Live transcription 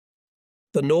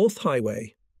The North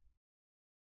Highway.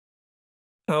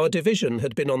 Our division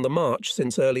had been on the march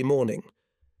since early morning.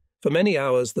 For many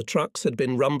hours the trucks had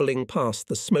been rumbling past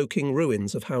the smoking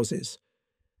ruins of houses.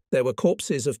 There were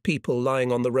corpses of people lying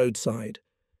on the roadside.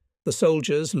 The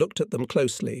soldiers looked at them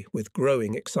closely, with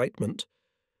growing excitement.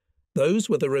 Those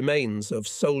were the remains of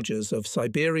soldiers of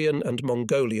Siberian and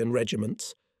Mongolian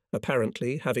regiments,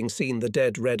 apparently having seen the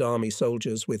dead Red Army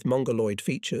soldiers with Mongoloid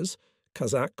features,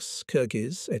 Kazakhs,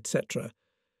 Kyrgyz, etc.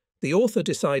 The author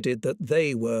decided that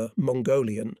they were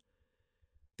Mongolian.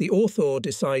 The author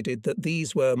decided that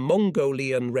these were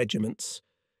Mongolian regiments.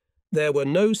 There were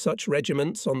no such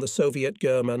regiments on the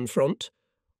Soviet-German front,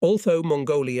 although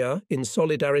Mongolia, in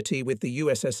solidarity with the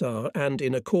USSR and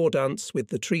in accordance with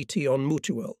the Treaty on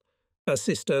Mutual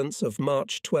Assistance of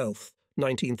March 12,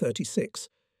 1936,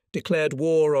 declared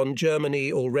war on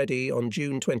Germany already on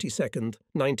June 22,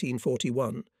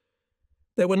 1941.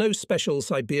 There were no special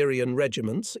Siberian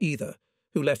regiments, either,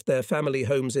 who left their family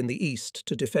homes in the east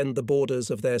to defend the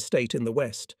borders of their state in the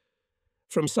west.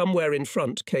 From somewhere in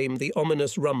front came the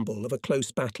ominous rumble of a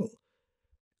close battle.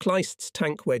 Kleist's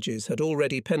tank wedges had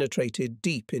already penetrated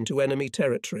deep into enemy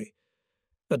territory.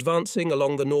 Advancing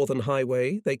along the northern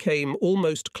highway, they came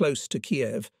almost close to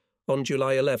Kiev on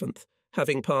July 11th,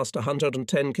 having passed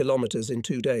 110 kilometers in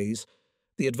 2 days.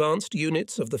 The advanced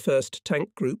units of the 1st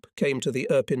Tank Group came to the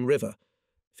Irpin River,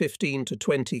 15 to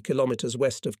 20 kilometers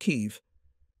west of Kiev.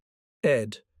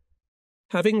 Ed.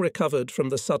 Having recovered from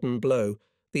the sudden blow,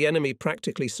 the enemy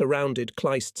practically surrounded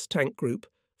Kleist's tank group,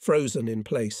 frozen in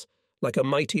place, like a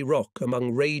mighty rock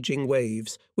among raging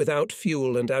waves, without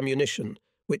fuel and ammunition,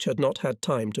 which had not had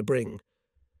time to bring.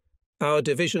 Our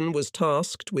division was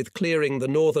tasked with clearing the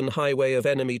northern highway of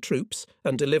enemy troops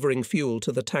and delivering fuel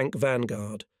to the tank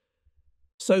vanguard.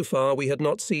 So far we had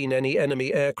not seen any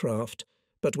enemy aircraft,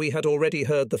 but we had already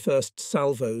heard the first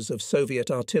salvos of Soviet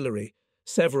artillery.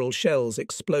 Several shells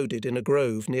exploded in a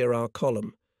grove near our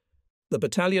column. The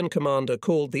battalion commander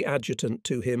called the adjutant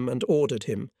to him and ordered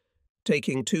him,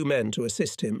 taking 2 men to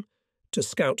assist him, to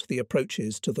scout the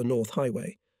approaches to the North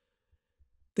Highway.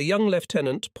 The young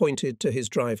lieutenant pointed to his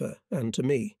driver and to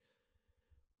me.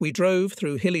 We drove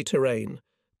through hilly terrain,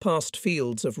 past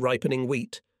fields of ripening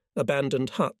wheat,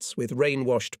 abandoned huts with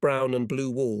rain-washed brown and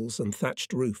blue walls and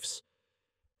thatched roofs.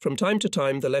 From time to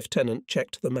time the lieutenant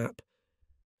checked the map.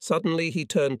 Suddenly he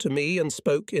turned to me and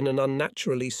spoke in an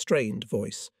unnaturally strained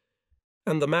voice.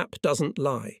 And the map doesn't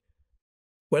lie.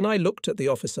 When I looked at the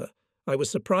officer, I was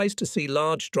surprised to see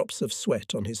large drops of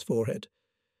sweat on his forehead.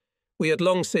 We had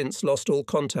long since lost all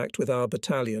contact with our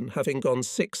battalion, having gone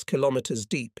 6 kilometers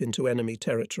deep into enemy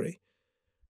territory.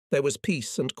 There was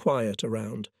peace and quiet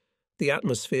around, the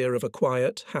atmosphere of a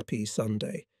quiet, happy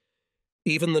Sunday.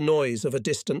 Even the noise of a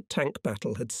distant tank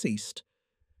battle had ceased.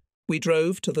 We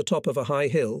drove to the top of a high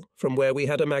hill, from where we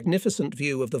had a magnificent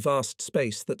view of the vast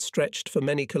space that stretched for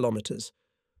many kilometers.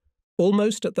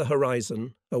 Almost at the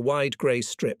horizon, a wide grey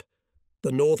strip,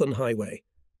 the Northern Highway.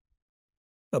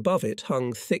 Above it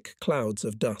hung thick clouds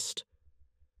of dust.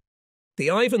 "The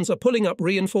Ivans are pulling up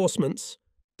reinforcements,"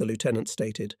 the lieutenant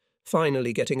stated,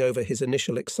 finally getting over his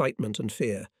initial excitement and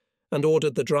fear, and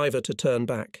ordered the driver to turn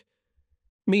back.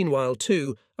 Meanwhile,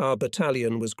 too, our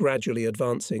battalion was gradually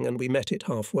advancing, and we met it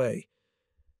halfway.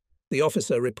 The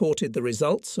officer reported the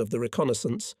results of the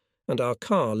reconnaissance, and our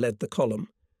car led the column.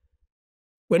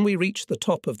 When we reached the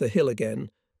top of the hill again,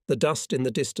 the dust in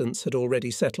the distance had already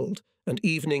settled, and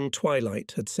evening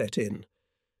twilight had set in.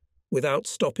 Without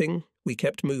stopping, we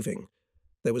kept moving.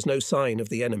 There was no sign of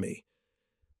the enemy.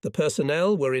 The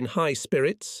personnel were in high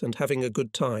spirits and having a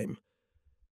good time.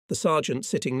 The sergeant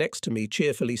sitting next to me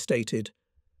cheerfully stated,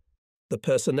 "The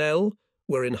personnel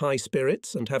were in high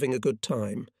spirits and having a good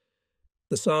time."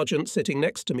 The sergeant sitting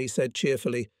next to me said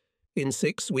cheerfully, "In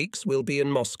 6 weeks we'll be in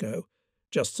Moscow,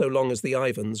 just so long as the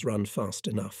Ivans run fast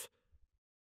enough."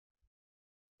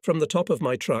 From the top of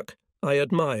my truck, I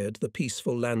admired the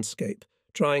peaceful landscape,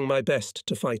 trying my best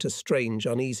to fight a strange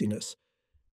uneasiness.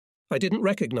 I didn't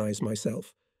recognize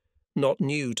myself. Not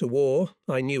new to war,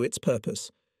 I knew its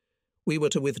purpose. We were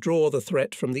to withdraw the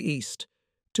threat from the east,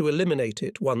 to eliminate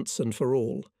it once and for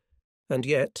all. And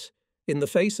yet, in the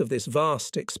face of this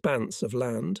vast expanse of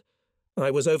land,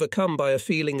 I was overcome by a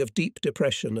feeling of deep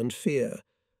depression and fear,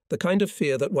 the kind of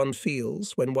fear that one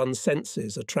feels when one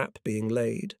senses a trap being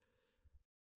laid.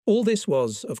 All this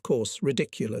was, of course,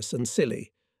 ridiculous and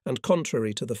silly, and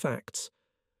contrary to the facts.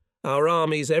 Our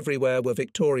armies everywhere were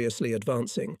victoriously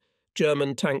advancing.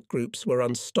 German tank groups were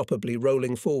unstoppably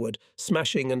rolling forward,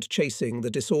 smashing and chasing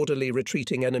the disorderly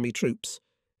retreating enemy troops.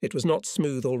 It was not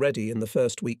smooth already in the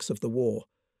first weeks of the war.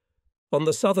 On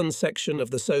the southern section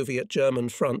of the Soviet-German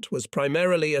front was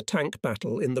primarily a tank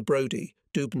battle in the Brody,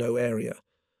 Dubno area.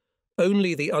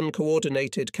 Only the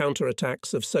uncoordinated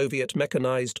counterattacks of Soviet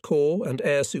mechanized corps and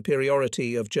air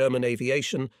superiority of German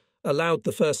aviation allowed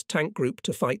the first tank group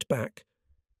to fight back.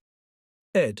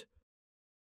 Ed.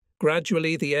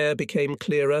 Gradually the air became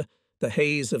clearer, the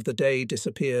haze of the day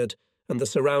disappeared, and the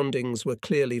surroundings were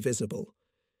clearly visible.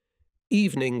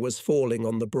 Evening was falling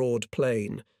on the broad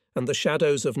plain, and the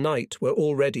shadows of night were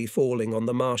already falling on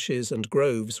the marshes and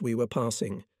groves we were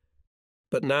passing.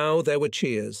 But now there were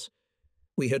cheers.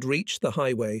 We had reached the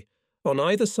highway. On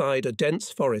either side a dense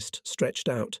forest stretched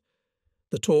out.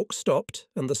 The talk stopped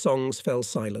and the songs fell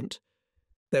silent.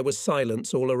 There was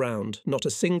silence all around, not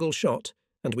a single shot,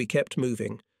 and we kept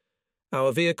moving.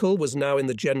 Our vehicle was now in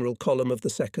the general column of the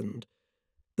 2nd.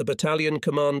 The battalion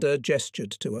commander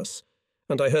gestured to us,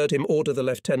 and I heard him order the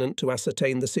lieutenant to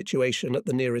ascertain the situation at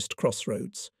the nearest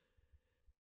crossroads.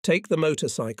 "Take the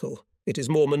motorcycle. It is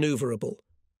more manoeuvrable,"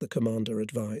 the commander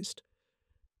advised.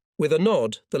 With a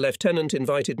nod, the lieutenant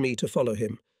invited me to follow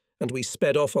him, and we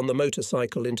sped off on the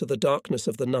motorcycle into the darkness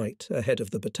of the night ahead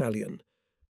of the battalion.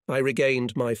 I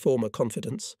regained my former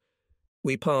confidence.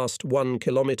 We passed 1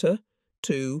 kilometre,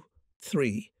 2,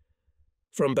 3.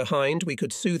 From behind we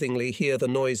could soothingly hear the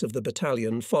noise of the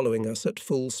battalion following us at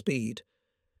full speed.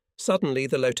 Suddenly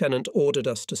the lieutenant ordered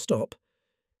us to stop.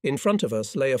 In front of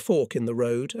us lay a fork in the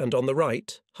road, and on the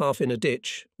right, half in a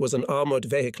ditch, was an armoured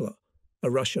vehicle, a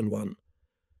Russian one.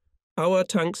 "Our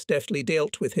tanks deftly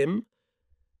dealt with him.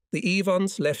 The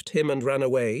Ivans left him and ran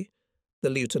away,"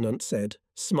 the lieutenant said,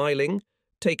 smiling,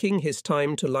 taking his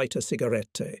time to light a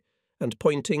cigarette, and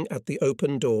pointing at the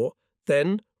open door,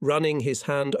 then, running his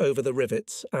hand over the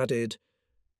rivets, added,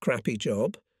 "Crappy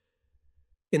job."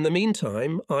 In the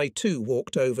meantime, I too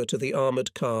walked over to the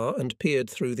armoured car and peered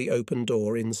through the open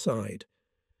door inside.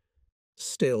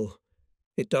 "Still,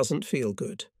 it doesn't feel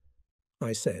good,"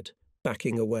 I said,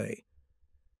 backing away.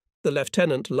 The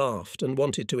lieutenant laughed and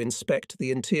wanted to inspect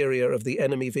the interior of the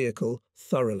enemy vehicle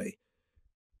thoroughly.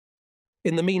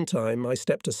 In the meantime, I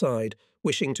stepped aside,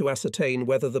 wishing to ascertain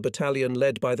whether the battalion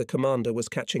led by the commander was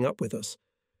catching up with us.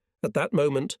 At that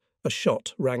moment, a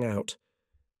shot rang out.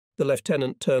 The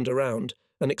lieutenant turned around,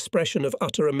 an expression of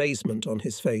utter amazement on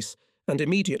his face, and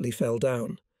immediately fell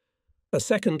down. A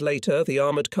second later, the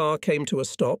armoured car came to a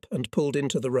stop and pulled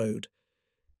into the road.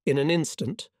 In an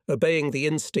instant, obeying the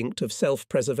instinct of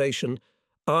self-preservation,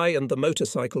 I and the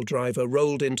motorcycle driver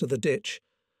rolled into the ditch.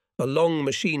 A long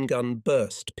machine gun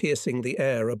burst, piercing the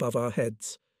air above our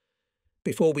heads.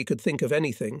 Before we could think of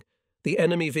anything, the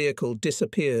enemy vehicle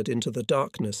disappeared into the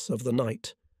darkness of the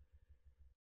night.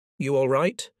 "You all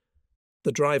right?"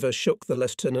 The driver shook the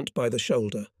lieutenant by the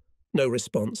shoulder. No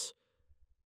response.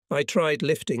 I tried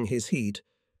lifting his head,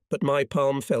 but my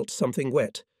palm felt something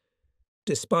wet.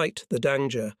 Despite the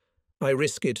danger, I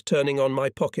risked turning on my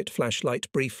pocket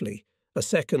flashlight briefly, a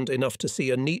second enough to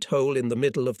see a neat hole in the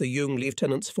middle of the young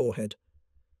lieutenant's forehead.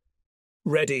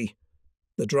 "Ready,"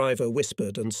 the driver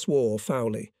whispered and swore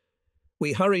foully.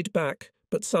 We hurried back,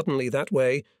 but suddenly that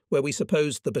way, where we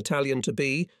supposed the battalion to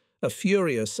be, a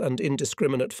furious and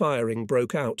indiscriminate firing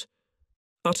broke out.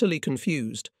 Utterly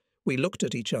confused, we looked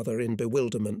at each other in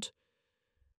bewilderment.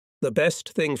 "The best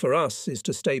thing for us is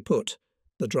to stay put,"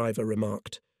 the driver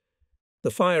remarked. The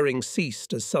firing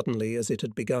ceased as suddenly as it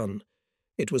had begun.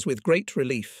 It was with great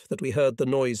relief that we heard the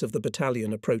noise of the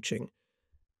battalion approaching.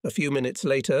 A few minutes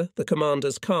later, the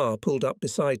commander's car pulled up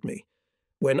beside me.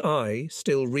 When I,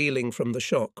 still reeling from the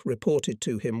shock, reported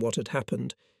to him what had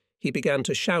happened, he began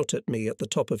to shout at me at the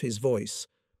top of his voice.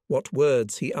 What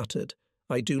words he uttered,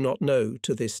 I do not know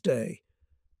to this day.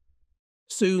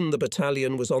 Soon the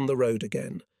battalion was on the road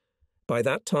again. By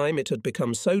that time it had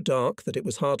become so dark that it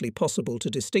was hardly possible to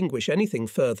distinguish anything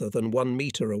further than 1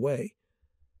 metre away.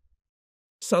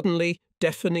 Suddenly,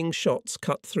 deafening shots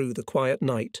cut through the quiet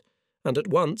night, and at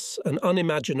once an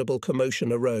unimaginable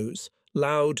commotion arose.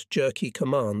 Loud, jerky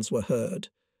commands were heard.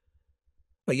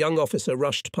 A young officer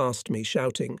rushed past me,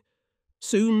 shouting.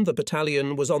 Soon the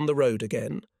battalion was on the road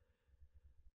again.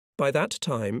 By that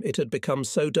time it had become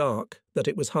so dark that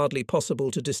it was hardly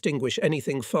possible to distinguish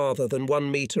anything farther than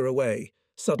 1 metre away.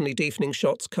 Suddenly deafening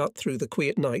shots cut through the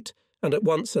quiet night, and at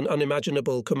once an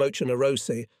unimaginable commotion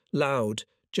arose. Loud,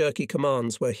 jerky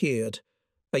commands were heard.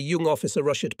 A young officer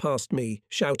rushed past me,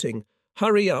 shouting,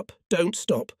 "Hurry up, don't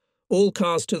stop. All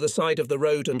cars to the side of the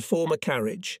road and form a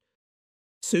carriage."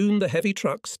 Soon the heavy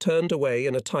trucks turned away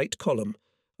in a tight column,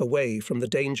 away from the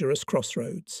dangerous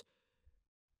crossroads.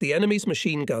 The enemy's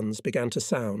machine guns began to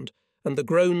sound, and the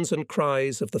groans and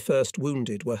cries of the first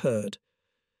wounded were heard.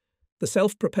 The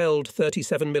self-propelled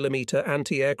 37mm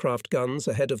anti-aircraft guns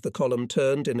ahead of the column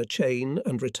turned in a chain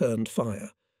and returned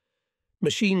fire.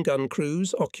 Machine gun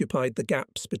crews occupied the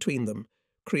gaps between them,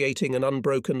 creating an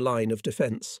unbroken line of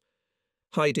defence.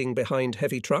 Hiding behind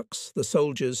heavy trucks, the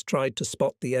soldiers tried to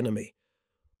spot the enemy.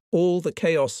 All the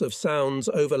chaos of sounds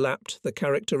overlapped the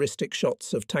characteristic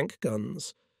shots of tank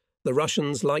guns. The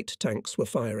Russians' light tanks were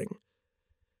firing.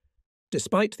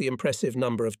 Despite the impressive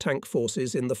number of tank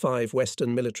forces in the 5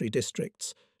 western military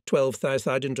districts,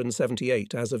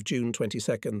 12,578 as of June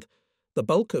 22nd, the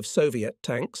bulk of Soviet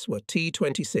tanks were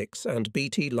T-26 and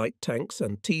BT light tanks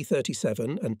and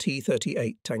T-37 and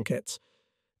T-38 tankettes.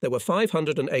 There were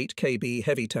 508 kb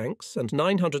heavy tanks and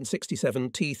 967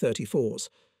 T-34s,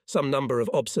 some number of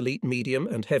obsolete medium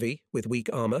and heavy, with weak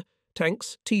armour,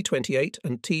 tanks T-28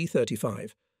 and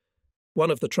T-35. One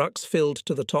of the trucks filled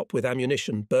to the top with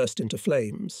ammunition burst into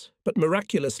flames, but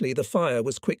miraculously the fire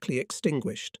was quickly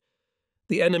extinguished.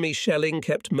 The enemy shelling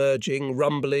kept merging,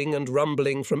 rumbling and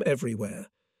rumbling from everywhere.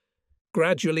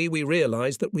 Gradually we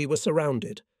realised that we were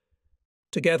surrounded.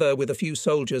 Together with a few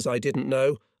soldiers I didn't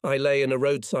know, I lay in a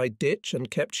roadside ditch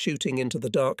and kept shooting into the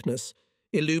darkness,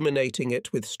 illuminating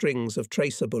it with strings of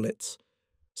tracer bullets.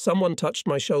 Someone touched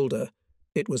my shoulder.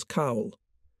 It was Cowell.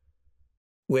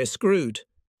 "We're screwed,"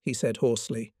 he said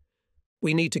hoarsely.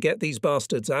 "We need to get these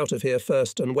bastards out of here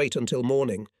first and wait until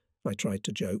morning," I tried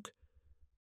to joke.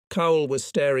 Cowell was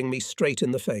staring me straight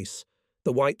in the face,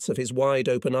 the whites of his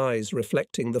wide-open eyes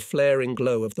reflecting the flaring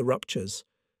glow of the ruptures.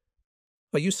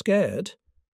 "Are you scared?"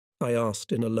 I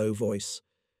asked in a low voice.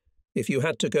 "If you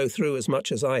had to go through as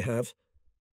much as I have."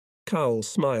 Cowell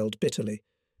smiled bitterly.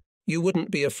 "You wouldn't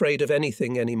be afraid of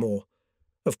anything anymore.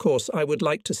 Of course, I would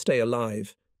like to stay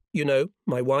alive. You know,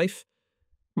 my wife?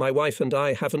 My wife and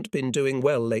I haven't been doing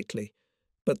well lately,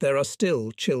 but there are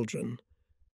still children."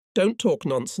 "Don't talk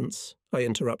nonsense," I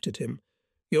interrupted him.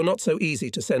 "You're not so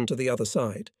easy to send to the other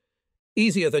side."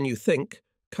 "Easier than you think,"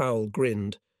 Cowell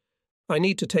grinned. "I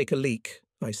need to take a leak,"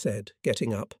 I said,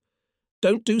 getting up.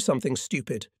 "Don't do something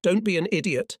stupid. Don't be an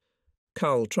idiot."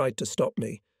 Cowell tried to stop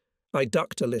me. I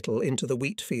ducked a little into the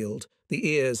wheat field, the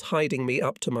ears hiding me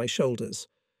up to my shoulders.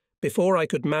 Before I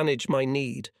could manage my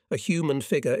need, a human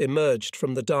figure emerged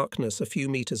from the darkness a few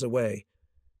meters away.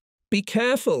 "Be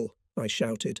careful!" I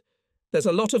shouted. "There's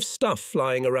a lot of stuff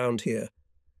flying around here."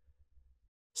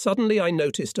 Suddenly I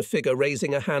noticed a figure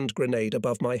raising a hand grenade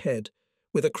above my head.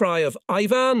 With a cry of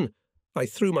 "Ivan!" I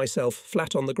threw myself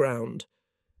flat on the ground.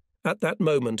 At that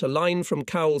moment, a line from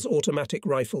Cowell's automatic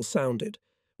rifle sounded.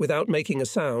 Without making a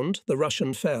sound, the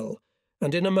Russian fell,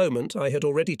 and in a moment I had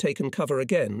already taken cover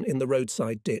again in the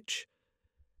roadside ditch.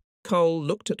 Cowell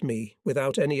looked at me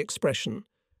without any expression.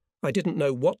 I didn't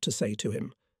know what to say to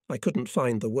him. I couldn't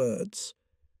find the words.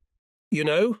 "You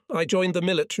know, I joined the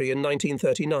military in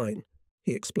 1939,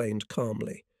 he explained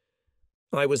calmly.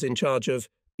 "I was in charge of,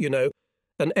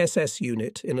 an SS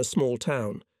unit in a small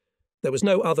town. There was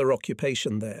no other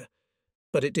occupation there.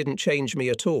 But it didn't change me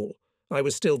at all. I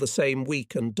was still the same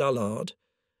weak and dullard.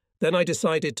 Then I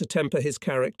decided to temper his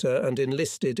character and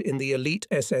enlisted in the elite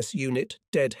SS unit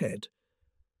Deadhead."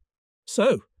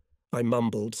 "So," I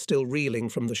mumbled, still reeling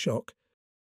from the shock.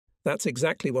 That's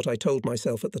exactly what I told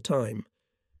myself at the time.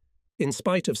 In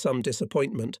spite of some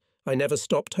disappointment, I never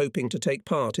stopped hoping to take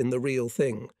part in the real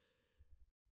thing.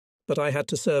 But I had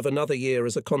to serve another year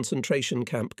as a concentration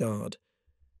camp guard.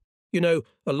 You know,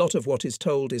 a lot of what is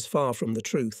told is far from the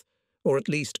truth, or at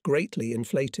least greatly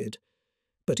inflated.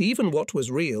 But even what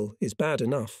was real is bad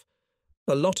enough.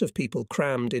 A lot of people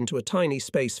crammed into a tiny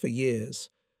space for years.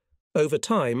 Over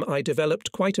time, I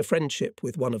developed quite a friendship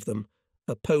with one of them,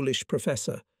 a Polish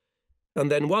professor. And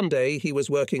then one day he was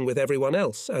working with everyone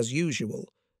else, as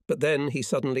usual, but then he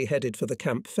suddenly headed for the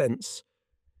camp fence.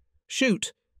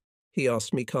 "Shoot," he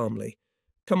asked me calmly.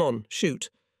 "Come on, shoot.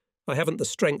 I haven't the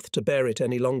strength to bear it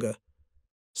any longer."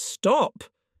 "Stop!"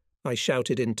 I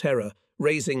shouted in terror,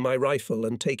 raising my rifle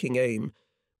and taking aim.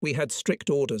 We had strict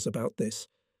orders about this,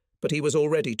 but he was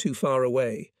already too far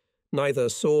away. Neither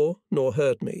saw nor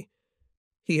heard me.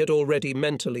 He had already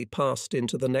mentally passed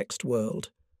into the next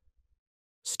world.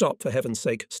 "Stop, for heaven's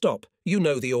sake, stop! You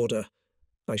know the order!"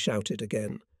 I shouted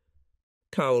again.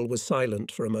 Cowell was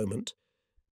silent for a moment.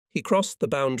 He crossed the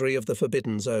boundary of the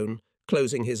forbidden zone,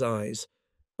 closing his eyes.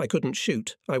 I couldn't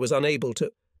shoot. I was unable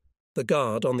to... The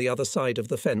guard on the other side of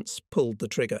the fence pulled the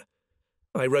trigger.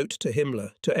 I wrote to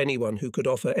Himmler, to anyone who could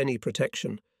offer any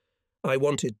protection. I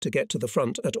wanted to get to the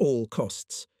front at all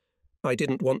costs. I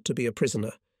didn't want to be a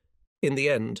prisoner. In the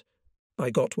end, I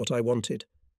got what I wanted.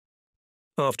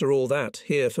 After all that,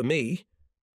 here for me,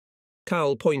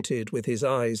 Cowell pointed with his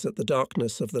eyes at the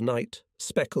darkness of the night,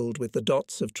 speckled with the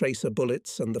dots of tracer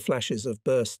bullets and the flashes of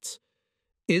bursts.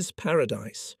 "Is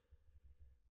paradise."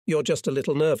 "You're just a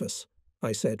little nervous,"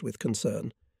 I said with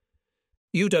concern.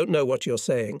 "You don't know what you're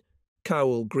saying."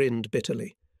 Cowell grinned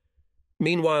bitterly.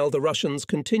 Meanwhile, the Russians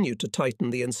continued to tighten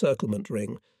the encirclement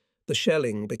ring. The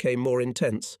shelling became more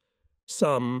intense.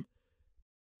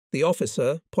 The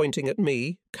officer, pointing at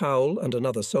me, Cowell and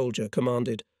another soldier,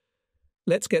 commanded,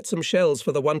 "Let's get some shells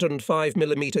for the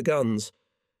 105mm guns."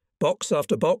 Box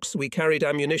after box, we carried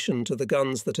ammunition to the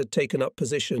guns that had taken up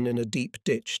position in a deep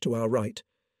ditch to our right.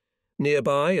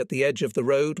 Nearby, at the edge of the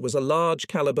road, was a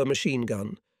large-caliber machine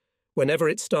gun. Whenever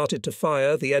it started to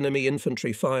fire, the enemy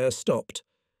infantry fire stopped.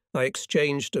 I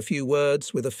exchanged a few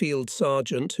words with a field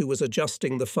sergeant who was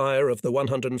adjusting the fire of the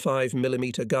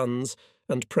 105mm guns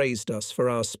and praised us for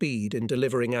our speed in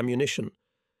delivering ammunition.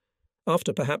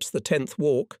 After perhaps the 10th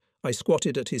walk, I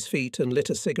squatted at his feet and lit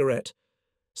a cigarette.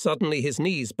 Suddenly his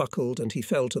knees buckled and he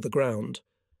fell to the ground.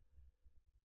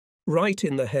 "Right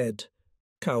in the head,"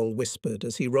 Cowell whispered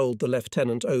as he rolled the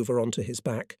lieutenant over onto his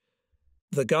back.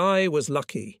 "The guy was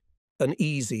lucky. An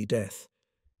easy death.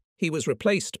 He was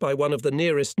replaced by one of the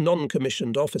nearest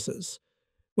non-commissioned officers.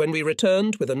 When we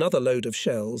returned with another load of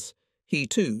shells, he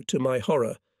too, to my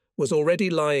horror, was already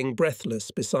lying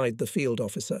breathless beside the field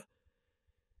officer.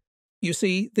 You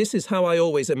see, this is how I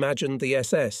always imagined the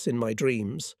SS in my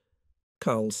dreams,"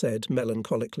 Cowell said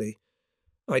melancholically.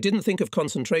 "I didn't think of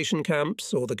concentration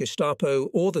camps or the Gestapo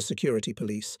or the security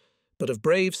police, but of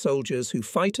brave soldiers who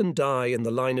fight and die in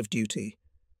the line of duty."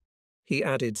 He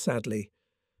added sadly,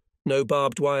 "No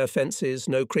barbed wire fences,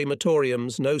 no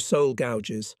crematoriums, no soul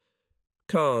gouges.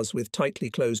 Cars with tightly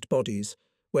closed bodies,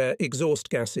 where exhaust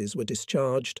gases were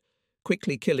discharged,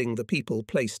 quickly killing the people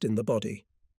placed in the body."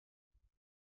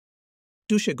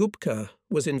 Dushegupka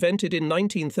was invented in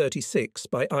 1936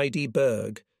 by I.D.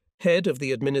 Berg, head of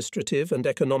the Administrative and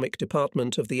Economic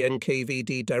Department of the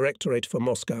NKVD Directorate for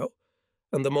Moscow,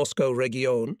 and the Moscow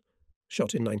Region,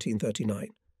 shot in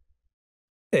 1939.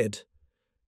 Ed.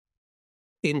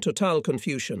 In total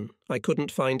confusion, I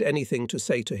couldn't find anything to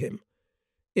say to him.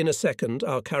 In a second,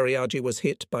 our Karyaji was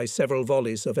hit by several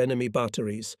volleys of enemy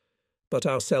batteries, but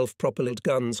our self-propelled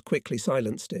guns quickly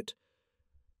silenced it.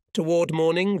 Toward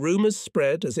morning, rumours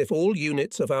spread as if all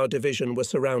units of our division were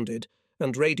surrounded,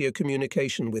 and radio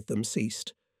communication with them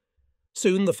ceased.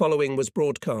 Soon the following was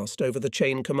broadcast over the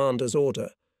chain commander's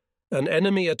order. "An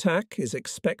enemy attack is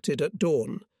expected at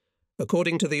dawn.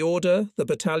 According to the order, the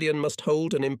battalion must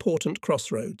hold an important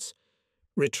crossroads.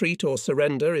 Retreat or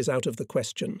surrender is out of the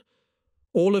question.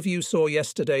 All of you saw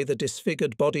yesterday the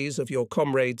disfigured bodies of your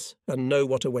comrades and know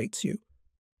what awaits you."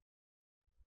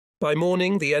 By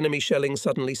morning, the enemy shelling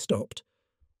suddenly stopped.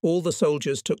 All the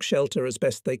soldiers took shelter as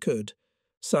best they could,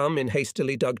 some in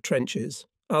hastily dug trenches,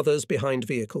 others behind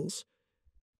vehicles.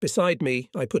 Beside me,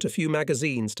 I put a few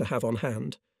magazines to have on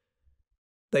hand.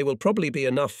 They will probably be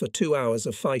enough for 2 hours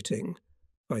of fighting,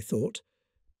 I thought.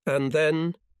 And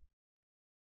then...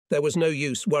 There was no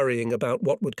use worrying about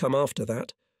what would come after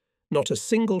that. Not a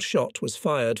single shot was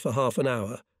fired for half an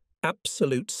hour.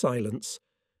 Absolute silence.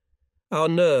 Our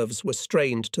nerves were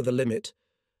strained to the limit.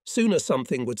 Sooner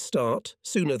something would start,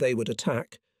 sooner they would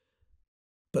attack.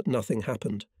 But nothing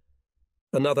happened.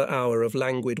 Another hour of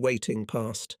languid waiting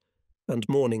passed, and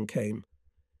morning came.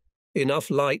 "Enough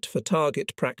light for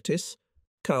target practice,"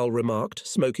 Cowell remarked,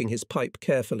 smoking his pipe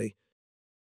carefully.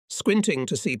 Squinting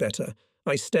to see better,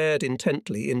 I stared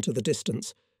intently into the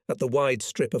distance, at the wide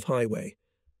strip of highway.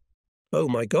 Oh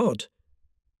my God!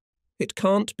 It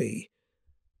can't be.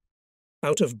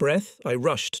 Out of breath, I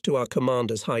rushed to our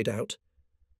commander's hideout.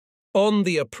 "On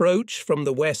the approach from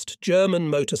the west, German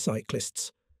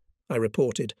motorcyclists," I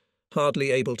reported,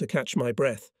 hardly able to catch my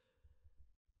breath.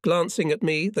 Glancing at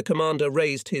me, the commander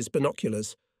raised his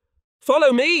binoculars.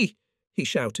 "Follow me!" he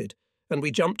shouted, and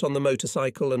we jumped on the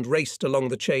motorcycle and raced along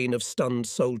the chain of stunned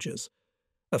soldiers.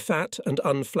 A fat and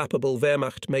unflappable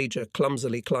Wehrmacht major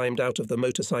clumsily climbed out of the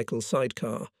motorcycle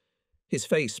sidecar. His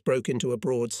face broke into a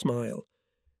broad smile.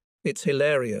 "It's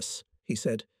hilarious," he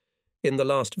said. "In the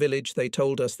last village they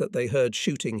told us that they heard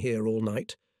shooting here all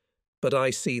night. But I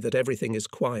see that everything is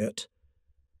quiet."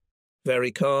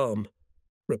 "Very calm,"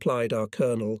 replied our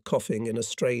colonel, coughing in a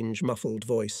strange, muffled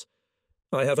voice.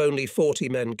 "I have only 40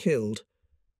 men killed.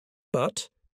 But,"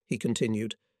 he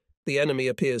continued, "the enemy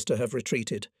appears to have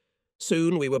retreated.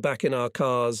 Soon we were back in our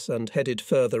cars and headed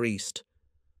further east."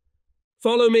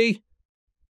 "Follow me!"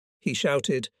 he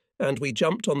shouted, and we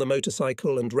jumped on the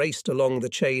motorcycle and raced along the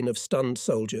chain of stunned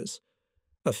soldiers.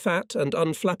 A fat and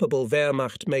unflappable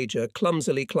Wehrmacht major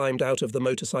clumsily climbed out of the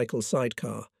motorcycle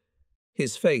sidecar.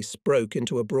 His face broke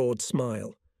into a broad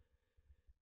smile.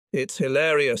 "It's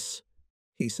hilarious,"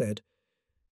 he said.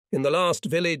 "In the last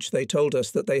village they told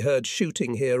us that they heard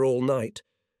shooting here all night.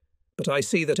 But I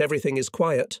see that everything is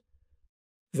quiet."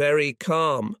 "Very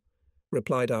calm,"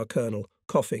 replied our colonel,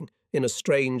 coughing, in a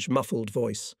strange, muffled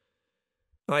voice.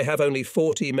 "I have only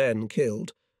 40 men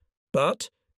killed. But,"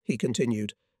 he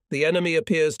continued, "the enemy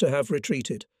appears to have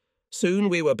retreated. Soon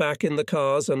we were back in the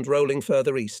cars and rolling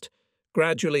further east.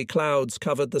 Gradually clouds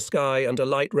covered the sky and a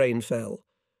light rain fell.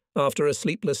 After a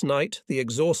sleepless night, the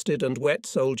exhausted and wet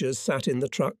soldiers sat in the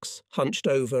trucks, hunched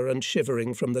over and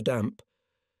shivering from the damp.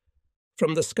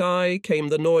 From the sky came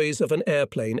the noise of an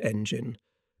airplane engine.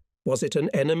 Was it an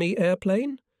enemy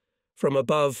airplane? From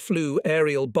above flew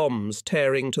aerial bombs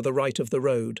tearing to the right of the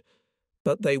road.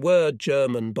 But they were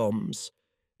German bombs.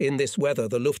 In this weather,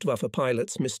 the Luftwaffe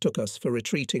pilots mistook us for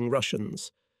retreating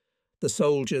Russians. The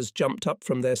soldiers jumped up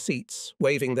from their seats,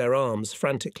 waving their arms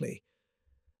frantically.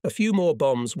 A few more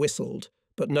bombs whistled,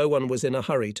 but no one was in a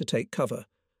hurry to take cover.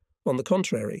 On the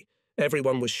contrary,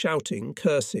 everyone was shouting,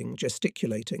 cursing,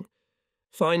 gesticulating.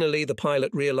 Finally, the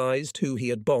pilot realized who he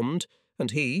had bombed,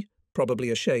 and he, probably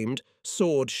ashamed,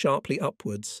 soared sharply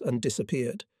upwards and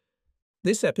disappeared.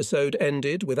 This episode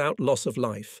ended without loss of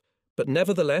life, but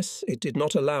nevertheless it did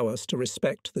not allow us to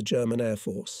respect the German Air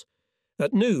Force.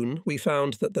 At noon, we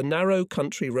found that the narrow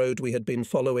country road we had been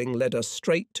following led us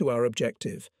straight to our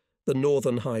objective, the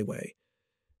Northern Highway.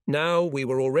 Now we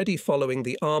were already following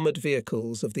the armoured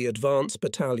vehicles of the advance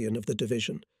battalion of the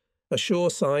division, a sure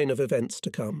sign of events to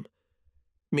come.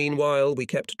 Meanwhile, we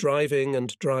kept driving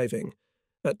and driving.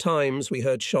 At times we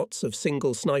heard shots of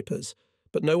single snipers,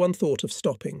 but no one thought of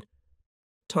stopping.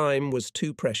 Time was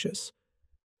too precious.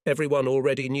 Everyone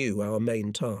already knew our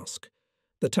main task.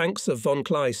 The tanks of von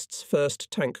Kleist's 1st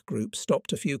Tank Group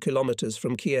stopped a few kilometres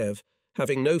from Kiev,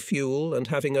 having no fuel and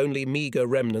having only meagre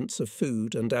remnants of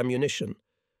food and ammunition.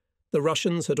 The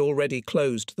Russians had already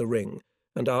closed the ring,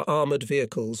 and our armoured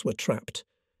vehicles were trapped.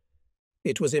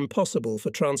 It was impossible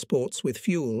for transports with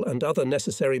fuel and other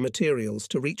necessary materials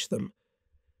to reach them.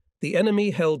 The enemy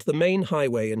held the main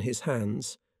highway in his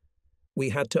hands. We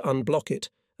had to unblock it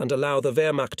and allow the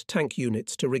Wehrmacht tank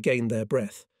units to regain their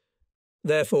breath.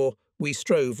 Therefore, we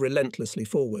strove relentlessly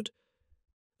forward.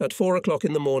 At 4 o'clock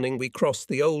in the morning, we crossed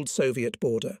the old Soviet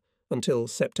border until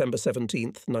September 17,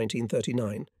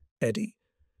 1939, Eddy.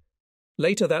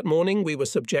 Later that morning, we were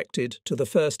subjected to the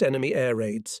first enemy air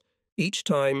raids, each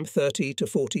time 30 to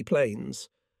 40 planes.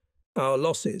 Our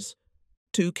losses: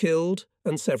 2 killed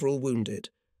and several wounded.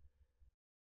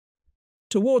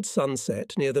 Towards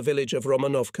sunset, near the village of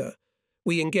Romanovka,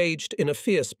 we engaged in a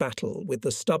fierce battle with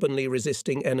the stubbornly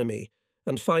resisting enemy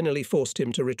and finally forced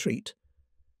him to retreat.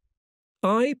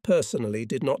 I personally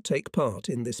did not take part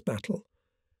in this battle.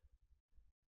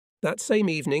 That same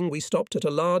evening we stopped at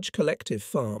a large collective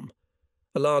farm.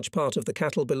 A large part of the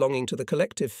cattle belonging to the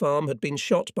collective farm had been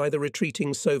shot by the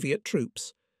retreating Soviet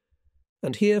troops.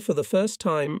 And here for the first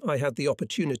time I had the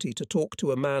opportunity to talk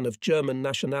to a man of German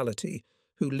nationality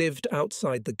who lived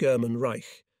outside the German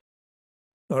Reich.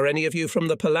 "Are any of you from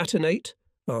the Palatinate?"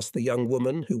 asked the young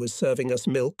woman who was serving us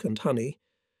milk and honey.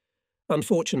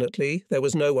 Unfortunately, there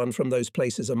was no one from those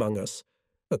places among us.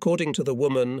 According to the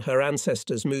woman, her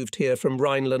ancestors moved here from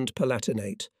Rhineland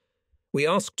Palatinate. We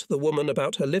asked the woman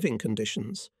about her living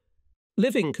conditions.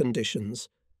 "Living conditions?"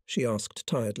 she asked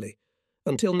tiredly.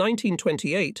 "Until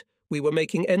 1928, we were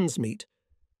making ends meet.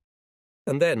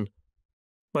 And then,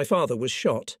 my father was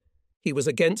shot. He was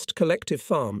against collective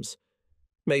farms.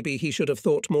 Maybe he should have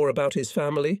thought more about his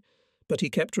family, but he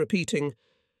kept repeating,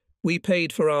 'We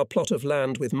paid for our plot of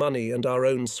land with money and our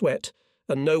own sweat,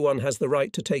 and no one has the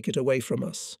right to take it away from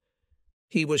us.'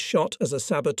 He was shot as a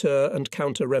saboteur and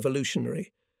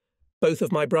counter-revolutionary. Both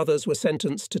of my brothers were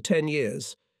sentenced to 10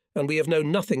 years, and we have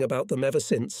known nothing about them ever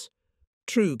since.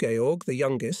 True, Georg, the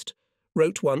youngest,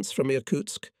 wrote once from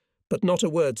Irkutsk, but not a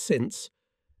word since.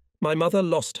 My mother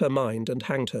lost her mind and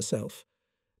hanged herself.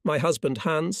 My husband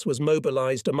Hans was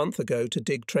mobilized a month ago to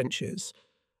dig trenches.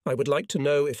 I would like to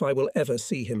know if I will ever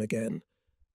see him again.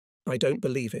 I don't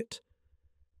believe it.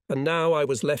 And now I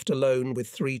was left alone with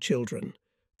 3 children.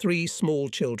 3 small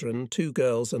children, 2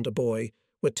 girls and a boy,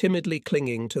 were timidly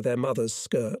clinging to their mother's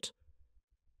skirt.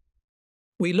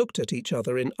 We looked at each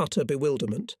other in utter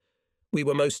bewilderment. We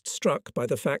were most struck by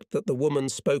the fact that the woman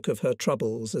spoke of her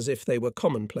troubles as if they were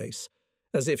commonplace,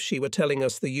 as if she were telling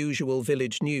us the usual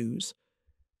village news.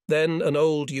 Then an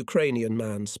old Ukrainian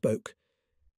man spoke.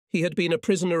 He had been a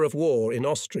prisoner of war in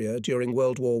Austria during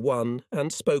World War I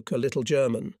and spoke a little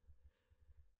German.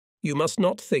 "You must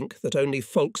not think that only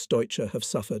Volksdeutsche have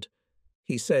suffered,"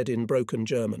 he said in broken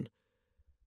German.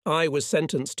 I was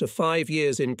sentenced to 5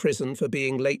 years in prison for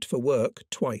being late for work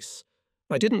twice.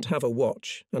 I didn't have a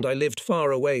watch, and I lived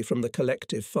far away from the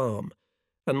collective farm.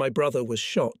 And my brother was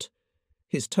shot.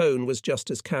 His tone was just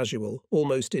as casual,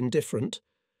 almost indifferent.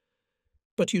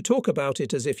 But you talk about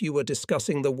it as if you were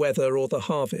discussing the weather or the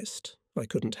harvest. I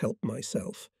couldn't help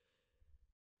myself.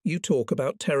 You talk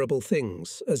about terrible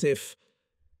things, as if...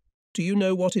 Do you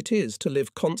know what it is to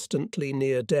live constantly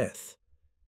near death?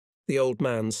 The old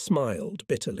man smiled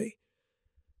bitterly.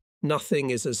 Nothing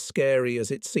is as scary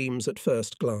as it seems at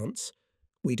first glance.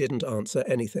 We didn't answer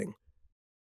anything.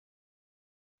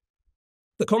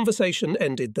 The conversation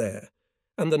ended there,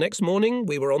 and the next morning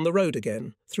we were on the road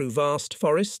again, through vast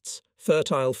forests,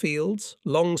 fertile fields,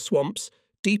 long swamps,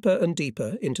 deeper and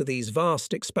deeper into these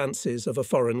vast expanses of a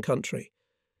foreign country.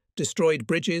 Destroyed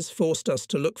bridges forced us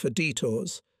to look for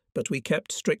detours, but we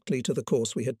kept strictly to the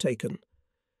course we had taken.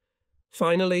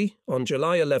 Finally, on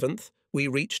July 11th, we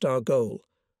reached our goal,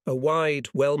 a wide,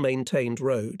 well-maintained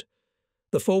road.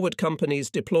 The forward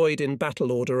companies deployed in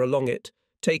battle order along it,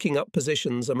 taking up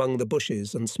positions among the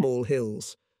bushes and small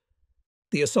hills.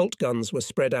 The assault guns were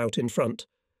spread out in front.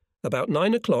 About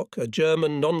 9 o'clock, a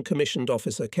German non-commissioned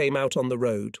officer came out on the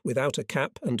road without a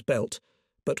cap and belt,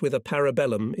 but with a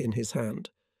parabellum in his hand.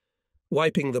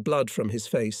 Wiping the blood from his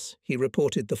face, he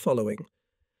reported the following.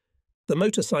 The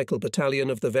motorcycle battalion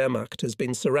of the Wehrmacht has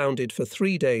been surrounded for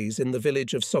 3 days in the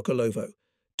village of Sokolovo,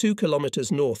 2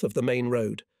 kilometers north of the main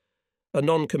road. A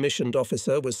non-commissioned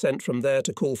officer was sent from there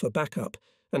to call for backup,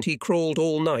 and he crawled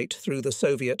all night through the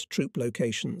Soviet troop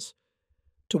locations.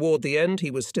 Toward the end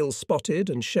he was still spotted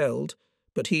and shelled,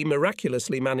 but he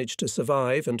miraculously managed to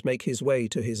survive and make his way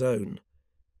to his own.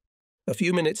 A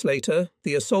few minutes later,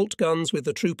 the assault guns with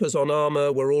the troopers on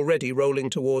armour were already rolling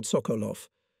toward Sokolov.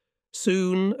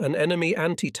 Soon an enemy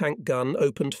anti-tank gun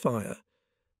opened fire.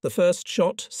 The first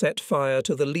shot set fire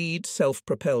to the lead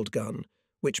self-propelled gun,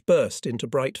 which burst into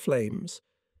bright flames.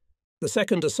 The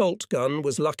second assault gun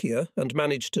was luckier and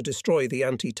managed to destroy the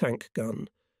anti-tank gun.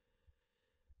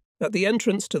 At the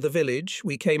entrance to the village,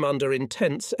 we came under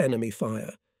intense enemy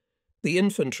fire. The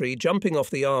infantry, jumping off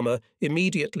the armour,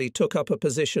 immediately took up a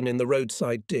position in the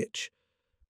roadside ditch.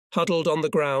 Huddled on the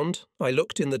ground, I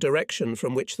looked in the direction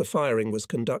from which the firing was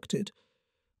conducted.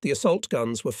 The assault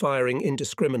guns were firing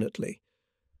indiscriminately.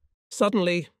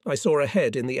 Suddenly, I saw a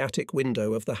head in the attic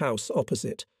window of the house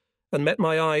opposite, and met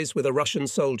my eyes with a Russian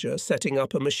soldier setting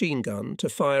up a machine gun to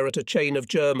fire at a chain of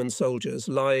German soldiers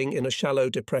lying in a shallow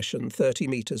depression 30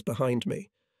 metres behind me.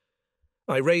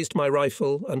 I raised my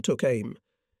rifle and took aim.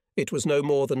 It was no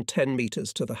more than 10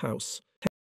 metres to the house.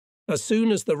 As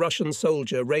soon as the Russian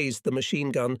soldier raised the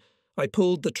machine gun, I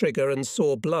pulled the trigger and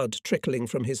saw blood trickling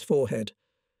from his forehead.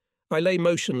 I lay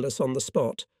motionless on the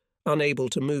spot, unable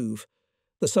to move.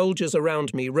 The soldiers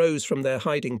around me rose from their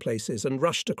hiding places and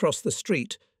rushed across the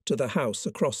street to the house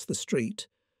across the street.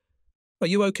 "Are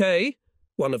you okay?"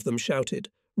 one of them shouted,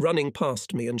 running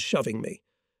past me and shoving me.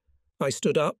 I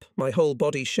stood up, my whole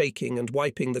body shaking and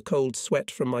wiping the cold sweat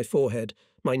from my forehead,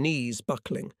 my knees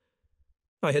buckling.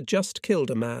 I had just killed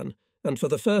a man, and for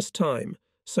the first time,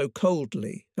 so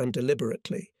coldly and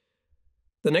deliberately.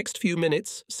 The next few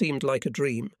minutes seemed like a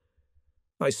dream.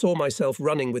 I saw myself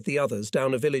running with the others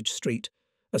down a village street.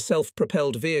 A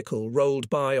self-propelled vehicle rolled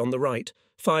by on the right,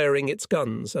 firing its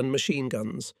guns and machine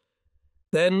guns.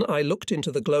 Then I looked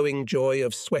into the glowing joy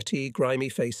of sweaty, grimy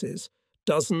faces,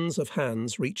 dozens of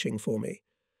hands reaching for me.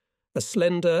 A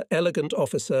slender, elegant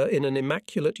officer in an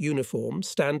immaculate uniform,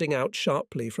 standing out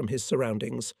sharply from his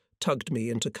surroundings, tugged me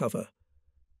into cover.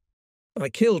 "I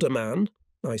killed a man,"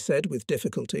 I said with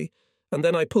difficulty, and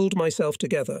then I pulled myself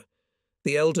together.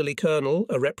 The elderly colonel,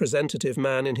 a representative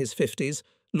man in his 50s,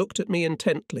 looked at me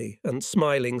intently and,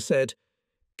 smiling, said,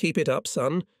 "Keep it up,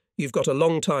 son. You've got a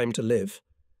long time to live."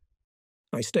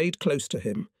 I stayed close to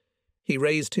him. He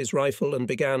raised his rifle and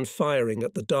began firing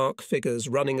at the dark figures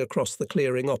running across the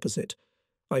clearing opposite.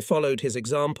 I followed his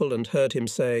example and heard him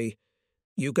say,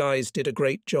 "You guys did a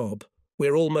great job.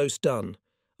 We're almost done.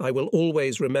 I will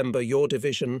always remember your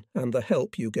division and the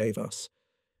help you gave us."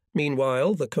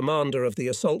 Meanwhile, the commander of the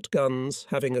assault guns,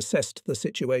 having assessed the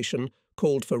situation,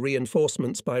 called for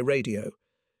reinforcements by radio.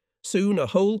 Soon a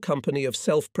whole company of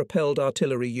self-propelled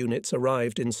artillery units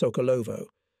arrived in Sokolovo.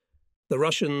 The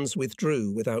Russians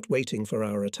withdrew without waiting for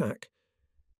our attack.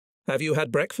 "Have you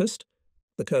had breakfast?"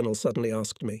 the colonel suddenly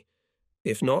asked me.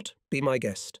 "If not, be my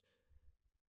guest."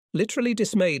 Literally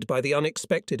dismayed by the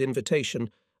unexpected invitation,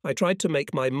 I tried to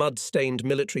make my mud-stained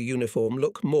military uniform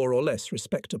look more or less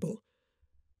respectable.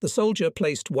 The soldier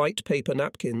placed white paper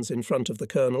napkins in front of the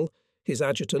colonel. His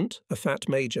adjutant, a fat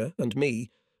major, and me,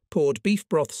 poured beef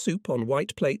broth soup on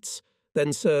white plates,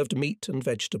 then served meat and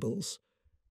vegetables.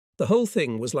 The whole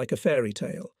thing was like a fairy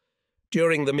tale.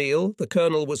 During the meal, the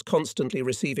colonel was constantly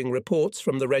receiving reports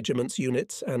from the regiment's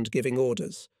units and giving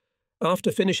orders.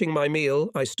 After finishing my meal,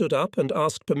 I stood up and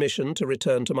asked permission to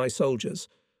return to my soldiers,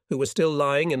 who were still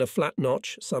lying in a flat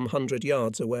notch some 100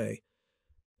 yards away.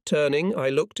 Turning, I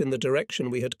looked in the direction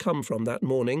we had come from that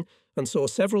morning and saw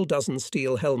several dozen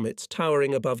steel helmets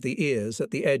towering above the ears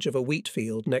at the edge of a wheat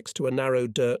field next to a narrow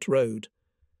dirt road.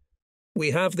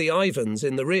 "We have the Ivans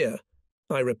in the rear,"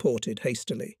 I reported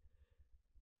hastily.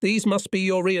 "These must be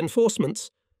your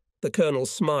reinforcements." The colonel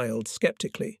smiled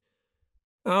sceptically.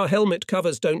 "Our helmet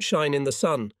covers don't shine in the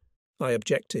sun," I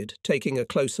objected, taking a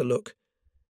closer look.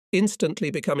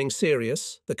 Instantly becoming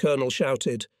serious, the colonel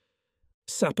shouted,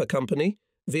 "Sapper company,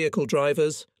 vehicle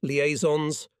drivers,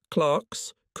 liaisons,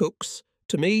 clerks, cooks.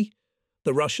 To me,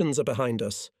 the Russians are behind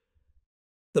us."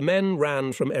 The men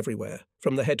ran from everywhere,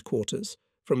 from the headquarters,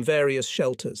 from various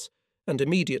shelters, and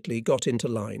immediately got into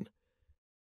line.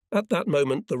 At that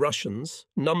moment the Russians,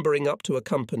 numbering up to a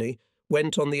company,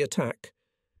 went on the attack.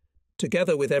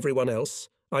 Together with everyone else,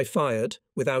 I fired,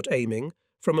 without aiming,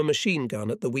 from a machine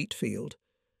gun at the wheat field.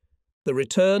 The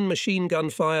return machine gun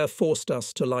fire forced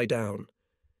us to lie down.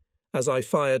 As I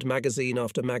fired magazine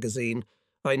after magazine,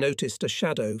 I noticed a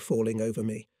shadow falling over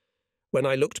me. When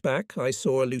I looked back, I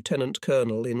saw a lieutenant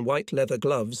colonel in white leather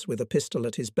gloves with a pistol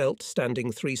at his belt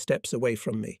standing 3 steps away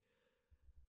from me.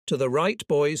 "To the right,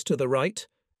 boys, to the right,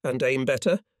 and aim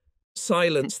better.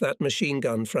 Silence that machine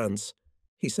gun, Franz,"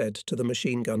 he said to the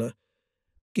machine gunner.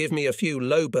 "Give me a few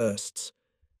low bursts."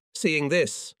 Seeing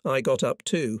this, I got up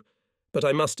too, but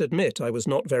I must admit I was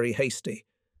not very hasty.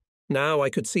 Now I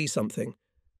could see something.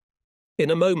 In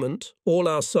a moment, all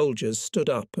our soldiers stood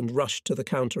up and rushed to the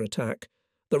counterattack.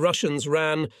 The Russians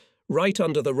ran right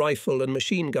under the rifle and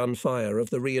machine gun fire of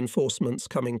the reinforcements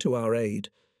coming to our aid.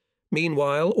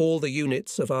 Meanwhile, all the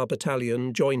units of our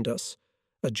battalion joined us.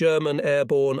 A German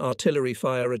airborne artillery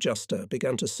fire adjuster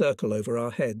began to circle over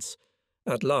our heads.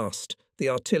 At last, the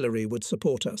artillery would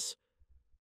support us.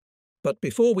 But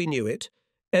before we knew it,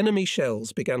 enemy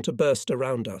shells began to burst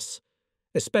around us.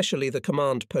 Especially the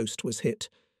command post was hit.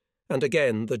 And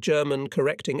again the German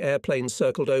correcting airplanes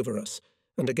circled over us,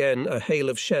 and again a hail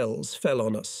of shells fell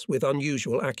on us with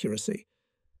unusual accuracy.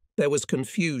 There was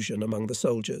confusion among the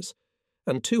soldiers,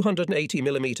 and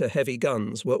 280mm heavy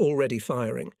guns were already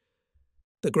firing.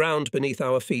 The ground beneath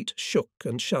our feet shook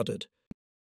and shuddered.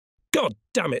 "God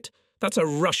damn it! That's a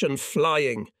Russian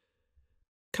flying!"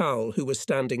 Karl, who was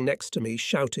standing next to me,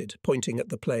 shouted, pointing at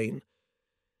the plane.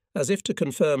 As if to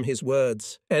confirm his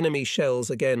words, enemy shells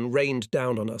again rained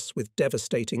down on us with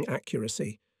devastating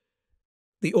accuracy.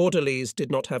 The orderlies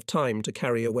did not have time to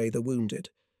carry away the wounded.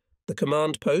 The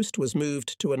command post was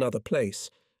moved to another place,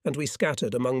 and we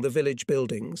scattered among the village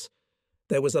buildings.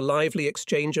 There was a lively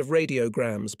exchange of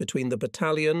radiograms between the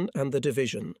battalion and the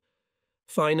division.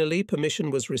 Finally,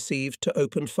 permission was received to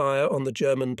open fire on the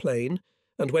German plane,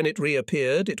 and when it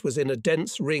reappeared, it was in a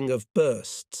dense ring of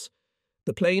bursts.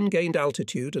 The plane gained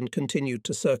altitude and continued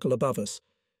to circle above us,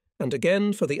 and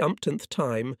again, for the umpteenth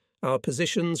time, our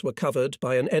positions were covered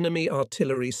by an enemy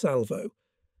artillery salvo.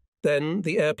 Then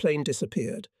the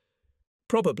disappeared.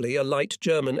 Probably a light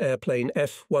German airplane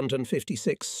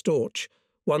F-156 Storch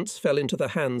once fell into the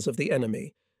hands of the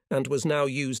enemy and was now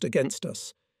used against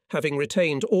us, having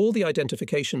retained all the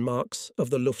identification marks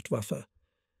of the Luftwaffe.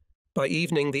 By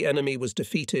evening the enemy was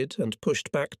defeated and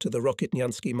pushed back to the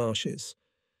Rokitnyansky marshes.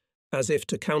 As if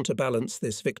to counterbalance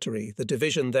this victory, the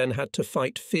division then had to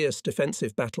fight fierce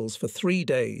defensive battles for 3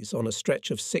 days on a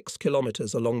stretch of 6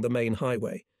 kilometers along the main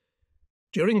highway.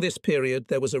 During this period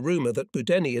there was a rumor that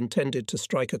Boudeni intended to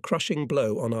strike a crushing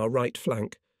blow on our right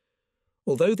flank.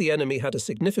 Although the enemy had a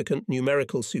significant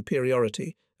numerical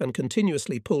superiority and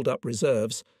continuously pulled up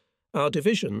reserves, our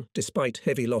division, despite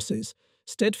heavy losses,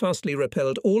 steadfastly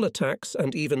repelled all attacks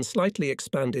and even slightly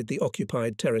expanded the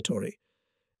occupied territory.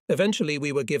 Eventually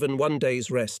we were given 1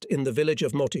 day's rest in the village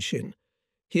of Motyshin.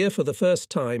 Here for the first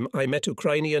time I met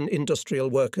Ukrainian industrial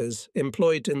workers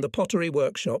employed in the pottery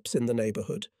workshops in the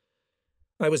neighbourhood.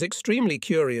 I was extremely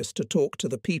curious to talk to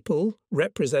the people,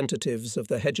 representatives of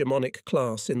the hegemonic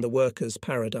class in the workers'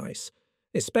 paradise,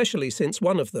 especially since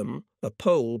one of them, a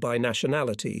Pole by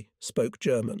nationality, spoke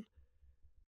German.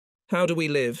 "How do we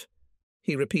live?"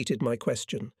 He repeated my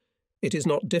question. It is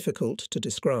not difficult to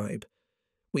describe.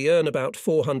 We earn about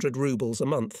 400 rubles a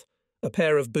month. A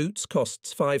pair of boots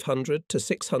costs 500 to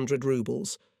 600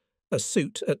 rubles. A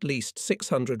suit at least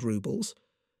 600 rubles.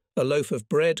 A loaf of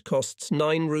bread costs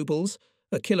 9 rubles.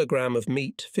 A kilogram of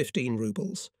meat 15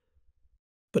 rubles.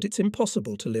 "But it's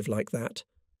impossible to live like that,"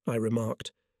 I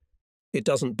remarked. It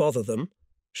doesn't bother them,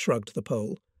 shrugged the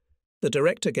Pole. The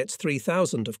director gets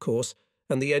 3,000, of course,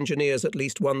 and the engineers at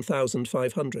least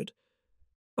 1,500.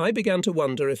 I began to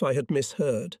wonder if I had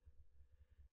misheard.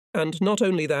 And not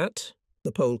only that,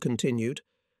 the Pole continued,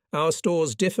 our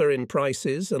stores differ in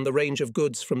prices and the range of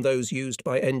goods from those used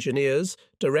by engineers,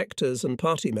 directors and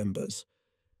party members.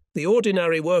 The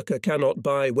ordinary worker cannot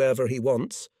buy wherever he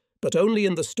wants, but only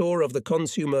in the store of the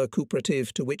consumer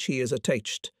cooperative to which he is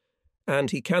attached.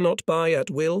 And he cannot buy at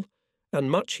will,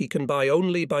 and much he can buy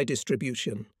only by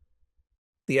distribution.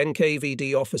 The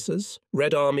NKVD officers,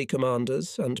 Red Army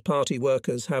commanders, and party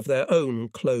workers have their own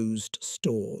closed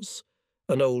stores,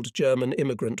 an old German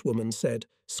immigrant woman said,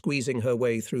 squeezing her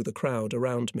way through the crowd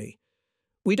around me.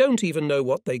 We don't even know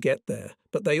what they get there,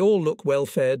 but they all look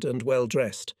well-fed and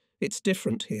well-dressed. It's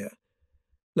different here.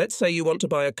 Let's say you want to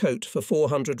buy a coat for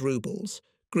 400 rubles,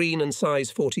 green and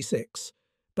size 46,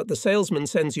 but the salesman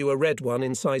sends you a red one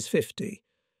in size 50.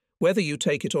 Whether you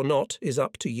take it or not is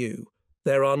up to you.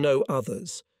 There are no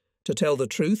others. To tell the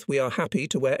truth, we are happy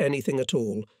to wear anything at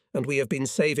all, and we have been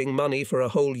saving money for a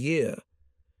whole year.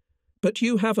 But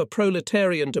you have a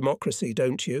proletarian democracy,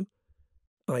 don't you?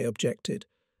 I objected.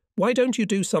 Why don't you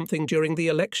do something during the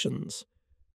elections?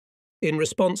 In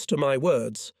response to my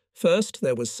words, first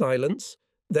there was silence,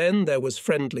 then there was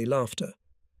friendly laughter.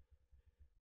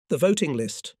 The voting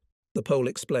list, the Pole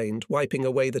explained, wiping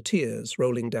away the tears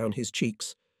rolling down his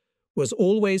cheeks, was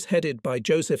always headed by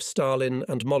Joseph Stalin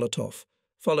and Molotov,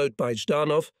 followed by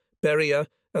Zhdanov, Beria,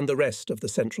 and the rest of the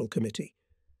Central Committee.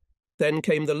 Then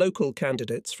came the local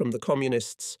candidates from the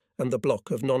Communists and the bloc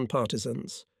of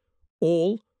non-partisans,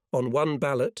 all on one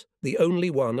ballot, the only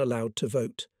one allowed to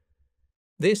vote.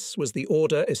 This was the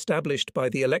order established by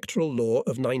the electoral law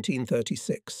of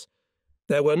 1936.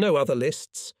 There were no other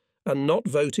lists, and not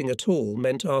voting at all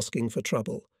meant asking for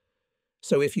trouble.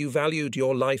 So if you valued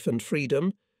your life and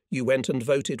freedom, you went and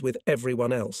voted with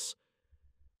everyone else.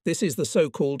 This is the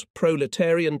so-called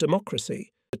proletarian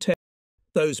democracy.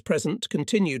 Those present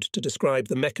continued to describe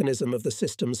the mechanism of the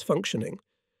system's functioning.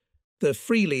 The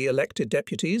freely elected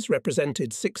deputies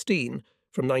represented 16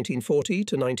 from 1940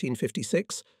 to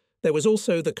 1956. There was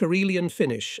also the Karelian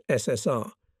Finnish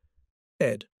SSR.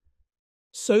 Ed.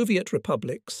 Soviet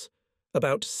republics,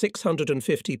 about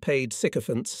 650 paid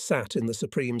sycophants sat in the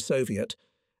Supreme Soviet,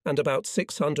 and about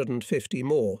 650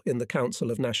 more in the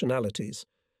Council of Nationalities.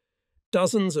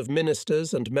 Dozens of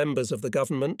ministers and members of the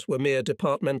government were mere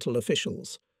departmental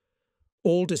officials.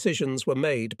 All decisions were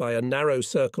made by a narrow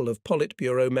circle of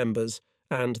Politburo members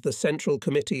and the Central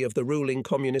Committee of the ruling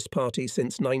Communist Party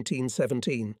since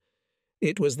 1917.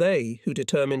 It was they who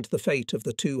determined the fate of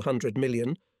the 200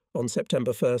 million. On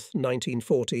September 1st,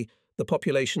 1940, the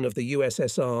population of the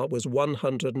USSR was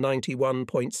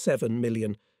 191.7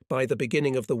 million. By the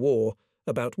beginning of the war,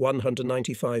 about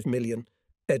 195 million.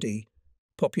 Eddy.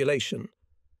 Population.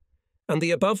 And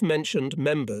the above-mentioned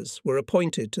members were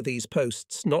appointed to these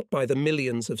posts not by the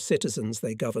millions of citizens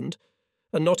they governed,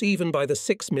 and not even by the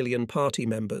 6 million party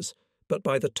members, but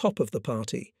by the top of the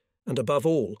party, and above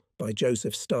all by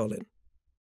Joseph Stalin.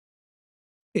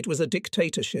 It was a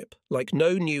dictatorship like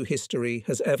no new history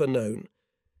has ever known,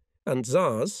 and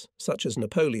Tsars, such as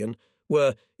Napoleon,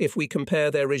 were, if we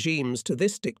compare their regimes to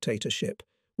this dictatorship,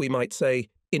 we might say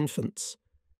infants.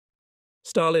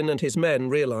 Stalin and his men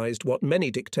realized what many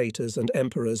dictators and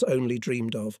emperors only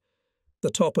dreamed of.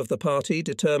 The top of the party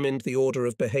determined the order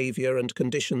of behavior and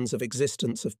conditions of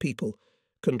existence of people,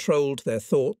 controlled their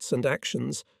thoughts and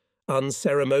actions,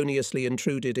 unceremoniously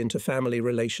intruded into family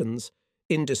relations,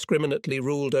 indiscriminately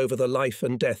ruled over the life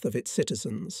and death of its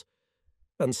citizens.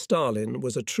 And Stalin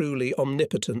was a truly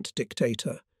omnipotent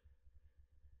dictator.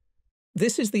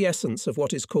 This is the essence of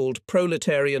what is called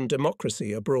proletarian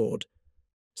democracy abroad,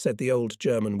 said the old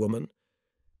German woman.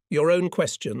 Your own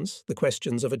questions, the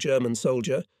questions of a German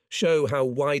soldier, show how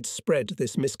widespread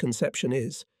this misconception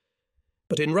is.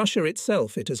 But in Russia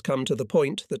itself it has come to the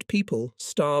point that people,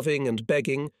 starving and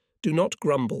begging, do not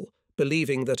grumble,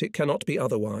 believing that it cannot be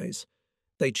otherwise.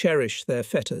 They cherish their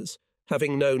fetters,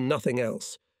 having known nothing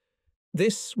else.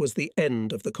 This was the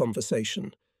end of the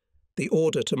conversation. The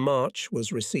order to march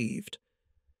was received.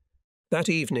 That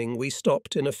evening we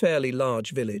stopped in a fairly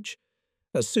large village.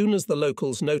 As soon as the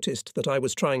locals noticed that I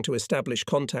was trying to establish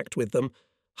contact with them,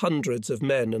 hundreds of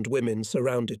men and women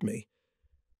surrounded me.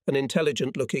 An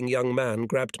intelligent-looking young man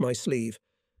grabbed my sleeve.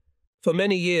 For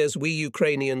many years we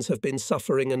Ukrainians have been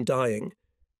suffering and dying,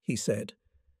 he said.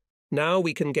 Now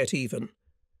we can get even.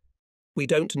 We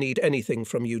don't need anything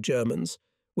from you Germans.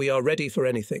 We are ready for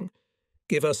anything.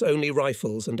 Give us only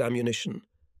rifles and ammunition.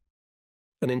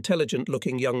 An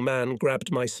intelligent-looking young man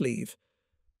grabbed my sleeve.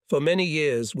 For many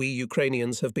years we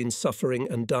Ukrainians have been suffering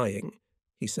and dying,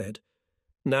 he said.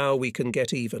 Now we can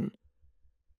get even.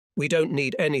 We don't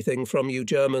need anything from you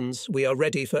Germans. We are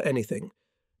ready for anything.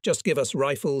 Just give us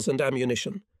rifles and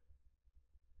ammunition.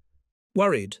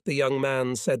 Worried, the young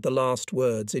man said the last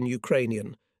words in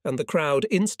Ukrainian, and the crowd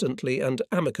instantly and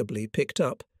amicably picked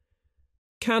up.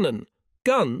 Cannon!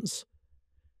 Guns!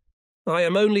 I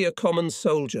am only a common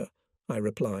soldier, I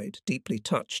replied, deeply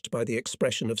touched by the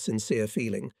expression of sincere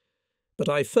feeling. But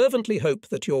I fervently hope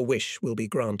that your wish will be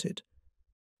granted.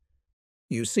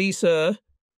 You see, sir,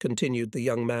 continued the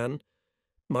young man,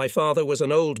 my father was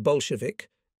an old Bolshevik,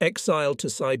 exiled to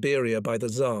Siberia by the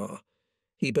Tsar.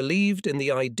 He believed in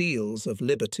the ideals of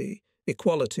liberty,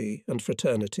 equality, and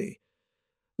fraternity.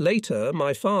 Later,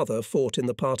 my father fought in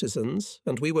the partisans,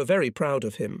 and we were very proud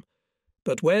of him.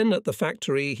 But when, at the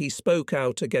factory, he spoke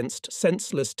out against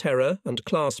senseless terror and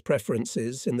class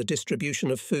preferences in the distribution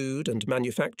of food and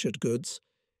manufactured goods,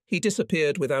 he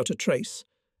disappeared without a trace,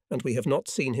 and we have not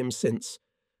seen him since.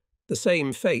 The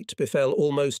same fate befell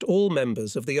almost all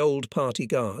members of the old party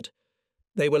guard.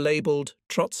 They were labelled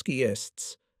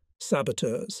Trotskyists,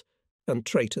 saboteurs, and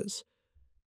traitors.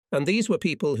 And these were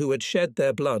people who had shed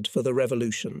their blood for the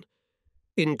revolution.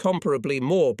 Incomparably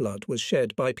more blood was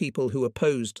shed by people who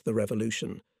opposed the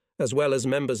revolution, as well as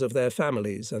members of their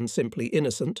families and simply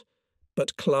innocent,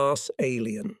 but class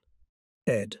alien.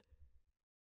 Ed.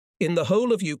 In the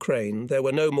whole of Ukraine there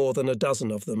were no more than a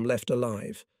dozen of them left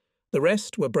alive. The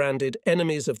rest were branded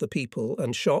enemies of the people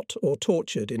and shot or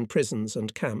tortured in prisons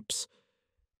and camps.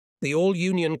 The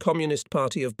All-Union Communist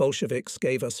Party of Bolsheviks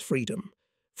gave us freedom.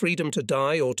 Freedom to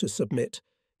die or to submit.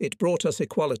 It brought us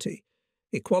equality.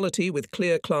 Equality with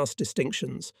clear class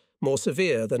distinctions, more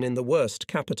severe than in the worst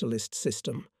capitalist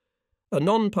system. A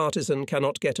non-partisan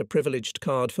cannot get a privileged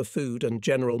card for food and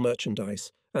general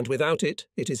merchandise, and without it,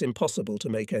 it is impossible to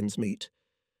make ends meet.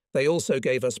 They also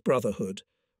gave us brotherhood.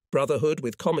 Brotherhood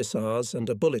with commissars and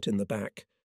a bullet in the back.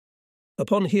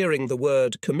 Upon hearing the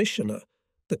word commissioner,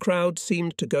 the crowd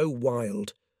seemed to go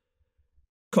wild.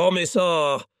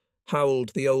 "Commissar!" howled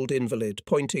the old invalid,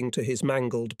 pointing to his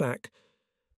mangled back.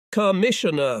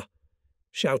 "Commissioner!"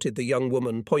 shouted the young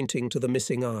woman, pointing to the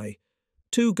missing eye.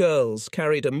 Two girls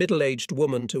carried a middle-aged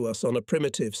woman to us on a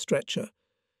primitive stretcher.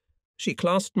 She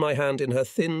clasped my hand in her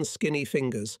thin, skinny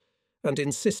fingers and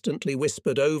insistently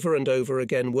whispered over and over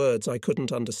again words I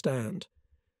couldn't understand.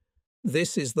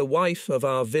 "This is the wife of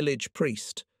our village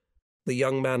priest," the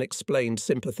young man explained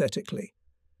sympathetically.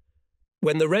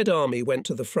 When the Red Army went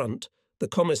to the front, the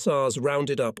commissars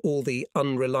rounded up all the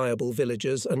unreliable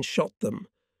villagers and shot them.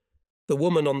 The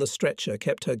woman on the stretcher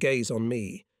kept her gaze on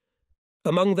me.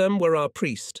 Among them were our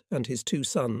priest and his two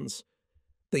sons.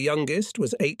 The youngest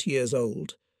was 8 years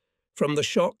old. From the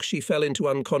shock she fell into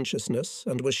unconsciousness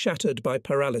and was shattered by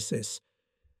paralysis.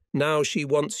 Now she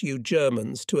wants you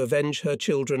Germans to avenge her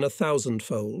children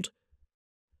 1,000-fold.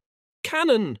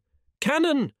 "Cannon!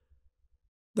 Cannon!"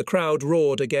 The crowd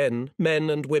roared again, men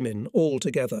and women, all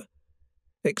together.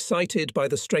 Excited by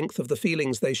the strength of the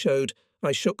feelings they showed,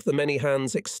 I shook the many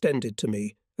hands extended to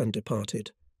me and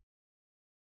departed.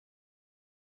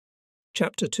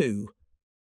 Chapter 2.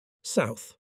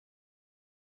 South.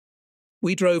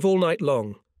 We drove all night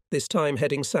long, this time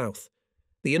heading south.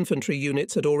 The infantry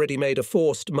units had already made a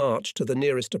forced march to the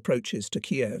nearest approaches to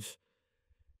Kiev.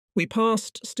 We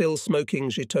passed still smoking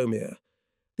Zhytomyr.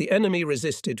 The enemy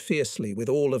resisted fiercely with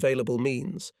all available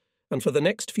means, and for the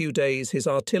next few days his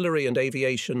artillery and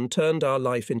aviation turned our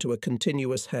life into a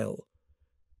continuous hell.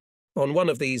 On one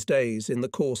of these days, in the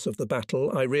course of the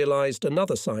battle, I realized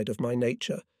another side of my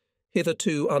nature,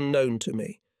 hitherto unknown to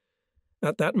me.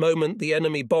 At that moment the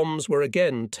enemy bombs were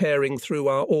again tearing through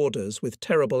our orders with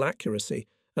terrible accuracy,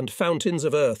 and fountains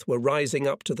of earth were rising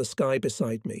up to the sky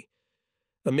beside me.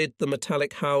 Amid the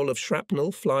metallic howl of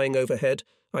shrapnel flying overhead,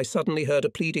 I suddenly heard a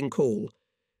pleading call.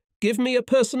 "Give me a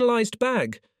personalized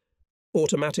bag!"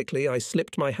 Automatically I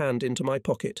slipped my hand into my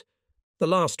pocket. The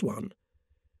last one.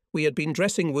 We had been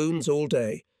dressing wounds all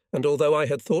day, and although I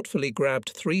had thoughtfully grabbed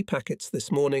 3 packets this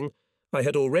morning, I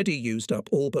had already used up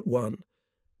all but one.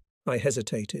 I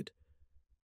hesitated.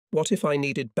 What if I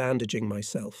needed bandaging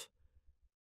myself?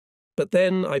 But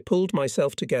then I pulled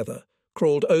myself together,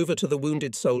 crawled over to the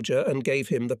wounded soldier and gave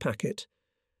him the packet.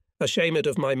 Ashamed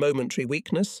of my momentary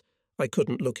weakness, I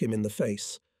couldn't look him in the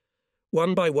face.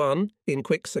 One by one, in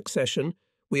quick succession,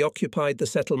 we occupied the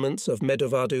settlements of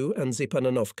Medovadu and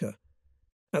Zipananovka.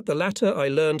 At the latter I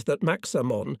learned that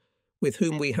Maxamon, with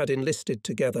whom we had enlisted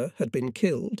together, had been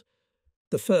killed,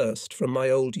 the first from my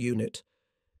old unit.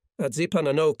 At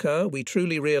Zipananovka we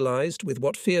truly realized with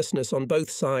what fierceness on both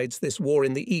sides this war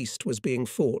in the east was being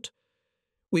fought.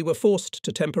 We were forced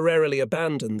to temporarily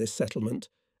abandon this settlement,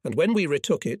 and when we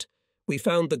retook it, we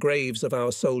found the graves of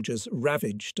our soldiers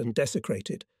ravaged and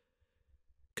desecrated.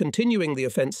 Continuing the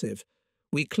offensive,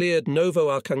 we cleared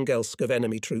Novo-Arkhangelsk of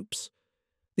enemy troops.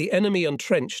 The enemy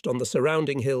entrenched on the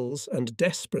surrounding hills and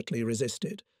desperately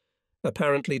resisted,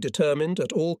 apparently determined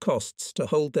at all costs to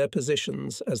hold their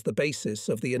positions as the basis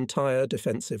of the entire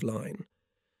defensive line.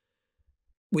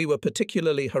 We were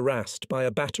particularly harassed by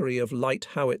a battery of light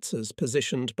howitzers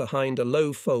positioned behind a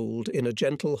low fold in a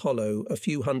gentle hollow a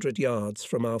few hundred yards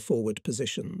from our forward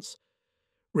positions.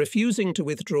 Refusing to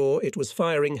withdraw, it was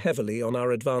firing heavily on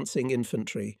our advancing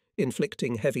infantry,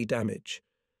 inflicting heavy damage.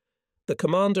 The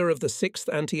commander of the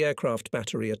 6th Anti-Aircraft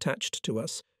Battery attached to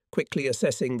us, quickly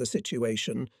assessing the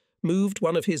situation, moved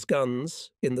one of his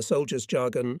guns, in the soldiers'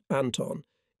 jargon, Anton,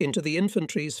 into the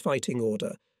infantry's fighting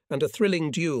order, and a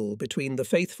thrilling duel between the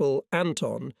faithful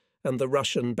Anton and the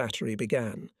Russian battery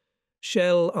began.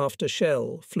 Shell after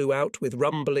shell flew out with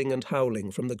rumbling and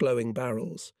howling from the glowing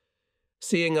barrels.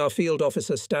 Seeing our field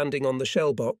officer standing on the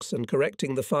shell box and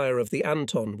correcting the fire of the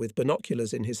Anton with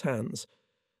binoculars in his hands,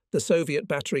 the Soviet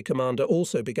battery commander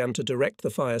also began to direct the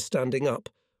fire standing up,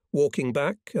 walking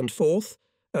back and forth,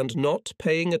 and not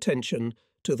paying attention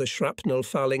to the shrapnel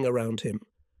falling around him.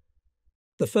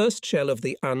 The first shell of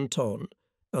the Anton,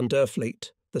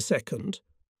 Underfleet, the second,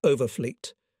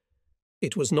 Overfleet.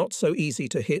 It was not so easy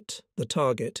to hit the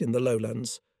target in the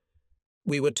lowlands.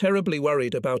 We were terribly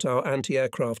worried about our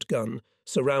anti-aircraft gun,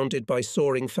 surrounded by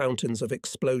soaring fountains of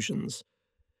explosions.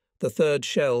 The third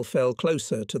shell fell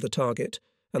closer to the target,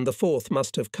 and the fourth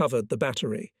must have covered the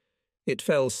battery. It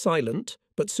fell silent,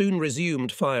 but soon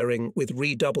resumed firing with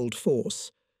redoubled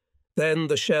force. Then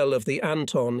the shell of the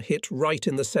Anton hit right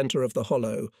in the centre of the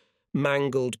hollow.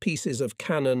 Mangled pieces of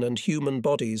cannon and human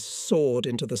bodies soared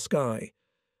into the sky.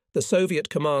 The Soviet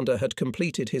commander had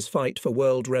completed his fight for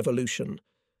world revolution.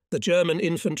 The German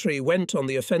infantry went on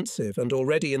the offensive and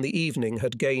already in the evening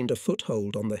had gained a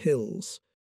foothold on the hills.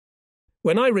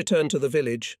 When I returned to the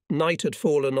village, night had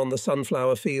fallen on the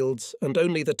sunflower fields, and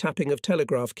only the tapping of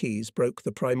telegraph keys broke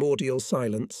the primordial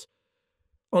silence.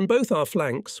 On both our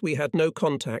flanks, we had no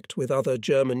contact with other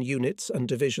German units and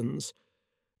divisions.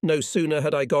 No sooner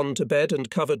had I gone to bed and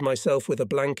covered myself with a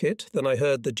blanket than I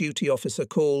heard the duty officer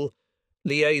call,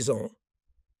 "Liaison."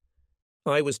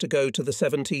 I was to go to the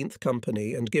 17th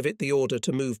Company and give it the order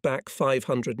to move back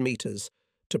 500 metres,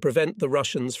 to prevent the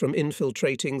Russians from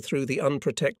infiltrating through the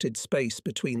unprotected space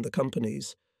between the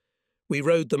companies. We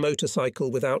rode the motorcycle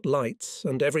without lights,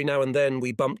 and every now and then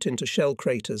we bumped into shell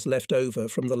craters left over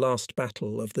from the last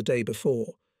battle of the day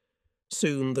before.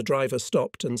 Soon the driver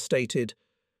stopped and stated,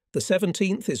 "The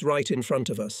 17th is right in front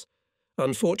of us.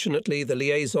 Unfortunately, the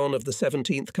liaison of the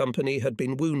 17th Company had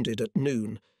been wounded at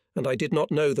noon, and I did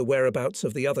not know the whereabouts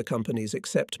of the other companies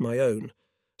except my own.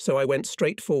 So I went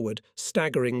straight forward,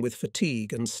 staggering with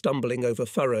fatigue and stumbling over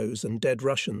furrows and dead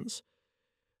Russians.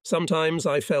 Sometimes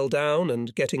I fell down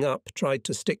and, getting up, tried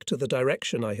to stick to the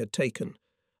direction I had taken.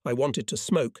 I wanted to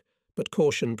smoke, but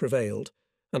caution prevailed,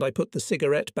 and I put the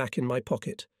cigarette back in my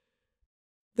pocket.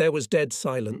 There was dead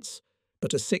silence,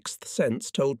 but a sixth sense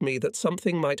told me that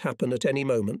something might happen at any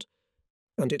moment,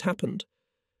 and it happened.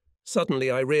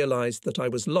 Suddenly I realized that I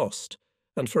was lost,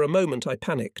 and for a moment I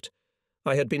panicked.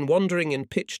 I had been wandering in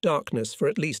pitch darkness for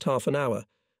at least half an hour,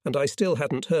 and I still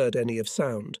hadn't heard any of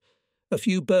sound. A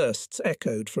few bursts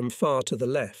echoed from far to the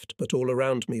left, but all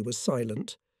around me was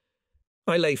silent.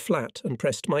 I lay flat and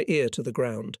pressed my ear to the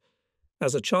ground.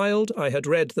 As a child, I had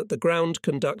read that the ground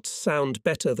conducts sound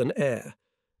better than air.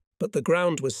 But the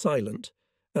ground was silent,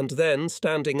 and then,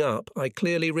 standing up, I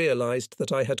clearly realized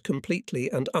that I had completely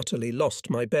and utterly lost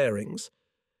my bearings.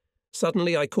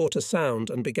 Suddenly I caught a sound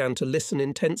and began to listen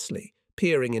intensely,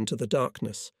 peering into the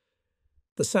darkness.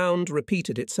 The sound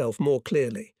repeated itself more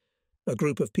clearly. A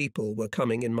group of people were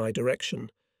coming in my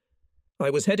direction. I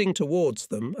was heading towards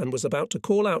them and was about to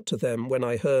call out to them when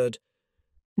I heard,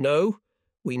 "No,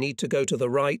 we need to go to the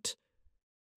right."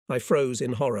 I froze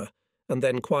in horror, and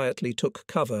then quietly took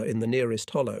cover in the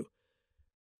nearest hollow.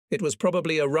 It was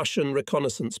probably a Russian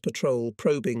reconnaissance patrol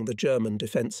probing the German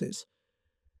defences.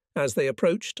 As they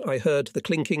approached, I heard the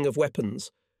clinking of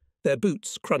weapons. Their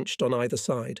boots crunched on either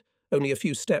side, only a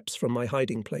few steps from my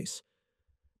hiding place.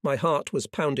 My heart was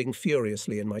pounding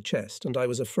furiously in my chest, and I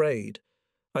was afraid.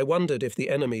 I wondered if the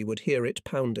enemy would hear it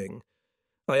pounding.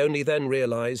 I only then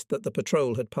realized that the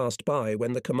patrol had passed by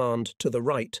when the command "to the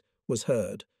right" was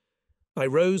heard. I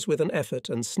rose with an effort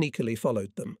and sneakily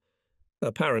followed them.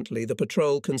 Apparently the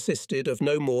patrol consisted of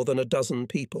no more than a dozen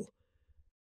people.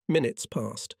 Minutes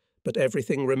passed, but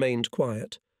everything remained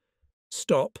quiet.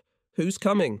 "Stop! Who's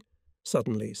coming?"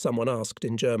 Suddenly, someone asked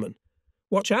in German.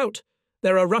 "Watch out!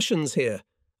 There are Russians here!"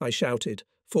 I shouted,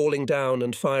 falling down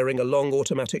and firing a long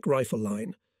automatic rifle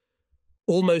line.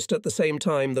 Almost at the same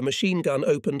time, the machine gun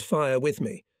opened fire with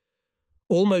me.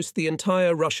 Almost the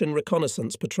entire Russian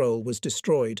reconnaissance patrol was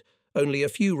destroyed. Only a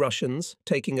few Russians,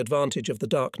 taking advantage of the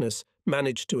darkness,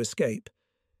 managed to escape.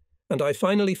 And I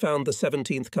finally found the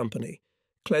 17th Company.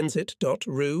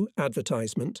 Cleansit.ru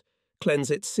advertisement.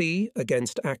 Cleansit C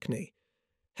against acne.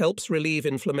 Helps relieve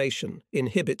inflammation,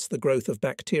 inhibits the growth of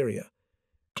bacteria.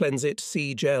 Cleansit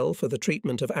C gel for the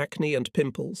treatment of acne and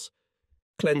pimples.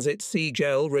 Cleansit C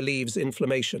gel relieves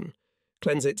inflammation.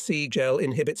 Cleansit C gel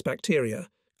inhibits bacteria.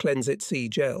 Cleansit C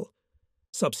gel.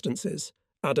 Substances: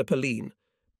 adapalene,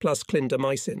 plus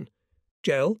clindamycin.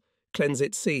 Gel: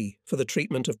 Cleansit C for the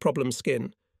treatment of problem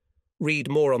skin. Read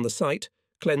more on the site.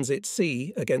 Cleansit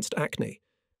C against acne.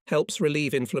 Helps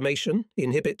relieve inflammation,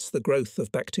 inhibits the growth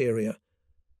of bacteria.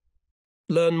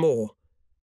 Learn more.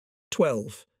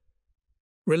 12.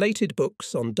 Related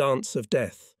books on Dance of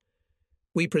Death.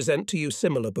 We present to you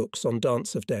similar books on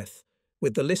Dance of Death,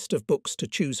 with the list of books to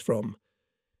choose from.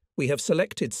 We have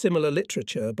selected similar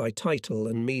literature by title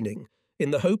and meaning,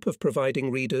 in the hope of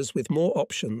providing readers with more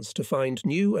options to find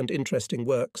new and interesting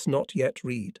works not yet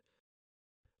read.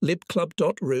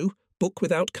 libclub.ru, book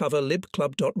without cover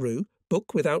libclub.ru,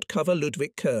 book without cover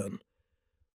Ludwig Kern.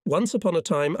 Once Upon a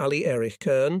Time Ali Erich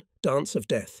Kern, Dance of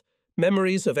Death,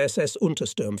 Memories of SS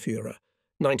Untersturmführer,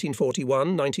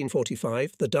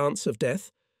 1941-1945, The Dance of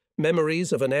Death,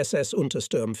 Memories of an SS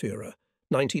Untersturmführer,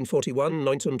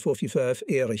 1941-1945,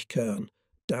 Erich Kern,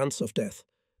 Dance of Death,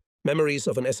 Memories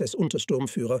of an SS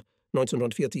Untersturmführer,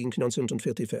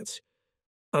 1914-1944.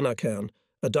 Anna Kern,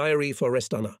 A Diary for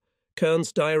Rest Anna,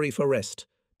 Kern's Diary for Rest,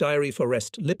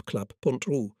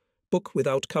 libclub.ru, book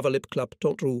without cover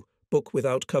libclub.ru, book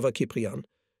without cover Cyprian.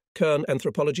 Kern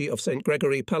Anthropology of St.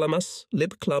 Gregory Palamas,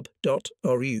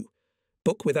 libclub.ru,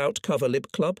 book without cover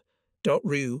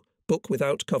libclub.ru, book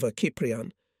without cover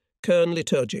Cyprian. Kern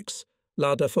Liturgics,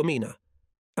 Lada Fomina,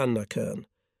 Anna Kern.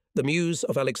 The Muse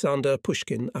of Alexander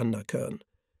Pushkin, Anna Kern.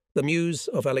 The Muse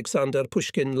of Alexander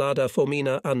Pushkin, Lada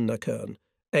Fomina, Anna Kern.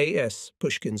 A.S.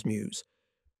 Pushkin's Muse.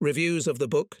 Reviews of the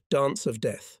book Dance of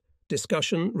Death.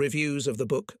 Discussion, reviews of the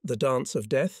book The Dance of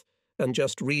Death, and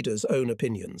just readers' own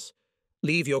opinions.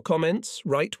 Leave your comments,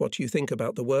 write what you think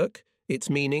about the work, its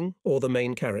meaning, or the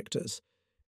main characters.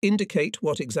 Indicate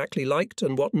what exactly liked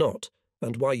and what not,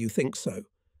 and why you think so.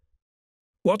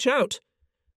 "Watch out!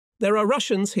 There are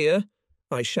Russians here!"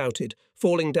 I shouted,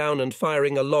 falling down and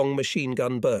firing a long machine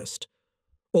gun burst.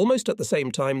 Almost at the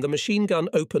same time, the machine gun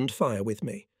opened fire with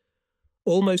me.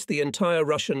 Almost the entire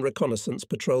Russian reconnaissance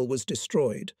patrol was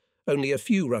destroyed. Only a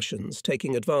few Russians,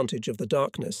 taking advantage of the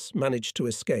darkness, managed to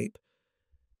escape.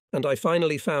 And I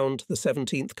finally found the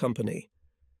 17th Company.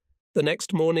 The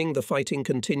next morning the fighting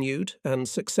continued, and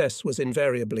success was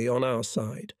invariably on our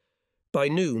side. By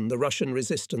noon the Russian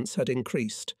resistance had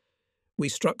increased. We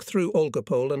struck through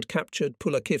Olgopol and captured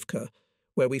Pulakivka,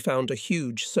 where we found a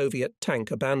huge Soviet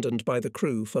tank abandoned by the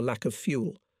crew for lack of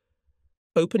fuel.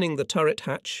 Opening the turret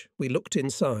hatch, we looked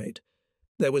inside.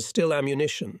 There was still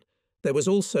ammunition. There was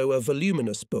also a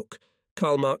voluminous book,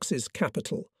 Karl Marx's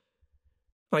Capital.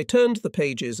 I turned the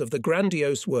pages of the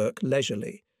grandiose work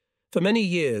leisurely. For many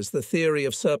years the theory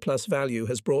of surplus value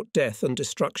has brought death and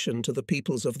destruction to the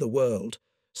peoples of the world.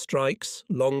 Strikes,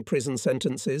 long prison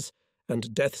sentences,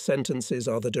 and death sentences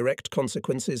are the direct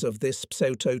consequences of this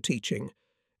pseudo-teaching.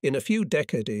 In a few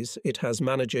decades it has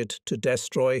managed to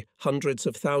destroy hundreds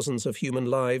of thousands of human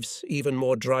lives, even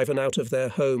more driven out of their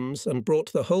homes, and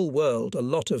brought the whole world a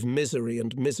lot of misery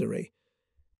and misery.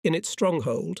 In its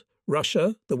stronghold,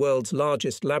 Russia, the world's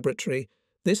largest laboratory,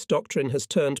 this doctrine has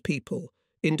turned people,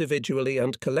 individually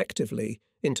and collectively,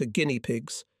 into guinea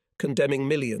pigs, condemning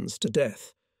millions to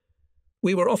death.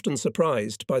 We were often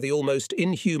surprised by the almost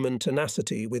inhuman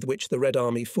tenacity with which the Red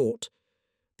Army fought,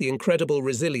 the incredible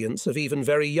resilience of even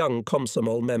very young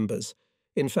Komsomol members,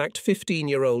 in fact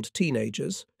 15-year-old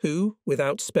teenagers who,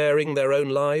 without sparing their own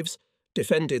lives,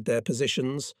 defended their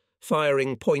positions,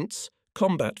 firing points,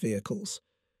 combat vehicles.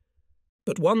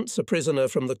 But once a prisoner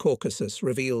from the Caucasus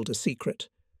revealed a secret.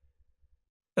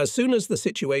 As soon as the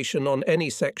situation on any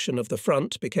section of the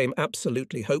front became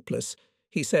absolutely hopeless,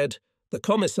 he said, the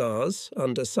commissars,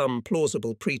 under some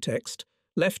plausible pretext,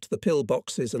 left the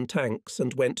pillboxes and tanks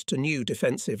and went to new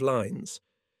defensive lines.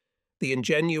 The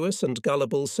ingenuous and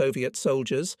gullible Soviet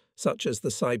soldiers, such as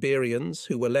the Siberians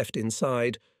who were left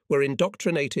inside, were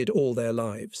indoctrinated all their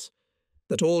lives.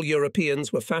 That all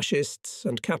Europeans were fascists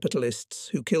and capitalists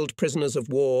who killed prisoners of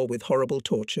war with horrible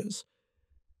tortures.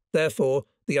 Therefore,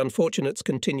 the unfortunates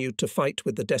continued to fight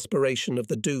with the desperation of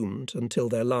the doomed until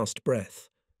their last breath.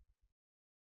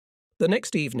 The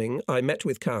next evening, I met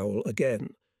with Cowell again.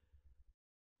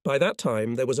 By that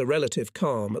time, there was a relative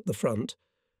calm at the front.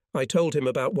 I told him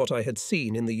about what I had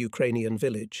seen in the Ukrainian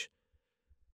village.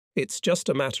 "It's just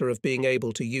a matter of being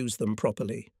able to use them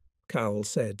properly," Cowell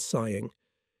said, sighing.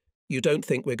 "You don't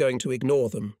think we're going to ignore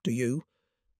them, do you?"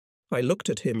 I looked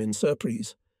at him in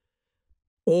surprise.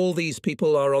 "All these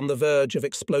people are on the verge of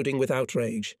exploding with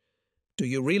outrage. Do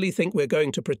you really think we're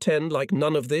going to pretend like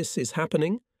none of this is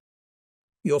happening?"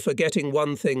 "You're forgetting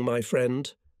one thing, my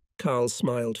friend," Cowell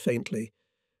smiled faintly.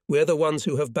 "We're the ones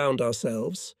who have bound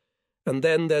ourselves. And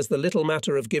then there's the little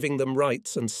matter of giving them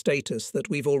rights and status that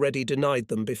we've already denied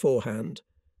them beforehand."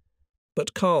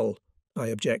 "But Carl," I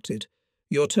objected,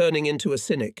 "you're turning into a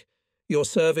cynic. Your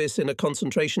service in a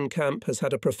concentration camp has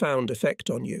had a profound effect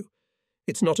on you.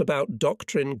 It's not about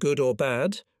doctrine, good or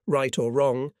bad, right or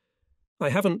wrong. I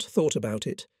haven't thought about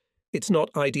it. It's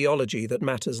not ideology that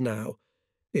matters now.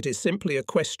 It is simply a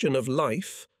question of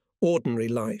life, ordinary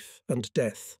life, and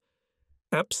death.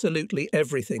 Absolutely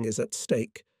everything is at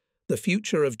stake. The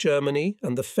future of Germany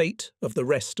and the fate of the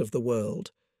rest of the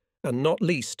world, and not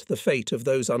least the fate of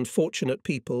those unfortunate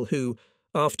people who,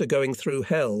 after going through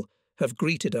hell, have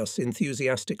greeted us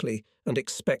enthusiastically and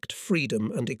expect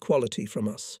freedom and equality from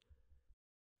us."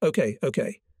 Okay,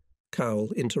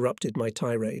 Cowell interrupted my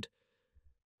tirade.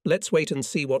 "Let's wait and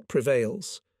see what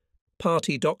prevails.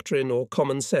 Party doctrine or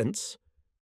common sense?"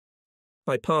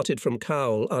 I parted from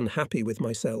Cowell unhappy with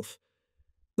myself.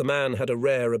 The man had a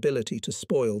rare ability to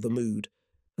spoil the mood,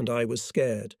 and I was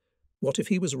scared. What if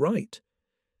he was right?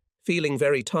 Feeling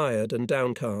very tired and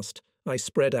downcast, I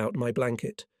spread out my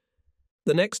blanket.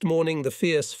 The next morning the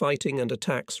fierce fighting and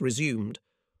attacks resumed.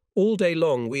 All day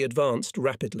long we advanced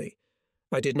rapidly.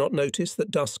 I did not notice that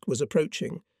dusk was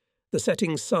approaching. The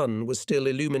setting sun was still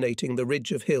illuminating the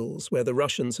ridge of hills where the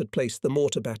Russians had placed the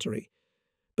mortar battery.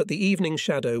 But the evening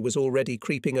shadow was already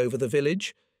creeping over the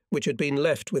village, which had been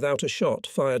left without a shot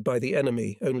fired by the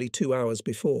enemy only 2 hours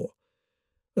before.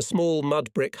 A small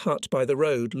mud brick hut by the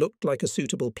road looked like a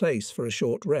suitable place for a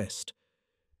short rest.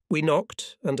 We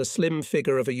knocked, and a slim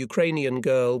figure of a Ukrainian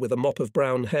girl with a mop of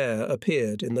brown hair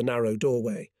appeared in the narrow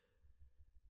doorway.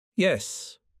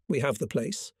 "Yes, we have the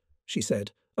place," she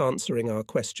said, answering our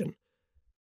question.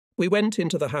 We went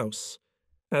into the house.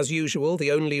 As usual,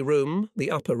 the only room,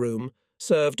 the upper room,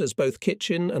 served as both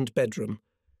kitchen and bedroom.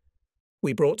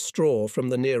 We brought straw from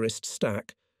the nearest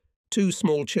stack. 2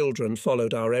 small children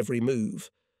followed our every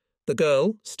move. The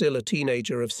girl, still a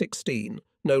teenager of 16,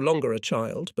 no longer a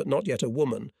child, but not yet a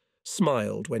woman,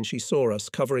 smiled when she saw us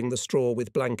covering the straw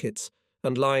with blankets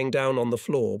and lying down on the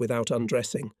floor without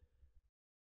undressing.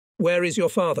 "Where is your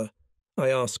father?" I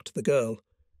asked the girl.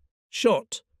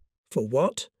 "Shot." "For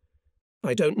what?"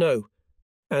 "I don't know."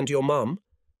 "And your mum?"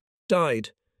 "Died.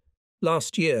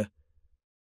 Last year."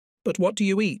 "But what do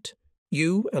you eat?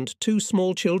 You and 2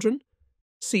 small children?"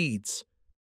 "Seeds."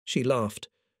 She laughed,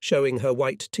 showing her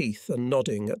white teeth and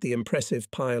nodding at the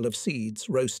impressive pile of seeds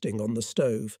roasting on the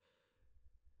stove.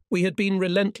 We had been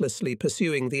relentlessly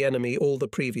pursuing the enemy all the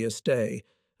previous day,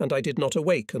 and I did not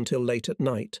awake until late at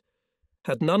night.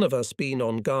 Had none of us been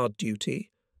on guard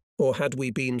duty, or had we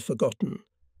been forgotten?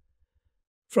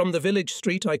 From the village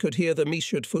street I could hear the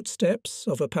measured footsteps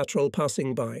of a patrol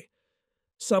passing by.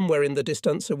 Somewhere in the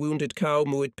distance a wounded cow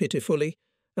mooed pitifully,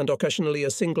 and occasionally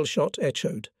a single shot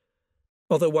echoed.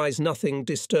 Otherwise nothing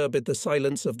disturbed the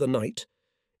silence of the night.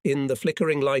 In the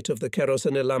flickering light of the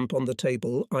kerosene lamp on the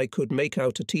table, I could make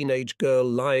out a teenage girl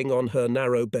lying on her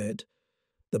narrow bed.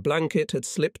 The blanket had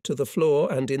slipped to the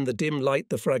floor, and in the dim light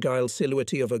the fragile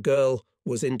silhouette of a girl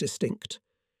was indistinct.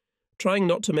 Trying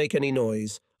not to make any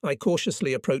noise, I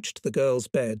cautiously approached the girl's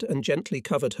bed and gently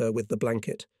covered her with the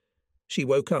blanket. She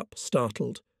woke up,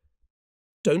 startled.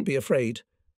 "Don't be afraid,"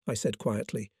 I said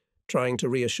quietly, trying to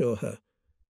reassure her.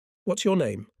 "What's your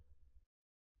name?"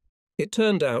 It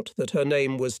turned out that her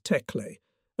name was Tekle,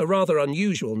 a rather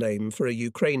unusual name for a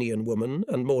Ukrainian woman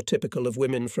and more typical of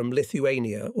women from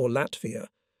Lithuania or Latvia.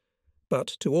 But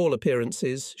to all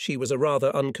appearances she was a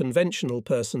rather unconventional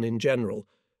person in general,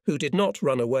 who did not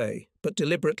run away, but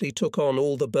deliberately took on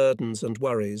all the burdens and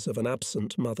worries of an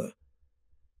absent mother.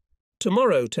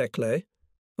 "Tomorrow, Tekle,"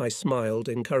 I smiled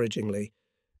encouragingly,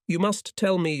 "you must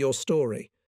tell me your story."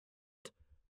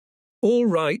 "All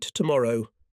right,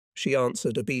 tomorrow," she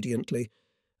answered obediently,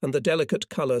 and the delicate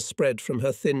colour spread from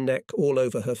her thin neck all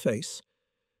over her face.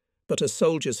 But a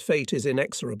soldier's fate is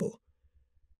inexorable.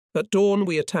 At dawn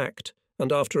we attacked,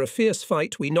 and after a fierce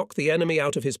fight we knocked the enemy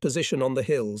out of his position on the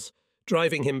hills,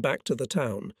 driving him back to the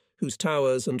town, whose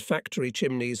towers and factory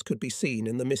chimneys could be seen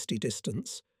in the misty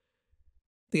distance.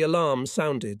 The alarm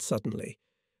sounded suddenly.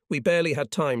 We barely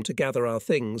had time to gather our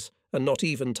things, and not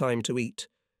even time to eat.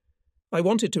 I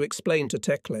wanted to explain to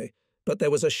Tekle, but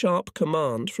there was a sharp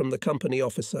command from the company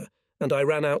officer, and I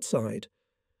ran outside.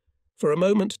 For a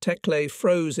moment Tekle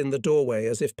froze in the doorway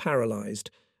as if paralysed,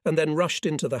 and then rushed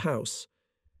into the house.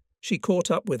 She caught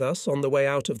up with us on the way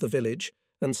out of the village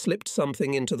and slipped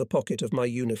something into the pocket of my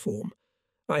uniform.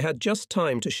 I had just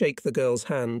time to shake the girl's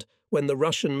hand when the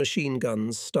Russian machine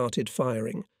guns started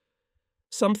firing.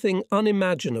 Something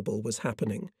unimaginable was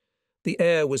happening. The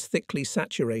air was thickly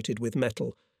saturated with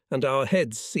metal, and our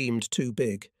heads seemed too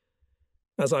big.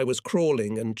 As I was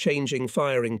crawling and changing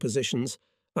firing positions,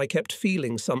 I kept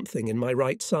feeling something in my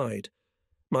right side.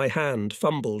 My hand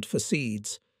fumbled for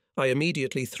seeds. I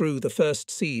immediately threw the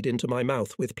first seed into my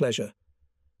mouth with pleasure.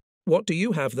 "What do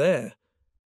you have there?"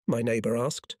 my neighbour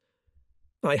asked.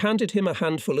 I handed him a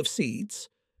handful of seeds.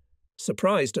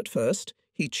 Surprised at first,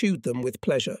 he chewed them with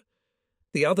pleasure.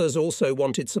 The others also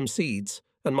wanted some seeds,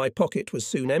 and my pocket was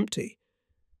soon empty.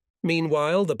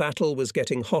 Meanwhile, the battle was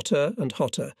getting hotter,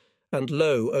 and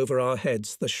low over our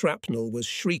heads the shrapnel was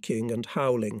shrieking and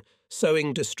howling,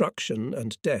 sowing destruction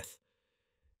and death.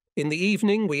 In the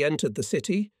evening we entered the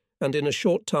city, and in a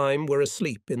short time were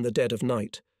asleep in the dead of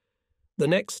night. The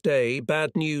next day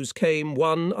bad news came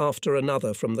one after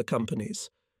another from the companies.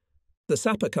 The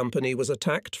sapper company was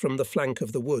attacked from the flank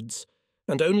of the woods,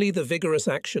 and only the vigorous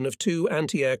action of 2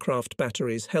 anti-aircraft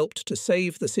batteries helped to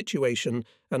save the situation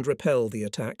and repel the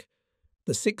attack.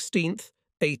 The 16th,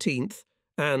 18th,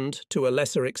 and, to a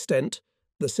lesser extent,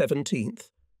 the 17th.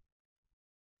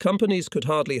 Companies could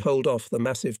hardly hold off the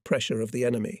massive pressure of the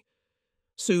enemy.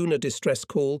 Soon a distress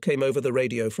call came over the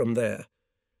radio from there.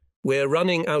 "We're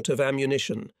running out of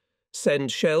ammunition.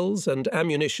 Send shells and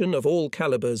ammunition of all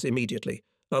calibers immediately,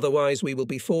 otherwise we will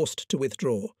be forced to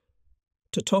withdraw."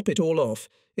 To top it all off,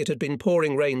 it had been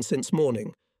pouring rain since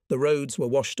morning, the roads were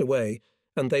washed away,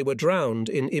 and they were drowned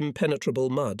in impenetrable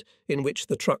mud, in which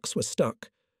the trucks were stuck.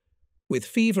 With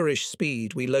feverish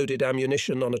speed we loaded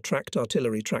ammunition on a tracked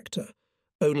artillery tractor.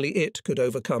 Only it could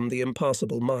overcome the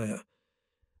impassable mire.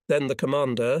 Then the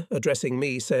commander, addressing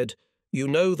me, said, "You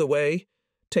know the way.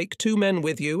 Take 2 men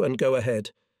with you and go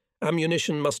ahead.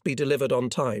 Ammunition must be delivered on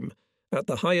time. At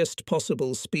the highest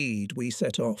possible speed we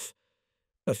set off."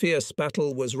 A fierce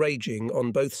battle was raging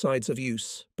on both sides of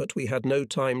use, but we had no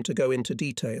time to go into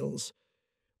details.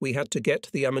 We had to get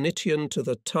the ammunition to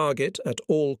the target at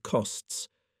all costs.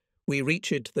 We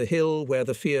reached the hill where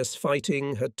the fierce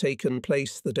fighting had taken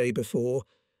place the day before,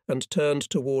 and turned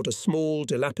toward a small,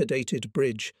 dilapidated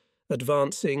bridge,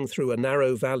 advancing through a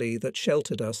narrow valley that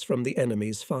sheltered us from the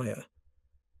enemy's fire.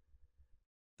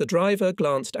 The driver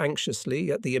glanced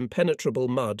anxiously at the impenetrable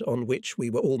mud on which we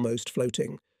were almost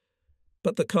floating.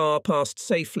 But the car passed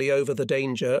safely over the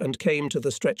danger and came to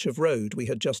the stretch of road we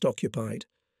had just occupied.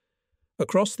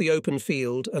 Across the open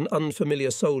field, an unfamiliar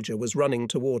soldier was running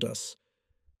toward us.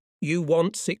 "You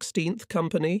want 16th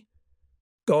Company?"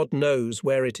 "God knows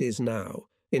where it is now.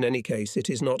 In any case, it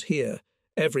is not here.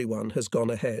 Everyone has gone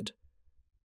ahead."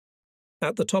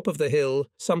 At the top of the hill,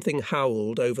 something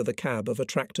howled over the cab of a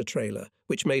tractor-trailer,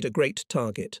 which made a great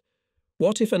target.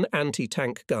 What if an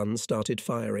anti-tank gun started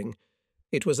firing?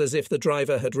 It was as if the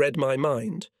driver had read my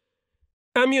mind.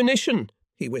 "Ammunition,"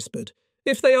 he whispered.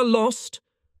 "If they are lost—"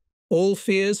 All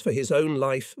fears for his own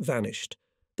life vanished.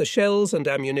 The shells and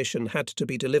ammunition had to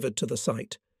be delivered to the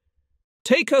site.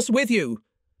 "Take us with you!"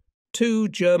 2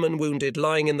 German wounded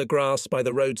lying in the grass by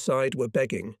the roadside were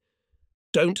begging.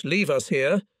 "Don't leave us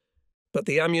here!" But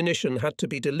the ammunition had to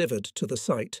be delivered to the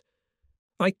site.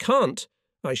 "I can't,"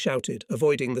 I shouted,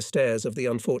 avoiding the stares of the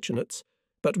unfortunates.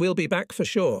 "But we'll be back for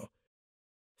sure."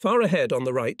 Far ahead on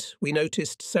the right, we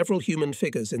noticed several human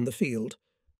figures in the field.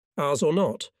 Ours or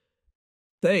not.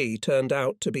 They turned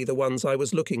out to be the ones I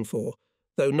was looking for,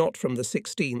 though not from the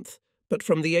 16th, but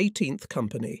from the 18th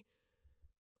Company.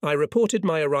 I reported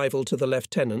my arrival to the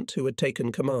lieutenant who had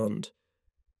taken command.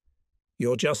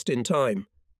 "You're just in time,"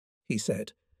 he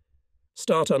said.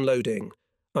 "Start unloading.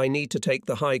 I need to take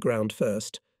the high ground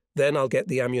first, then I'll get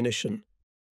the ammunition."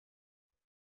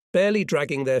 Barely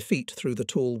dragging their feet through the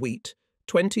tall wheat,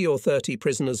 20 or 30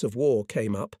 prisoners of war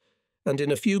came up, and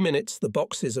in a few minutes the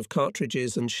boxes of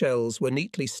cartridges and shells were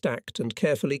neatly stacked and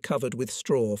carefully covered with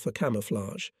straw for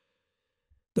camouflage.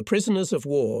 The prisoners of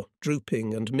war,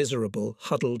 drooping and miserable,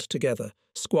 huddled together,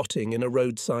 squatting in a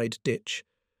roadside ditch.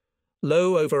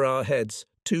 Low over our heads,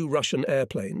 2 Russian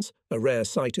airplanes, a rare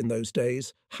sight in those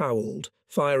days, howled,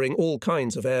 firing all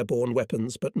kinds of airborne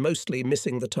weapons but mostly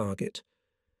missing the target.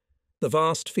 The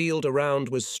vast field around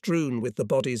was strewn with the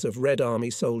bodies of Red Army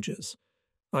soldiers.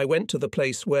 I went to the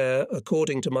place where,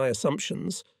 according to my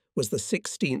assumptions, was the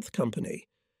 16th Company.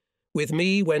 With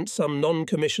me went some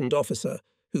non-commissioned officer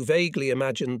who vaguely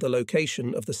imagined the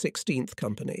location of the 16th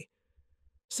Company.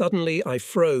 Suddenly I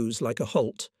froze like a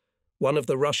halt. One of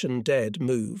the Russian dead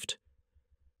moved.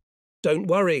 "Don't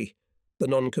worry," the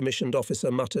non-commissioned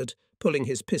officer muttered, pulling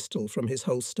his pistol from his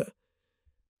holster.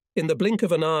 In the blink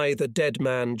of an eye, the dead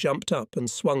man jumped up and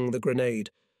swung the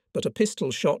grenade, but a pistol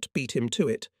shot beat him to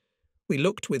it. We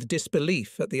looked with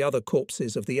disbelief at the other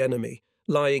corpses of the enemy,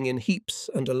 lying in heaps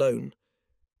and alone.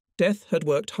 Death had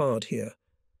worked hard here.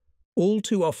 All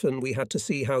too often we had to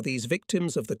see how these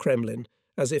victims of the Kremlin,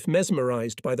 as if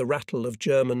mesmerized by the rattle of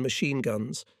German machine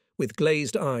guns, with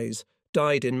glazed eyes,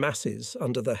 died in masses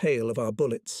under the hail of our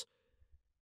bullets.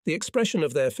 The expression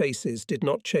of their faces did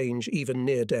not change even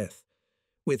near death.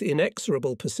 With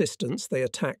inexorable persistence they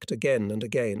attacked again and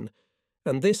again,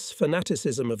 and this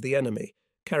fanaticism of the enemy,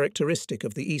 characteristic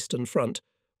of the Eastern Front,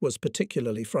 was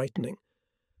particularly frightening.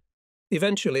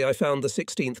 Eventually I found the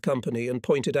 16th Company and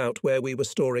pointed out where we were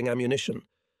storing ammunition.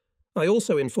 I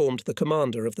also informed the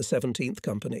commander of the 17th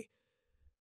Company.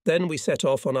 Then we set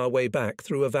off on our way back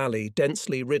through a valley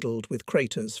densely riddled with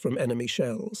craters from enemy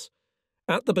shells.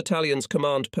 At the battalion's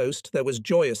command post there was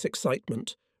joyous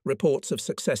excitement. Reports of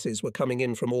successes were coming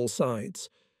in from all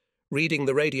sides. Reading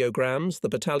the radiograms, the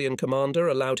battalion commander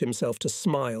allowed himself to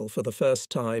smile for the first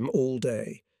time all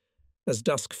day. As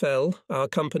dusk fell, our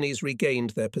companies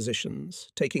regained their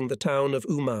positions, taking the town of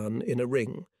Uman in a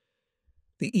ring.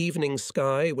 The evening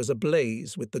sky was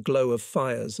ablaze with the glow of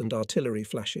fires and artillery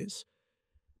flashes.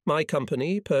 My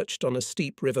company, perched on a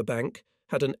steep riverbank,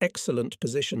 had an excellent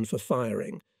position for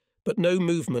firing, but no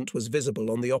movement was visible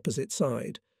on the opposite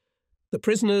side. The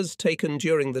prisoners taken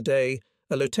during the day,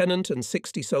 a lieutenant and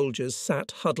 60 soldiers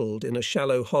sat huddled in a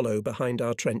shallow hollow behind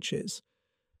our trenches.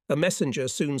 A messenger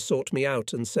soon sought me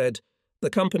out and said, "The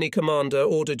company commander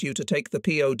ordered you to take the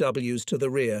POWs to the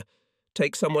rear.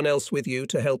 Take someone else with you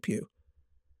to help you."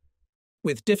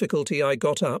 With difficulty I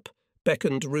got up,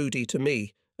 beckoned Rudy to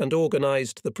me, and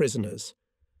organised the prisoners.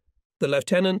 The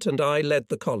lieutenant and I led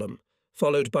the column,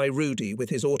 followed by Rudy with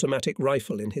his automatic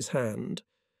rifle in his hand.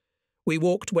 We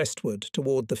walked westward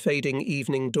toward the fading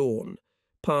evening dawn,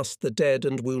 past the dead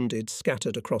and wounded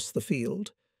scattered across the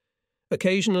field.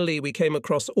 Occasionally we came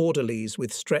across orderlies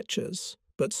with stretchers,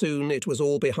 but soon it was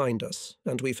all behind us,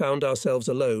 and we found ourselves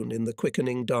alone in the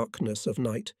quickening darkness of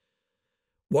night.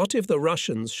 What if the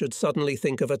Russians should suddenly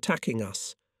think of attacking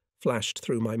us? Flashed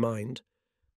through my mind.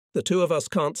 The two of us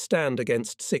can't stand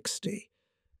against 60.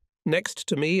 Next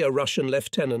to me, a Russian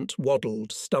lieutenant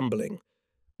waddled, stumbling.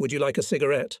 "Would you like a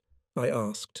cigarette?" I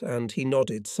asked, and he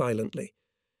nodded silently.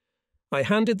 I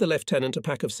handed the lieutenant a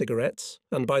pack of cigarettes,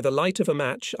 and by the light of a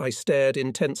match I stared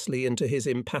intensely into his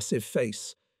impassive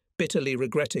face, bitterly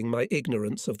regretting my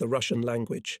ignorance of the Russian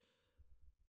language.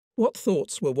 What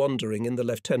thoughts were wandering in the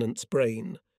lieutenant's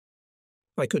brain?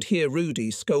 I could hear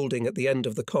Rudy scolding at the end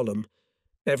of the column.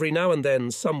 Every now and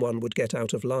then someone would get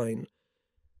out of line.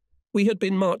 We had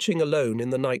been marching alone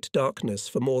in the night darkness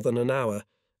for more than an hour,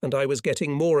 and I was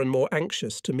getting more and more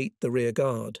anxious to meet the rear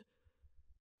guard.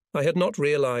 I had not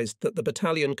realised that the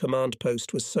battalion command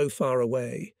post was so far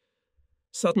away.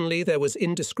 Suddenly there was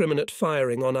indiscriminate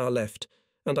firing on our left,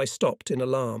 and I stopped in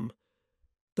alarm.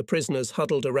 The prisoners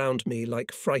huddled around me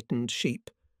like frightened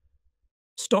sheep.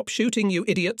 "Stop shooting, you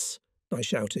idiots!" I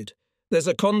shouted. "There's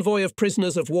a convoy of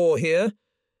prisoners of war here."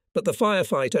 But the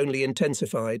firefight only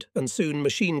intensified, and soon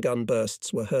machine gun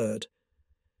bursts were heard.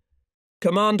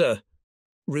 "Commander!"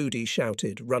 Rudy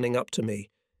shouted, running up to me.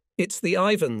 "It's the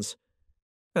Ivans."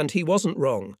 And he wasn't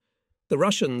wrong. The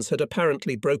Russians had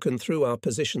apparently broken through our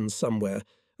positions somewhere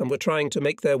and were trying to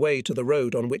make their way to the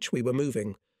road on which we were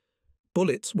moving.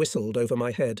 Bullets whistled over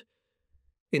my head.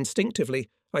 Instinctively,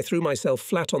 I threw myself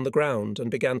flat on the ground and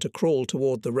began to crawl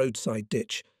toward the roadside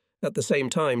ditch, at the same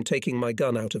time taking my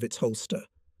gun out of its holster.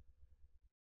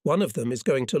 One of them is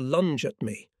going to lunge at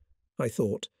me, I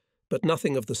thought, but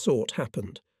nothing of the sort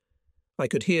happened. I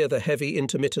could hear the heavy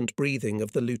intermittent breathing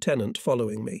of the lieutenant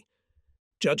following me.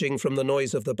 Judging from the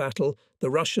noise of the battle, the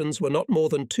Russians were not more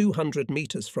than 200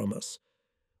 meters from us.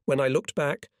 When I looked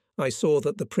back, I saw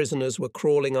that the prisoners were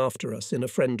crawling after us in a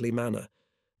friendly manner.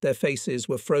 Their faces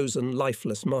were frozen,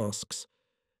 lifeless masks.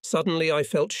 Suddenly I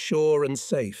felt sure and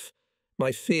safe.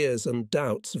 My fears and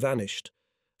doubts vanished.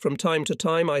 From time to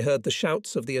time I heard the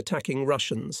shouts of the attacking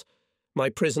Russians. My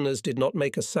prisoners did not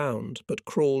make a sound, but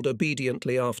crawled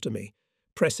obediently after me,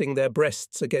 pressing their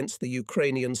breasts against the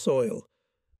Ukrainian soil.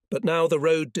 But now the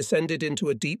road descended into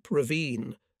a deep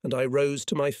ravine, and I rose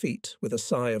to my feet with a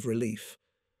sigh of relief.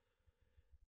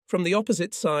 From the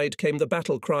opposite side came the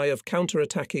battle cry of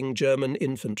counter-attacking German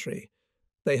infantry.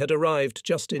 They had arrived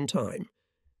just in time.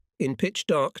 In pitch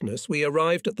darkness, we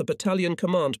arrived at the battalion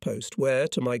command post where,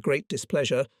 to my great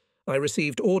displeasure, I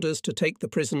received orders to take the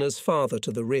prisoners farther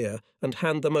to the rear and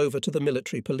hand them over to the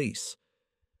military police.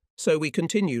 So we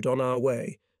continued on our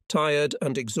way, tired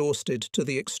and exhausted to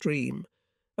the extreme,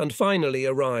 and finally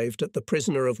arrived at the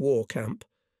prisoner of war camp.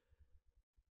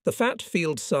 The fat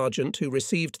field sergeant who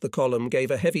received the column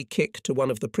gave a heavy kick to one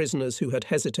of the prisoners who had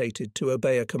hesitated to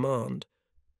obey a command.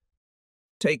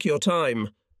 "Take your time,"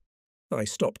 I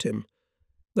stopped him.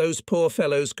 "Those poor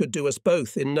fellows could do us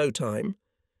both in no time."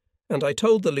 And I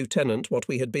told the lieutenant what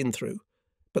we had been through,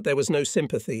 but there was no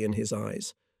sympathy in his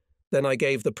eyes. Then I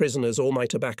gave the prisoners all my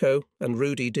tobacco, and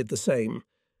Rudy did the same.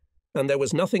 And there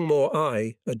was nothing more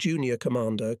I, a junior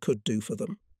commander, could do for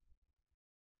them.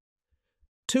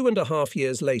 2.5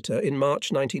 years later, in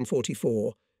March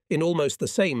 1944, in almost the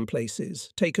same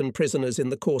places, taken prisoners in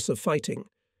the course of fighting,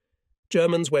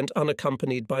 Germans went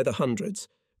unaccompanied by the hundreds,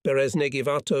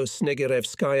 Bereznegivato,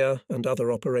 Snegirevskaya, and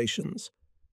other operations.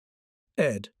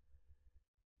 Ed.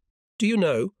 "Do you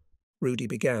know," Rudy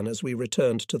began as we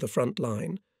returned to the front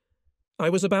line, "I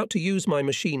was about to use my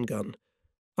machine gun.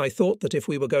 I thought that if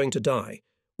we were going to die,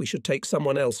 we should take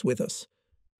someone else with us.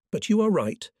 But you are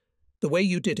right. The way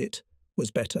you did it was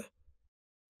better."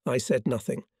 I said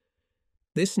nothing.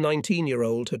 This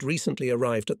 19-year-old had recently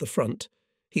arrived at the front.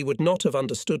 He would not have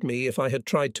understood me if I had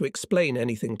tried to explain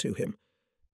anything to him.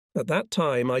 At that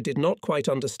time I did not quite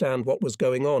understand what was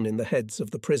going on in the heads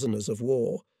of the prisoners of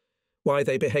war, why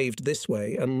they behaved this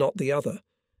way and not the other.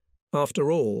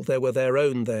 After all, there were their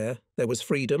own there was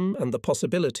freedom and the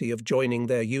possibility of joining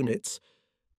their units.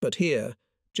 But here,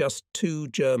 just 2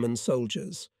 German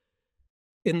soldiers.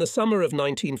 In the summer of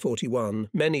 1941,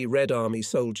 many Red Army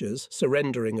soldiers,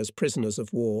 surrendering as prisoners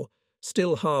of war,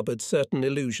 still harboured certain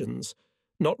illusions,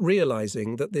 not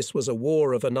realising that this was a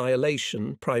war of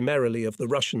annihilation primarily of the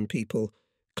Russian people,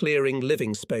 clearing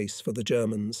living space for the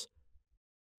Germans.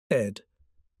 Ed.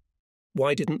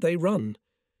 Why didn't they run?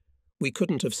 We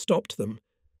couldn't have stopped them,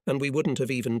 and we wouldn't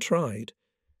have even tried.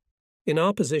 In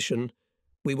our position,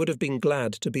 we would have been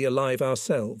glad to be alive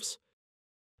ourselves.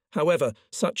 However,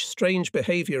 such strange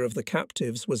behaviour of the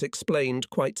captives was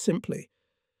explained quite simply.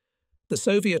 The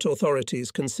Soviet authorities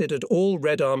considered all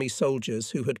Red Army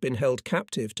soldiers who had been held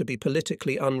captive to be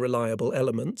politically unreliable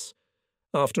elements.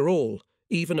 After all,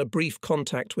 even a brief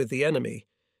contact with the enemy,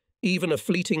 even a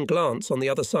fleeting glance on the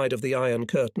other side of the Iron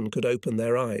Curtain could open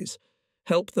their eyes,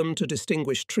 help them to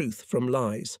distinguish truth from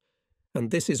lies.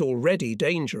 And this is already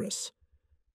dangerous.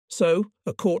 So,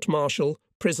 a court-martial,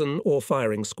 prison or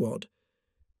firing squad.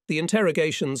 The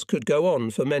interrogations could go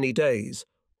on for many days,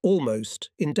 almost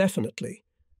indefinitely.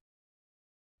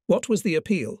 What was the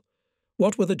appeal?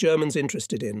 What were the Germans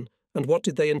interested in, and what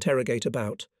did they interrogate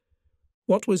about?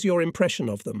 What was your impression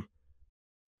of them?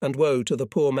 And woe to the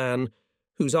poor man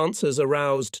whose answers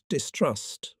aroused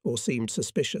distrust or seemed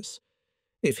suspicious.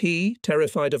 If he,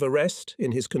 terrified of arrest,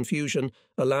 in his confusion,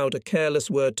 allowed a careless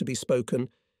word to be spoken,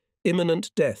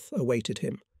 imminent death awaited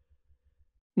him.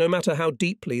 No matter how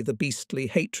deeply the beastly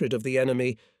hatred of the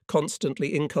enemy, constantly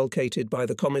inculcated by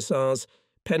the commissars,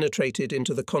 penetrated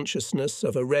into the consciousness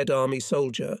of a Red Army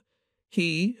soldier,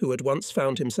 he, who had once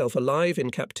found himself alive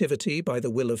in captivity by the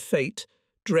will of fate,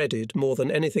 dreaded more than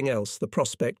anything else the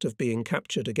prospect of being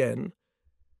captured again.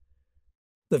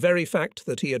 The very fact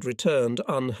that he had returned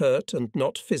unhurt and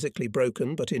not physically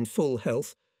broken but in full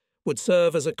health would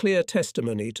serve as a clear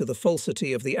testimony to the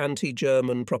falsity of the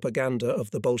anti-German propaganda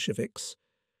of the Bolsheviks.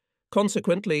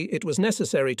 Consequently, it was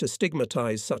necessary to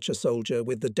stigmatize such a soldier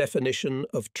with the definition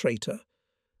of traitor.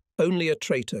 Only a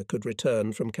traitor could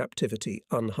return from captivity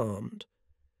unharmed.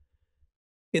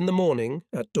 In the morning,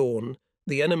 at dawn,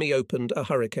 the enemy opened a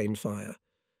hurricane fire.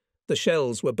 The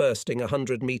shells were bursting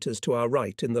 100 metres to our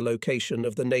right in the location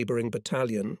of the neighbouring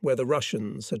battalion where the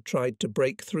Russians had tried to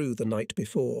break through the night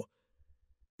before.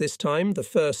 This time, the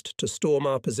first to storm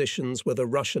our positions were the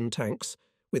Russian tanks,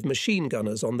 with machine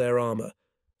gunners on their armour,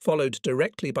 followed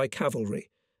directly by cavalry,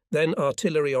 then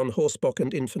artillery on horseback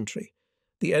and infantry.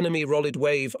 The enemy rolled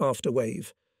wave after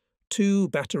wave. 2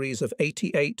 batteries of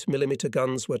 88mm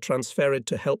guns were transferred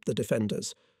to help the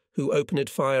defenders, who opened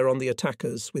fire on the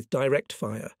attackers with direct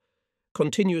fire.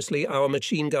 Continuously our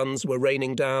machine guns were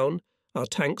raining down, our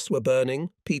tanks were burning,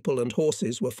 people and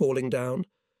horses were falling down.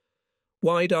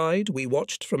 Wide-eyed, we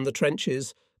watched from the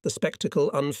trenches, the spectacle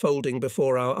unfolding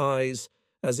before our eyes,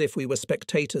 as if we were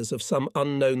spectators of some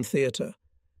unknown theatre.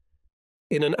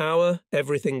 In an hour,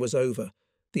 everything was over.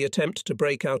 The attempt to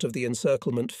break out of the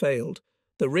encirclement failed.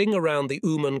 The ring around the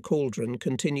Uman cauldron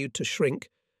continued to shrink.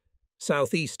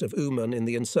 Southeast of Uman in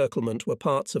the encirclement were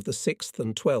parts of the 6th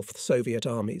and 12th Soviet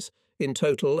armies, in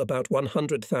total about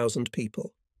 100,000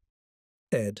 people.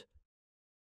 Ed.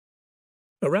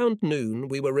 Around noon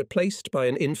we were replaced by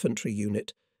an infantry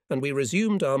unit, and we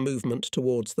resumed our movement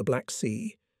towards the Black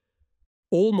Sea.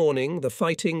 All morning the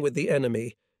fighting with the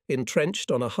enemy,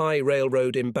 entrenched on a high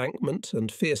railroad embankment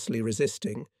and fiercely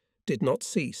resisting, did not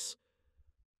cease.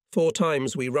 4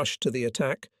 times we rushed to the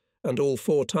attack, and all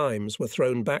 4 times were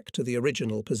thrown back to the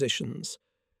original positions.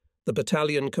 The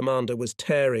battalion commander was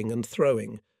tearing and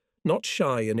throwing, not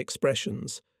shy in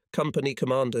expressions. Company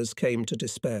commanders came to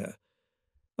despair.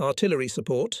 Artillery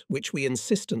support, which we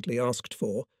insistently asked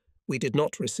for, we did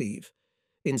not receive.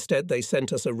 Instead, they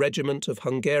sent us a regiment of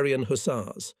Hungarian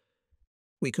hussars.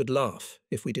 We could laugh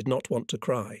if we did not want to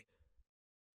cry.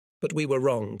 But we were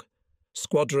wrong.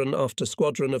 Squadron after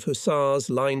squadron of hussars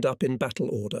lined up in battle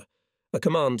order. A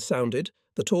command sounded,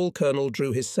 the tall colonel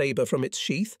drew his sabre from its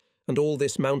sheath, and all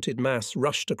this mounted mass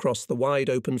rushed across the wide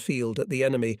open field at the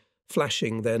enemy,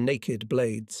 flashing their naked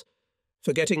blades.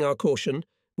 Forgetting our caution,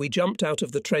 we jumped out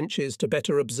of the trenches to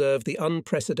better observe the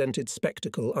unprecedented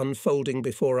spectacle unfolding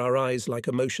before our eyes like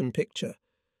a motion picture.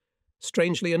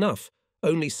 Strangely enough,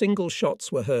 only single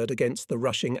shots were heard against the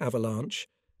rushing avalanche.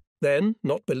 Then,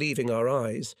 not believing our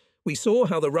eyes, we saw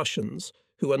how the Russians,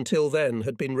 who until then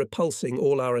had been repulsing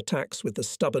all our attacks with the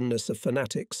stubbornness of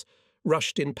fanatics,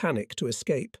 rushed in panic to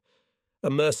escape. A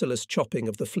merciless chopping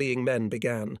of the fleeing men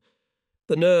began.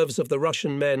 The nerves of the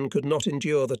Russian men could not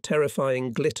endure the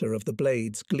terrifying glitter of the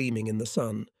blades gleaming in the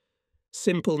sun.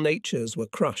 Simple natures were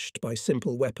crushed by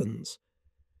simple weapons.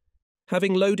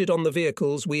 Having loaded on the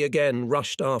vehicles, we again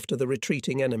rushed after the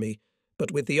retreating enemy,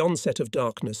 but with the onset of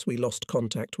darkness we lost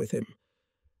contact with him.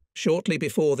 Shortly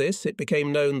before this, it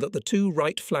became known that the 2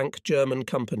 right-flank German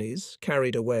companies,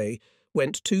 carried away,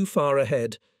 went too far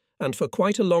ahead, and for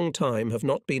quite a long time have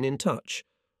not been in touch,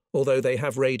 although they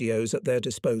have radios at their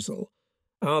disposal.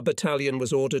 Our battalion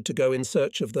was ordered to go in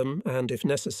search of them and, if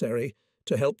necessary,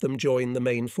 to help them join the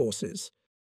main forces.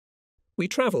 We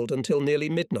travelled until nearly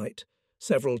midnight,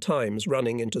 several times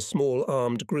running into small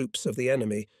armed groups of the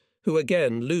enemy, who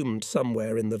again loomed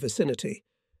somewhere in the vicinity.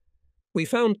 We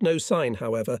found no sign,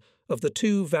 however, of the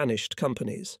 2 vanished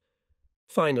companies.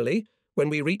 Finally, when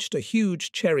we reached a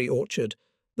huge cherry orchard,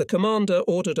 the commander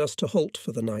ordered us to halt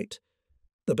for the night.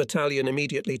 The battalion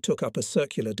immediately took up a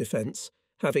circular defence,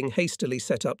 having hastily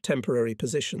set up temporary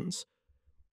positions.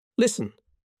 "Listen,"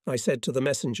 I said to the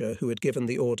messenger who had given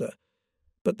the order,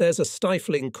 "but there's a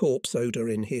stifling corpse odour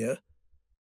in here."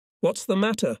 "What's the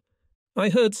matter?" I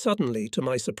heard suddenly, to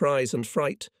my surprise and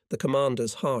fright, the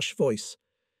commander's harsh voice.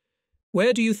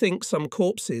 "Where do you think some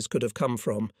corpses could have come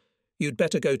from? You'd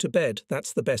better go to bed,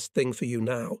 that's the best thing for you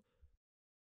now."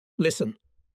 "Listen,"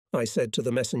 I said to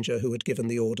the messenger who had given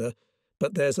the order,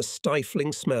 "but there's a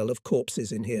stifling smell of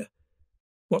corpses in here."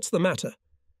 "What's the matter?"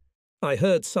 I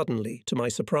heard suddenly, to my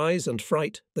surprise and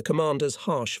fright, the commander's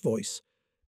harsh voice.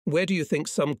 "Where do you think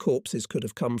some corpses could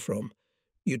have come from?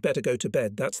 You'd better go to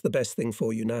bed, that's the best thing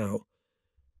for you now."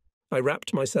 I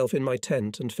wrapped myself in my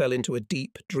tent and fell into a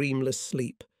deep, dreamless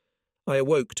sleep. I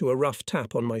awoke to a rough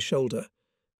tap on my shoulder.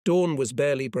 Dawn was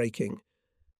barely breaking.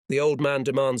 "The old man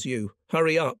demands you.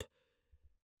 Hurry up."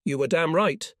 "You were damn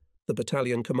right," the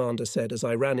battalion commander said as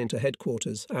I ran into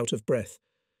headquarters, out of breath.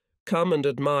 "Come and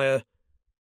admire."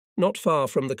 Not far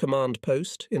from the command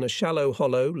post, in a shallow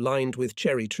hollow lined with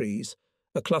cherry trees,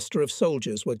 a cluster of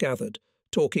soldiers were gathered,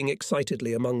 talking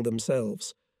excitedly among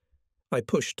themselves. I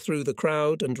pushed through the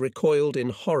crowd and recoiled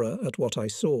in horror at what I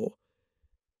saw.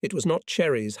 It was not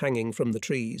cherries hanging from the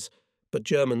trees, but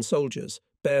German soldiers,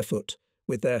 barefoot,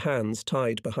 with their hands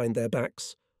tied behind their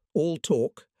backs. All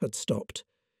talk had stopped.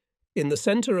 In the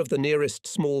centre of the nearest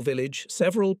small village,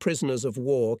 several prisoners of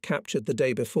war captured the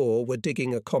day before were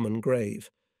digging a common grave.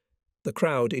 The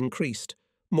crowd increased.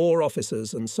 More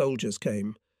officers and soldiers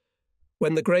came.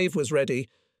 When the grave was ready,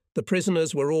 the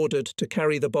prisoners were ordered to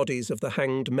carry the bodies of the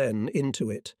hanged men into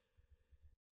it.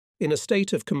 In a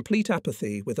state of complete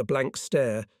apathy, with a blank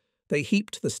stare, they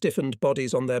heaped the stiffened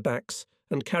bodies on their backs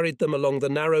and carried them along the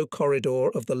narrow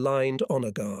corridor of the lined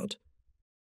honour guard.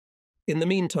 In the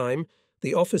meantime,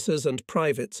 the officers and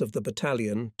privates of the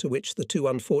battalion, to which the 2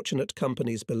 unfortunate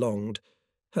companies belonged,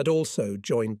 had also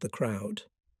joined the crowd.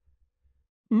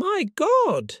 "My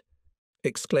God!"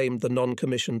 exclaimed the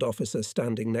non-commissioned officer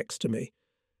standing next to me.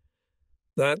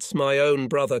 "That's my own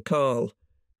brother Karl."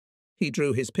 He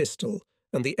drew his pistol,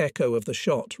 and the echo of the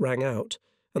shot rang out,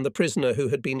 and the prisoner who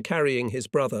had been carrying his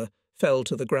brother fell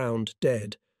to the ground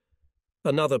dead.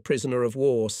 Another prisoner of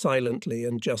war silently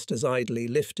and just as idly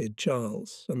lifted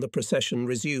Charles, and the procession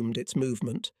resumed its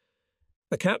movement.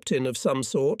 A captain of some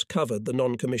sort covered the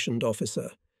non-commissioned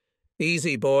officer.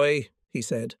 "Easy, boy," he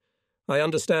said. "I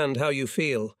understand how you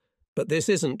feel, but this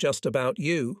isn't just about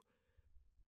you."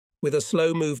 With a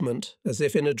slow movement, as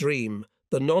if in a dream,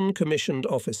 the non-commissioned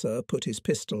officer put his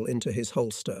pistol into his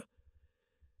holster.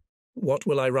 "What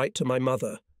will I write to my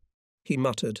mother?" he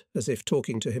muttered, as if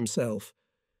talking to himself.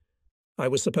 I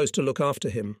was supposed to look after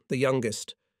him, the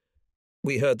youngest.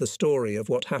 We heard the story of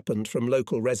what happened from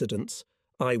local residents,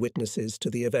 eyewitnesses to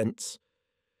the events.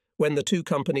 When the two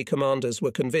company commanders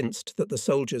were convinced that the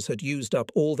soldiers had used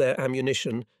up all their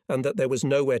ammunition and that there was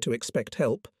nowhere to expect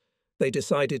help, they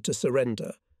decided to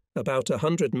surrender, about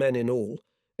 100 men in all,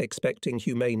 expecting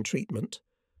humane treatment.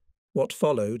 What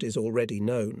followed is already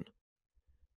known.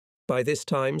 By this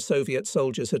time, Soviet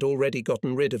soldiers had already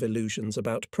gotten rid of illusions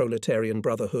about proletarian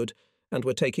brotherhood and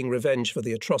were taking revenge for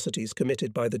the atrocities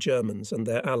committed by the Germans and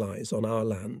their allies on our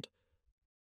land.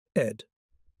 Ed.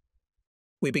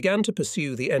 We began to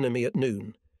pursue the enemy at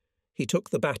noon. He took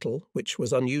the battle, which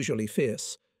was unusually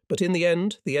fierce, but in the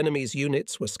end the enemy's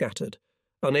units were scattered,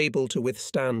 unable to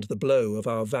withstand the blow of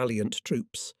our valiant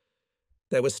troops.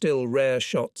 There were still rare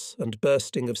shots and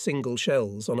bursting of single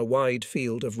shells on a wide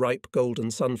field of ripe golden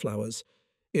sunflowers,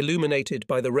 illuminated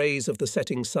by the rays of the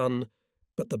setting sun,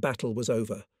 but the battle was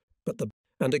over.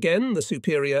 And again the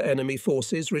superior enemy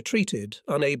forces retreated,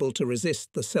 unable to resist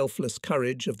the selfless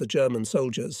courage of the German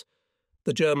soldiers.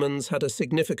 The Germans had a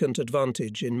significant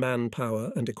advantage in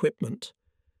manpower and equipment.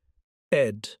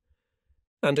 Ed.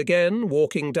 And again,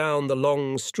 walking down the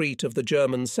long street of the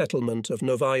German settlement of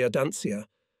Novaya Danzia,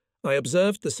 I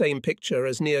observed the same picture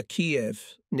as near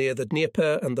Kiev, near the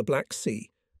Dnieper and the Black Sea,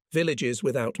 villages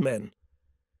without men.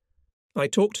 I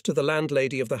talked to the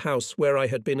landlady of the house where I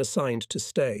had been assigned to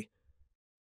stay.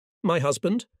 "My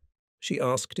husband?" she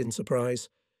asked in surprise.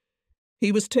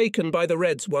 "He was taken by the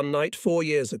Reds one night 4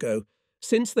 years ago.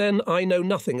 Since then I know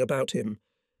nothing about him.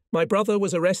 My brother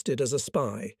was arrested as a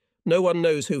spy. No one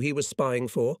knows who he was spying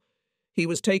for. He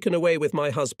was taken away with my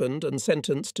husband and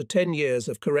sentenced to 10 years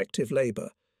of corrective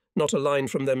labour. Not a line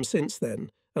from them since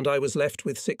then, and I was left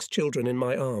with 6 children in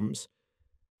my arms.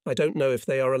 I don't know if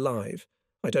they are alive.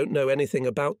 I don't know anything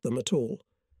about them at all."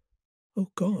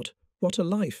 "Oh God, what a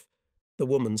life!" the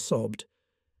woman sobbed.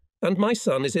 "And my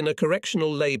son is in a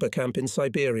correctional labour camp in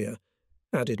Siberia,"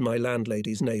 added my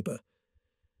landlady's neighbour.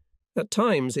 At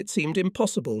times it seemed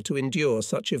impossible to endure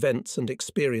such events and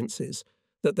experiences,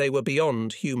 that they were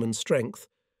beyond human strength.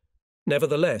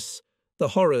 Nevertheless, the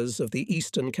horrors of the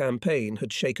Eastern Campaign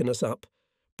had shaken us up,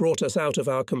 brought us out of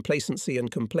our complacency,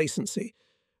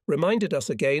 reminded us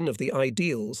again of the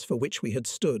ideals for which we had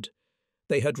stood.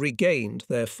 They had regained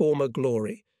their former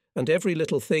glory, and every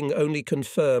little thing only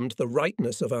confirmed the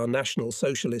rightness of our National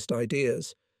Socialist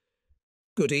ideas.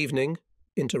 "Good evening,"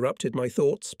 interrupted my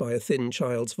thoughts by a thin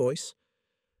child's voice.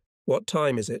 "What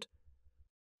time is it?"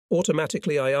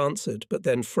 Automatically I answered, but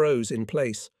then froze in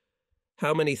place.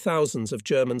 How many thousands of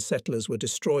German settlers were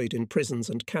destroyed in prisons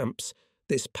and camps,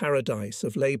 this paradise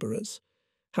of labourers?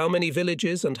 How many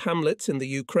villages and hamlets in the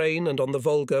Ukraine and on the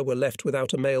Volga were left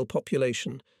without a male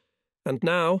population? And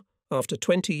now, after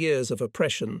 20 years of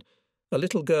oppression, a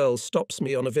little girl stops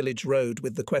me on a village road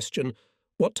with the question,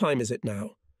 "What time is it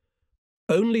now?"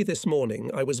 Only this morning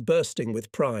I was bursting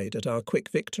with pride at our quick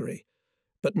victory,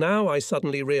 but now I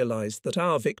suddenly realised that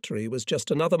our victory was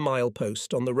just another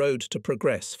milepost on the road to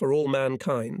progress for all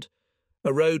mankind,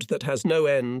 a road that has no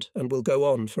end and will go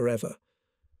on forever.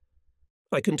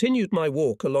 I continued my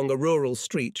walk along a rural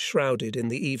street shrouded in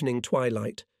the evening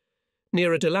twilight.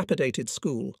 Near a dilapidated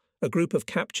school, a group of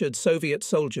captured Soviet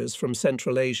soldiers from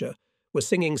Central Asia were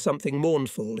singing something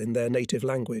mournful in their native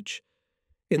language.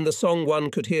 In the song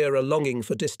one could hear a longing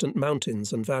for distant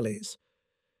mountains and valleys.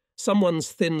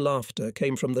 Someone's thin laughter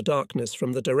came from the darkness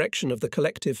from the direction of the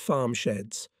collective farm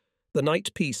sheds. The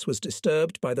night peace was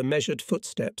disturbed by the measured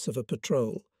footsteps of a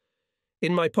patrol.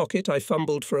 In my pocket I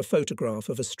fumbled for a photograph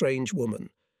of a strange woman.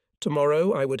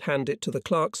 Tomorrow I would hand it to the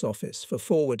clerk's office for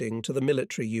forwarding to the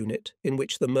military unit in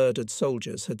which the murdered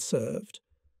soldiers had served.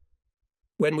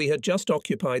 When we had just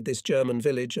occupied this German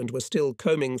village and were still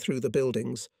combing through the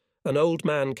buildings, an old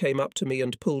man came up to me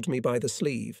and pulled me by the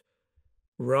sleeve.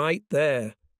 "Right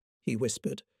there," he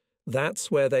whispered. "That's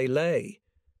where they lay."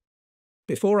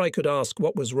 Before I could ask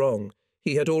what was wrong,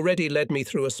 he had already led me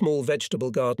through a small vegetable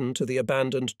garden to the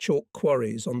abandoned chalk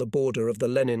quarries on the border of the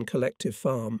Lenin collective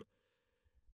farm.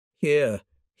 "Here,"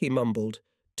 he mumbled,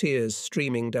 tears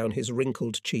streaming down his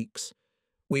wrinkled cheeks.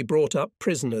 "We brought up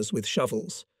prisoners with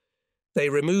shovels. They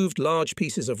removed large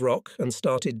pieces of rock and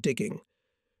started digging.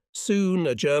 Soon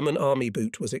a German army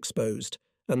boot was exposed,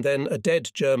 and then a dead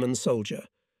German soldier.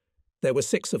 There were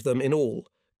 6 of them in all,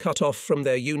 cut off from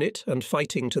their unit and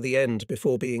fighting to the end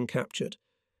before being captured.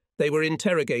 They were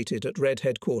interrogated at Red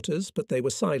Headquarters, but they were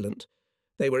silent.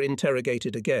 They were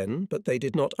interrogated again, but they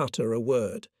did not utter a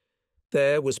word.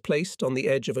 There was placed on the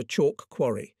edge of a chalk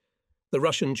quarry. The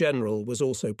Russian general was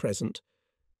also present.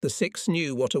 The 6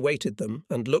 knew what awaited them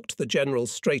and looked the general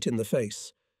straight in the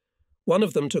face. One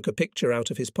of them took a picture out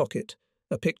of his pocket,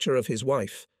 a picture of his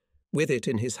wife. With it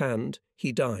in his hand,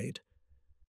 he died.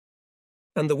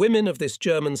 And the women of this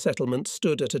German settlement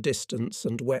stood at a distance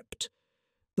and wept.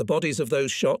 The bodies of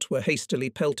those shot were hastily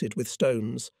pelted with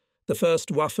stones. The first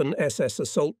Waffen-SS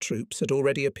assault troops had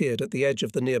already appeared at the edge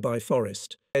of the nearby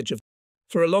forest.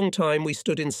 For a long time we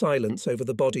stood in silence over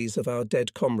the bodies of our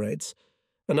dead comrades.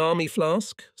 An army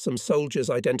flask, some soldiers'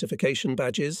 identification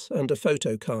badges, and a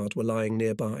photo card were lying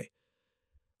nearby.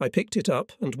 I picked it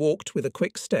up and walked with a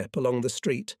quick step along the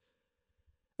street.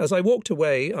 As I walked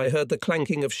away, I heard the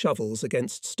clanking of shovels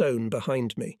against stone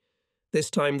behind me.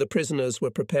 This time the prisoners were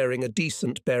preparing a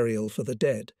decent burial for the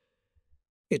dead.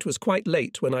 It was quite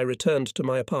late when I returned to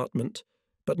my apartment,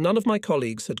 but none of my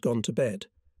colleagues had gone to bed.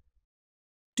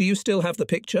 "Do you still have the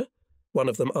picture?" one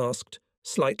of them asked,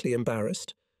 slightly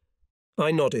embarrassed.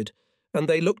 I nodded, and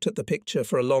they looked at the picture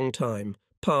for a long time,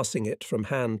 passing it from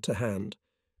hand to hand.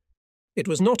 It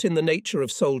was not in the nature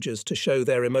of soldiers to show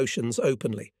their emotions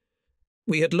openly.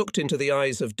 We had looked into the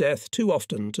eyes of death too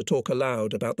often to talk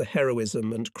aloud about the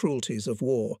heroism and cruelties of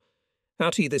war.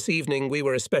 This evening we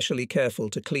were especially careful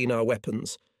to clean our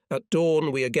weapons. At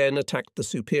dawn we again attacked the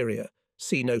superior.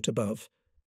 See note above.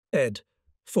 Ed.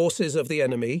 Forces of the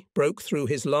enemy broke through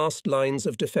his last lines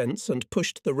of defence and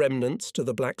pushed the remnants to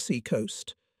the Black Sea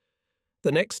coast.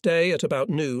 The next day at about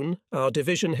noon, our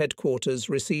division headquarters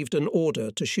received an order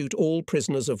to shoot all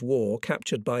prisoners of war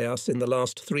captured by us in the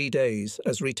last 3 days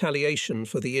as retaliation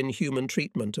for the inhuman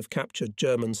treatment of captured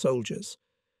German soldiers.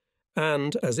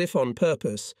 And, as if on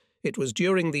purpose, it was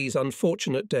during these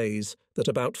unfortunate days that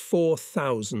about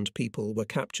 4,000 people were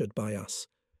captured by us.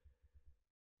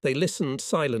 They listened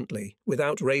silently,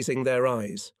 without raising their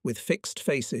eyes, with fixed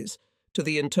faces, to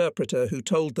the interpreter who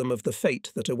told them of the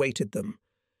fate that awaited them.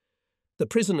 The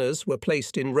prisoners were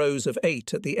placed in rows of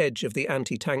 8 at the edge of the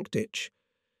anti-tank ditch.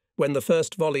 When the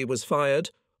first volley was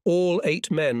fired, all 8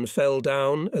 men fell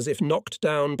down as if knocked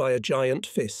down by a giant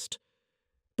fist.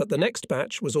 But the next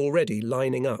batch was already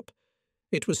lining up.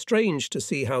 It was strange to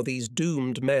see how these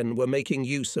doomed men were making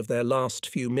use of their last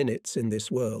few minutes in this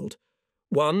world.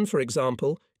 One, for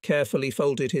example, carefully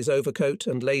folded his overcoat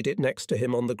and laid it next to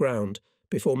him on the ground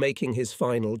before making his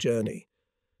final journey.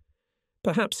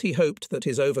 Perhaps he hoped that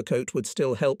his overcoat would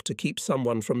still help to keep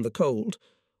someone from the cold,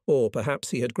 or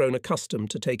perhaps he had grown accustomed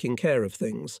to taking care of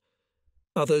things.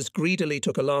 Others greedily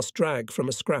took a last drag from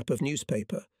a scrap of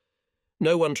newspaper.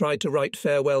 No one tried to write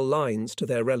farewell lines to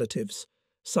their relatives.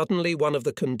 Suddenly one of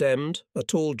the condemned, a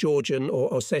tall Georgian or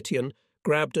Ossetian,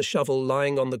 grabbed a shovel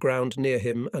lying on the ground near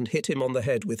him and hit him on the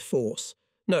head with force.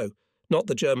 No, not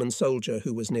the German soldier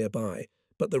who was nearby,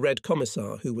 but the Red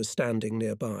Commissar who was standing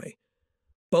nearby.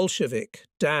 "Bolshevik,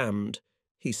 damned,"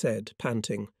 he said,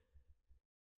 panting.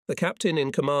 The captain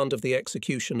in command of the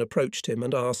execution approached him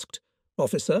and asked,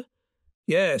 "Officer?"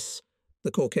 "Yes,"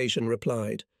 the Caucasian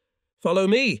replied. "Follow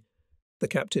me," the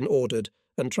captain ordered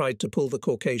and tried to pull the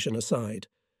Caucasian aside.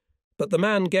 But the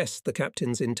man guessed the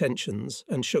captain's intentions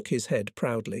and shook his head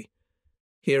proudly.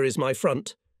 "Here is my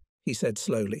front," he said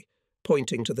slowly,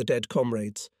 pointing to the dead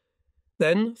comrades.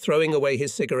 Then, throwing away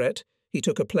his cigarette, he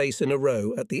took a place in a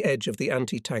row at the edge of the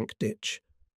anti-tank ditch.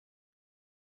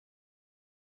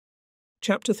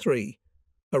 Chapter 3.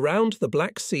 Around the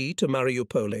Black Sea to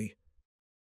Mariupol.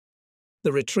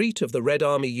 The retreat of the Red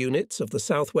Army units of the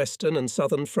southwestern and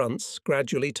southern fronts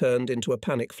gradually turned into a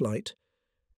panic flight.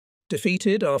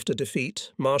 Defeated after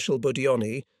defeat, Marshal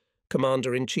Budyonny,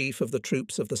 Commander-in-Chief of the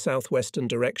troops of the southwestern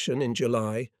direction in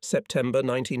September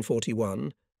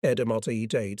 1941, Edemoti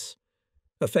dates,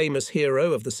 a famous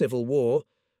hero of the Civil War,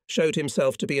 showed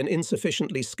himself to be an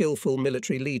insufficiently skillful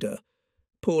military leader,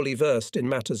 poorly versed in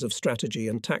matters of strategy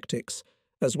and tactics,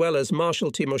 as well as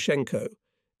Marshal Timoshenko.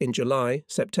 In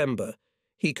September,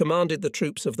 he commanded the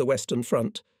troops of the Western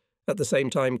Front, at the same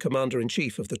time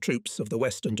Commander-in-Chief of the troops of the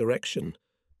Western direction.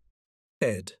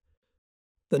 Ed.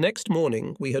 The next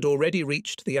morning we had already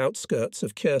reached the outskirts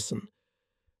of Kherson.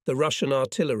 The Russian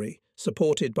artillery,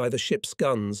 supported by the ship's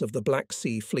guns of the Black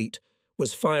Sea Fleet,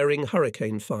 was firing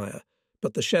hurricane fire,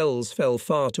 but the shells fell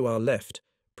far to our left,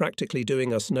 practically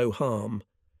doing us no harm.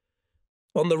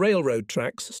 On the railroad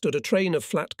tracks stood a train of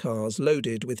flat cars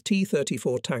loaded with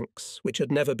T-34 tanks, which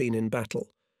had never been in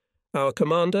battle. Our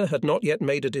commander had not yet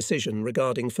made a decision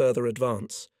regarding further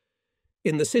advance.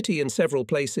 In the city in several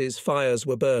places fires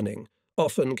were burning.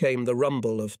 Often came the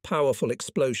rumble of powerful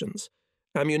explosions.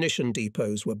 Ammunition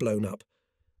depots were blown up.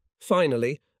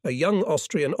 Finally, a young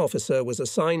Austrian officer was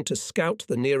assigned to scout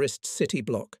the nearest city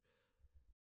block.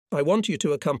 "I want you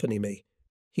to accompany me,"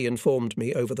 he informed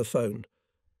me over the phone.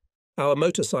 Our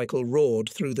motorcycle roared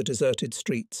through the deserted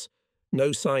streets.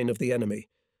 No sign of the enemy.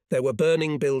 There were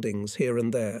burning buildings here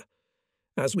and there.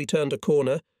 As we turned a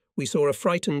corner, we saw a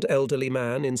frightened elderly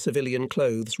man in civilian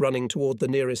clothes running toward the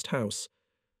nearest house.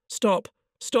 "Stop!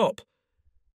 Stop!"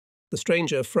 The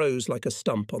stranger froze like a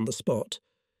stump on the spot.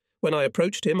 When I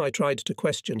approached him, I tried to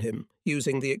question him,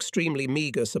 using the extremely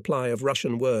meagre supply of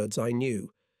Russian words I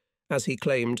knew. As he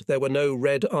claimed, there were no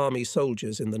Red Army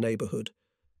soldiers in the neighborhood.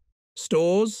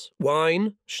 "Stores,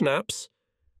 wine, schnapps?"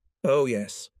 "Oh,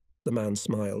 yes," the man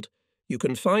smiled. "You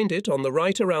can find it on the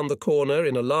right around the corner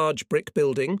in a large brick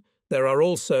building. There are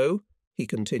also," he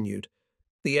continued,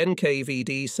 "the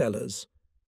NKVD cellars."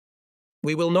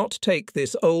 "We will not take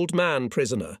this old man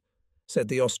prisoner," said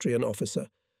the Austrian officer,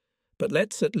 "but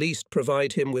let's at least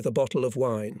provide him with a bottle of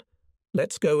wine.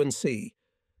 Let's go and see."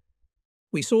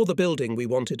 We saw the building we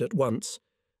wanted at once.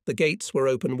 The gates were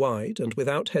open wide, and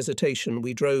without hesitation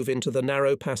we drove into the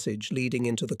narrow passage leading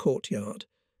into the courtyard.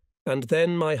 And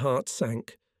then my heart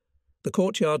sank. The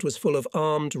courtyard was full of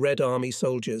armed Red Army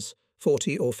soldiers,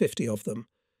 40 or 50 of them.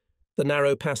 The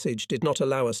narrow passage did not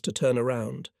allow us to turn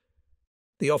around.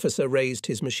 The officer raised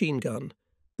his machine gun.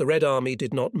 The Red Army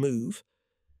did not move.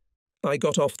 I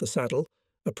got off the saddle,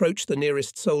 approached the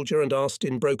nearest soldier and asked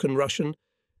in broken Russian,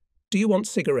 "Do you want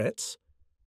cigarettes?"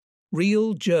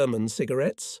 "Real German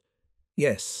cigarettes?"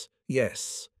 "Yes,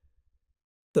 yes."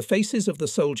 The faces of the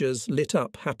soldiers lit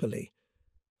up happily.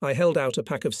 I held out a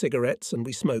pack of cigarettes and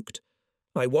we smoked.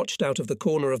 I watched out of the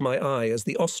corner of my eye as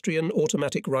the Austrian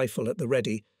automatic rifle at the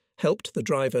ready helped the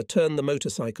driver turn the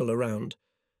motorcycle around.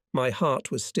 My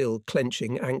heart was still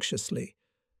clenching anxiously.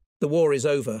 "The war is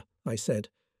over," I said.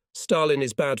 "Stalin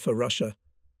is bad for Russia."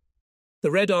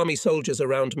 The Red Army soldiers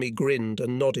around me grinned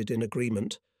and nodded in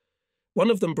agreement. One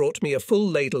of them brought me a full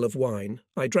ladle of wine.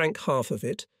 I drank half of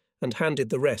it and handed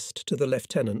the rest to the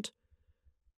lieutenant.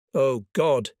 "Oh,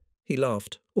 God," he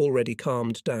laughed, already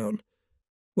calmed down.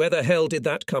 "Where the hell did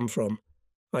that come from?"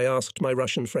 I asked my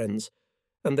Russian friends,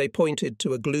 and they pointed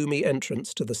to a gloomy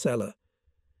entrance to the cellar.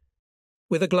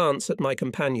 With a glance at my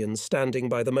companions standing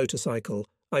by the motorcycle,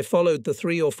 I followed the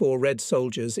 3 or 4 red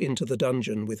soldiers into the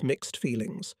dungeon with mixed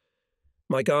feelings.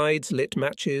 My guides lit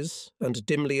matches and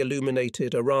dimly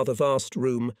illuminated a rather vast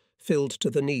room filled to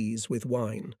the knees with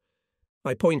wine.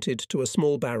 I pointed to a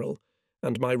small barrel,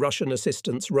 and my Russian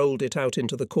assistants rolled it out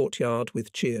into the courtyard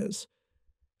with cheers.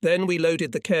 Then we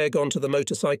loaded the keg onto the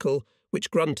motorcycle,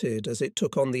 which grunted as it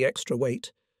took on the extra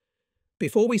weight.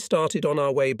 Before we started on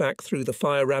our way back through the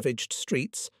fire-ravaged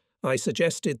streets, I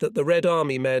suggested that the Red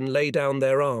Army men lay down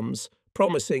their arms,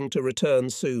 promising to return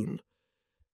soon.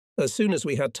 As soon as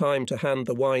we had time to hand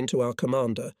the wine to our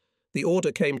commander, the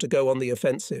order came to go on the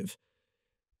offensive.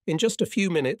 In just a few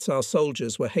minutes, our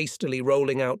soldiers were hastily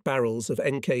rolling out barrels of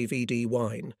NKVD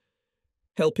wine.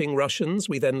 Helping Russians,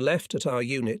 we then left at our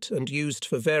unit and used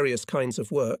for various kinds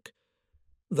of work.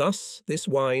 Thus, this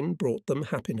wine brought them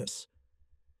happiness.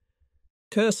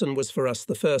 Kherson was for us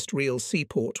the first real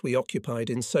seaport we occupied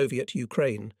in Soviet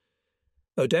Ukraine.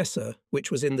 Odessa,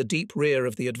 which was in the deep rear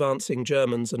of the advancing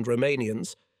Germans and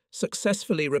Romanians,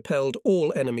 successfully repelled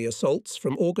all enemy assaults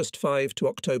from August 5 to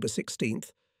October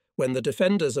 16th, when the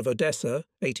defenders of Odessa,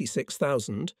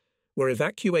 86,000, were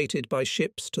evacuated by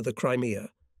ships to the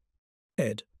Crimea.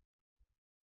 Ed.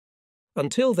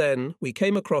 Until then, we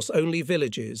came across only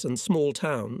villages and small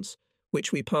towns,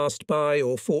 which we passed by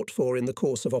or fought for in the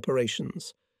course of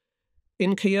operations.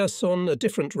 In Kherson, a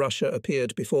different Russia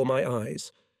appeared before my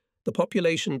eyes. The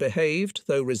population behaved,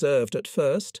 though reserved at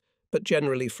first, but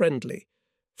generally friendly,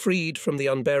 freed from the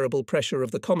unbearable pressure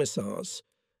of the commissars,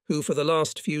 who for the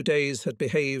last few days had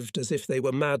behaved as if they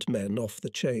were madmen off the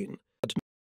chain.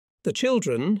 The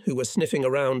children, who were sniffing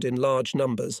around in large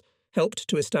numbers, helped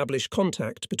to establish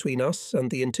contact between us and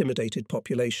the intimidated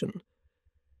population.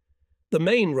 The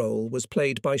main role was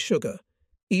played by sugar,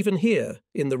 even here,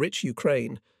 in the rich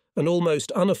Ukraine, an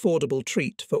almost unaffordable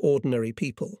treat for ordinary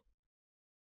people.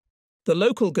 The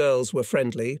local girls were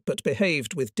friendly, but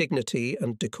behaved with dignity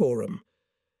and decorum.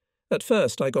 At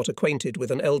first I got acquainted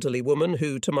with an elderly woman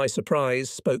who, to my surprise,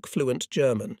 spoke fluent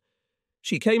German.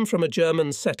 She came from a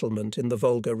German settlement in the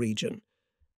Volga region.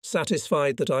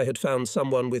 Satisfied that I had found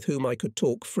someone with whom I could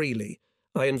talk freely,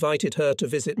 I invited her to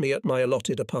visit me at my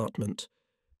allotted apartment.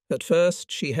 At first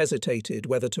she hesitated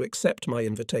whether to accept my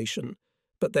invitation,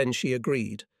 but then she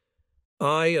agreed.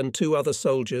 I and 2 other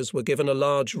soldiers were given a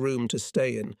large room to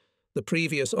stay in, the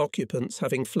previous occupants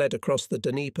having fled across the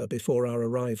Dnieper before our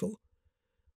arrival.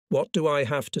 "What do I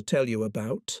have to tell you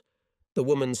about?" the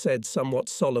woman said somewhat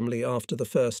solemnly after the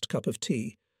first cup of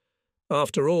tea.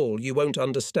 "After all, you won't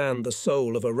understand the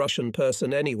soul of a Russian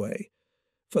person anyway.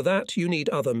 For that you need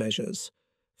other measures.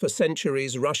 For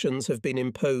centuries Russians have been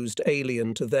imposed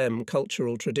alien to them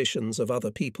cultural traditions of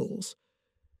other peoples.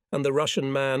 And the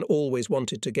Russian man always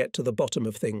wanted to get to the bottom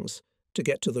of things, to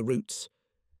get to the roots.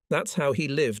 That's how he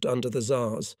lived under the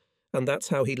Tsars, and that's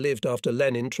how he lived after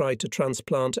Lenin tried to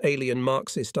transplant alien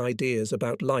Marxist ideas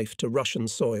about life to Russian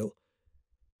soil.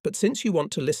 But since you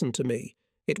want to listen to me,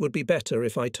 it would be better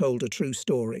if I told a true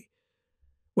story.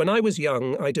 When I was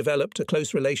young, I developed a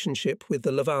close relationship with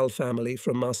the Laval family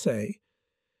from Marseille.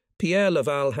 Pierre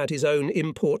Laval had his own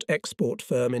import-export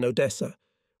firm in Odessa,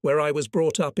 where I was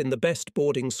brought up in the best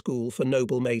boarding school for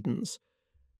noble maidens.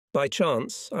 By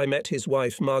chance, I met his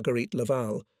wife Marguerite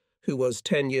Laval, who was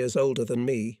 10 years older than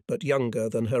me, but younger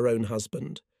than her own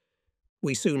husband.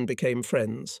 We soon became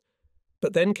friends.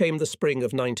 But then came the spring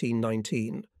of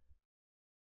 1919.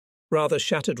 Rather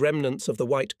shattered remnants of the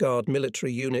White Guard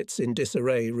military units in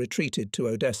disarray retreated to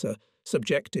Odessa,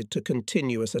 subjected to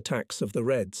continuous attacks of the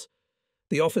Reds.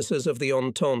 The officers of the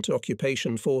Entente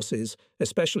occupation forces,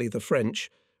 especially the French,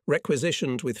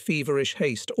 requisitioned with feverish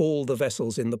haste all the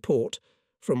vessels in the port,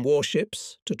 from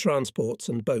warships to transports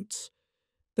and boats.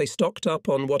 They stocked up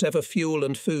on whatever fuel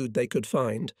and food they could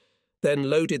find, then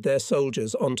loaded their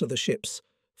soldiers onto the ships,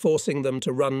 forcing them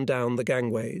to run down the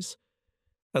gangways.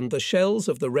 And the shells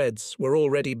of the Reds were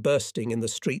already bursting in the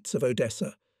streets of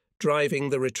Odessa, driving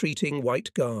the retreating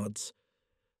White Guards.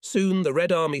 Soon the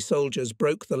Red Army soldiers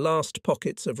broke the last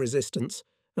pockets of resistance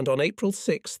and on April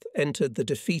 6th entered the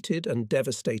defeated and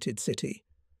devastated city.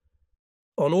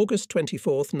 On August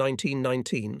 24,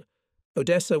 1919,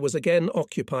 Odessa was again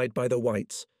occupied by the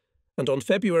Whites, and on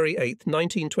February 8,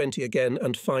 1920 again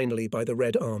and finally by the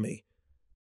Red Army.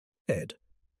 Ed.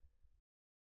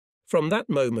 From that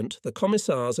moment, the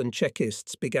commissars and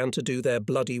Chekists began to do their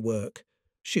bloody work.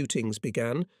 Shootings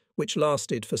began, which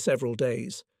lasted for several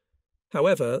days.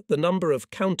 However, the number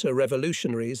of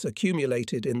counter-revolutionaries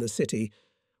accumulated in the city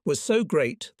was so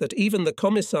great that even the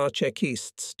commissar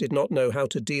Chekists did not know how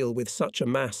to deal with such a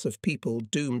mass of people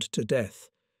doomed to death.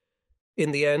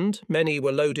 In the end, many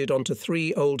were loaded onto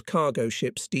 3 old cargo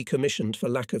ships decommissioned for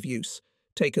lack of use,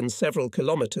 taken several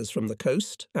kilometres from the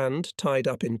coast and, tied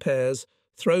up in pairs,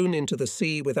 thrown into the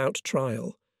sea without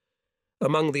trial.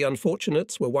 Among the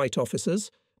unfortunates were white officers,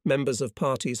 members of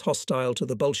parties hostile to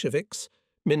the Bolsheviks,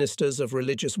 ministers of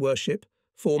religious worship,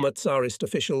 former Tsarist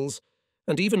officials,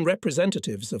 and even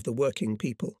representatives of the working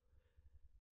people.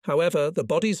 However, the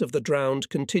bodies of the drowned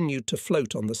continued to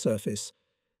float on the surface,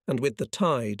 and with the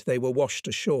tide they were washed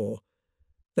ashore.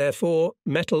 Therefore,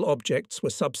 metal objects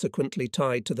were subsequently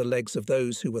tied to the legs of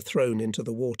those who were thrown into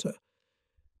the water.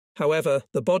 However,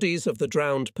 the bodies of the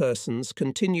drowned persons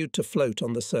continued to float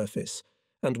on the surface,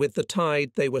 and with the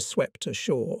tide they were swept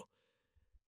ashore.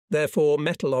 Therefore,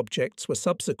 metal objects were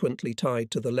subsequently tied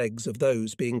to the legs of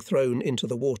those being thrown into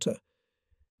the water.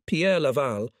 Pierre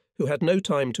Laval, who had no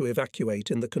time to evacuate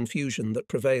in the confusion that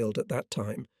prevailed at that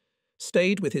time,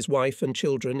 stayed with his wife and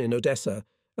children in Odessa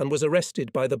and was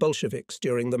arrested by the Bolsheviks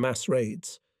during the mass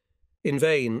raids. In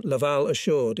vain Laval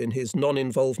assured in his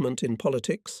non-involvement in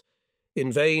politics.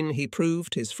 In vain he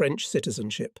proved his French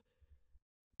citizenship.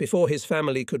 Before his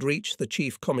family could reach the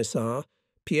chief commissar,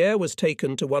 Pierre was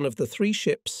taken to one of the 3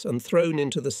 ships and thrown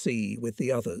into the sea with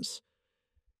the others.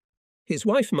 His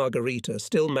wife Margarita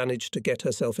still managed to get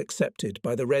herself accepted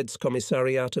by the Reds'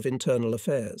 Commissariat of Internal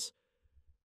Affairs.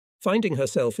 Finding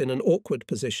herself in an awkward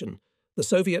position, the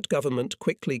Soviet government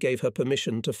quickly gave her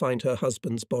permission to find her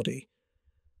husband's body.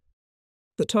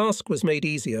 The task was made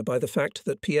easier by the fact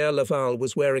that Pierre Laval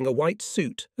was wearing a white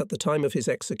suit at the time of his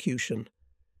execution.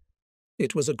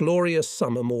 It was a glorious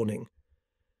summer morning.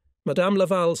 Madame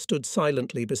Laval stood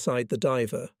silently beside the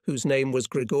diver, whose name was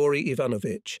Grigory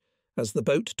Ivanovitch, as the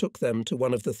boat took them to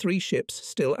one of the 3 ships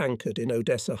still anchored in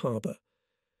Odessa harbour.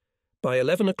 By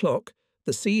 11 o'clock,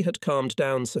 the sea had calmed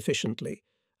down sufficiently,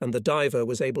 and the diver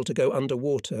was able to go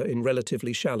underwater in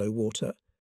relatively shallow water.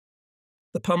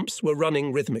 The pumps were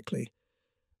running rhythmically.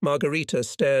 Margarita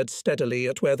stared steadily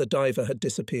at where the diver had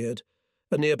disappeared.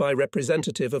 A nearby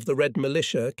representative of the Red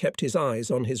Militia kept his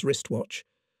eyes on his wristwatch.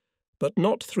 But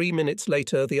not 3 minutes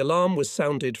later the alarm was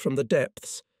sounded from the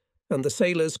depths, and the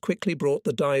sailors quickly brought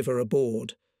the diver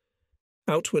aboard.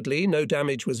 Outwardly no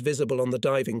damage was visible on the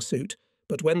diving suit,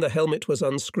 but when the helmet was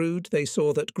unscrewed, they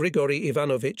saw that Grigory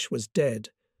Ivanovitch was dead.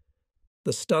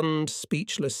 The stunned,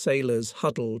 speechless sailors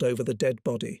huddled over the dead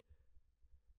body.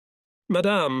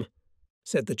 "Madame,"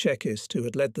 said the Chekist who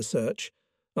had led the search,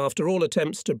 after all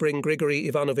attempts to bring Grigory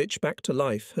Ivanovitch back to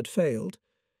life had failed.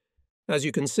 "As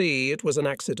you can see, it was an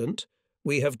accident.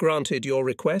 We have granted your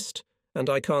request, and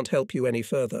I can't help you any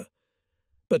further.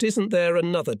 But isn't there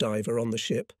another diver on the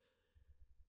ship?"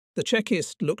 The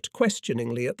Chekist looked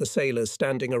questioningly at the sailors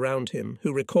standing around him,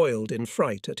 who recoiled in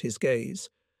fright at his gaze.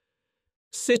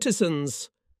 "Citizens,"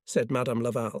 said Madame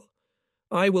Laval,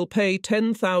 "I will pay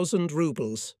 10,000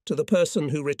 roubles to the person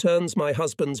who returns my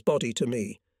husband's body to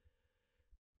me."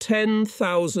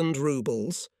 10,000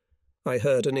 roubles, I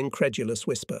heard an incredulous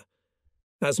whisper.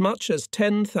 As much as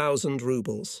 10,000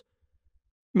 roubles.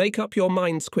 "Make up your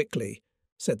minds quickly,"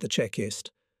 said the Chekist.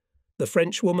 "The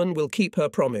Frenchwoman will keep her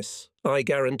promise. I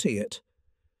guarantee it."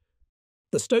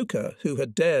 The stoker, who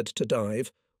had dared to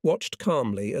dive, watched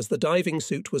calmly as the diving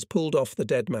suit was pulled off the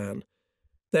dead man.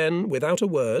 Then, without a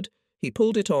word, he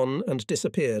pulled it on and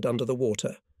disappeared under the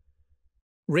water.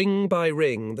 Ring by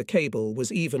ring, the cable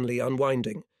was evenly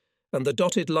unwinding, and the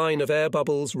dotted line of air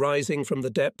bubbles rising from the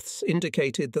depths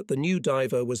indicated that the new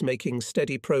diver was making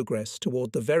steady progress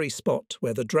toward the very spot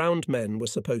where the drowned men were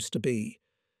supposed to be.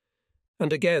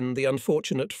 And again the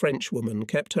unfortunate Frenchwoman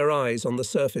kept her eyes on the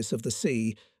surface of the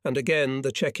sea, and again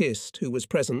the Chekist who was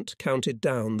present counted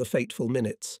down the fateful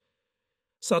minutes.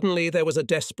 Suddenly there was a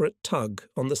desperate tug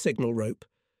on the signal rope.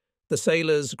 The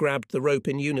sailors grabbed the rope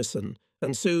in unison,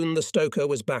 and soon the stoker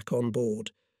was back on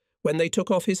board. When they took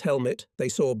off his helmet, they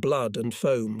saw blood and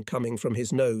foam coming from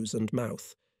his nose and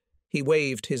mouth. He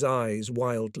waved his eyes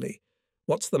wildly.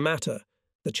 "What's the matter?"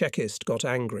 The Chekist got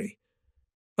angry.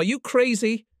 "Are you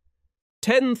crazy?"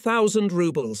 10,000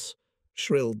 roubles,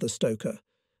 shrilled the stoker.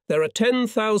 "There are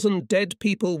 10,000 dead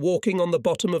people walking on the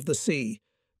bottom of the sea.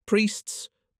 Priests,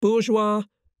 bourgeois,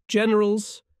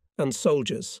 generals, and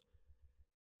soldiers."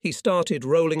 He started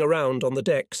rolling around on the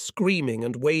deck, screaming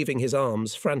and waving his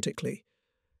arms frantically.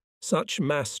 Such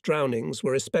mass drownings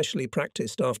were especially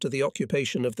practiced after the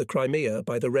occupation of the Crimea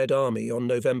by the Red Army on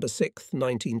November 6,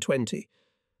 1920.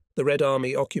 The Red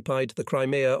Army occupied the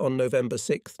Crimea on November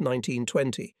 6,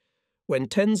 1920, when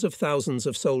tens of thousands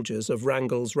of soldiers of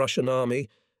Wrangel's Russian army,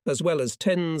 as well as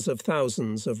tens of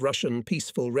thousands of Russian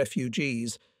peaceful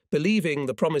refugees, believing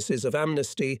the promises of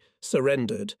amnesty,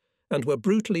 surrendered, and were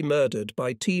brutally murdered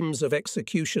by teams of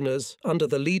executioners under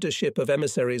the leadership of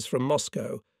emissaries from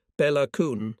Moscow, Bela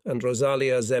Kun and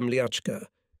Rosalia Zemlyachka.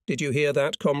 Did you hear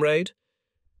that, comrade?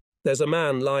 There's a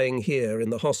man lying here in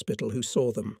the hospital who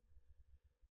saw them.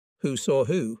 Who saw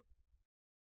who?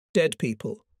 Dead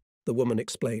people, the woman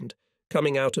explained,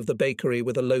 coming out of the bakery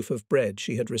with a loaf of bread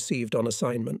she had received on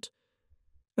assignment.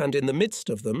 And in the midst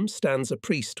of them stands a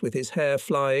priest with his hair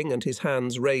flying and his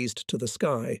hands raised to the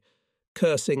sky,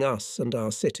 cursing us and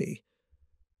our city.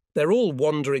 They're all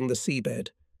wandering the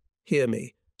seabed. Hear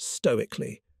me,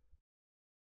 stoically.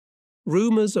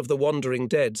 Rumours of the wandering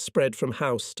dead spread from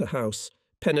house to house,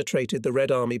 penetrated the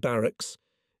Red Army barracks,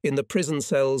 in the prison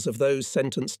cells of those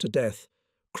sentenced to death,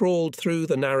 crawled through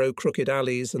the narrow crooked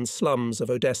alleys and slums of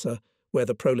Odessa where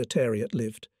the proletariat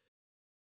lived.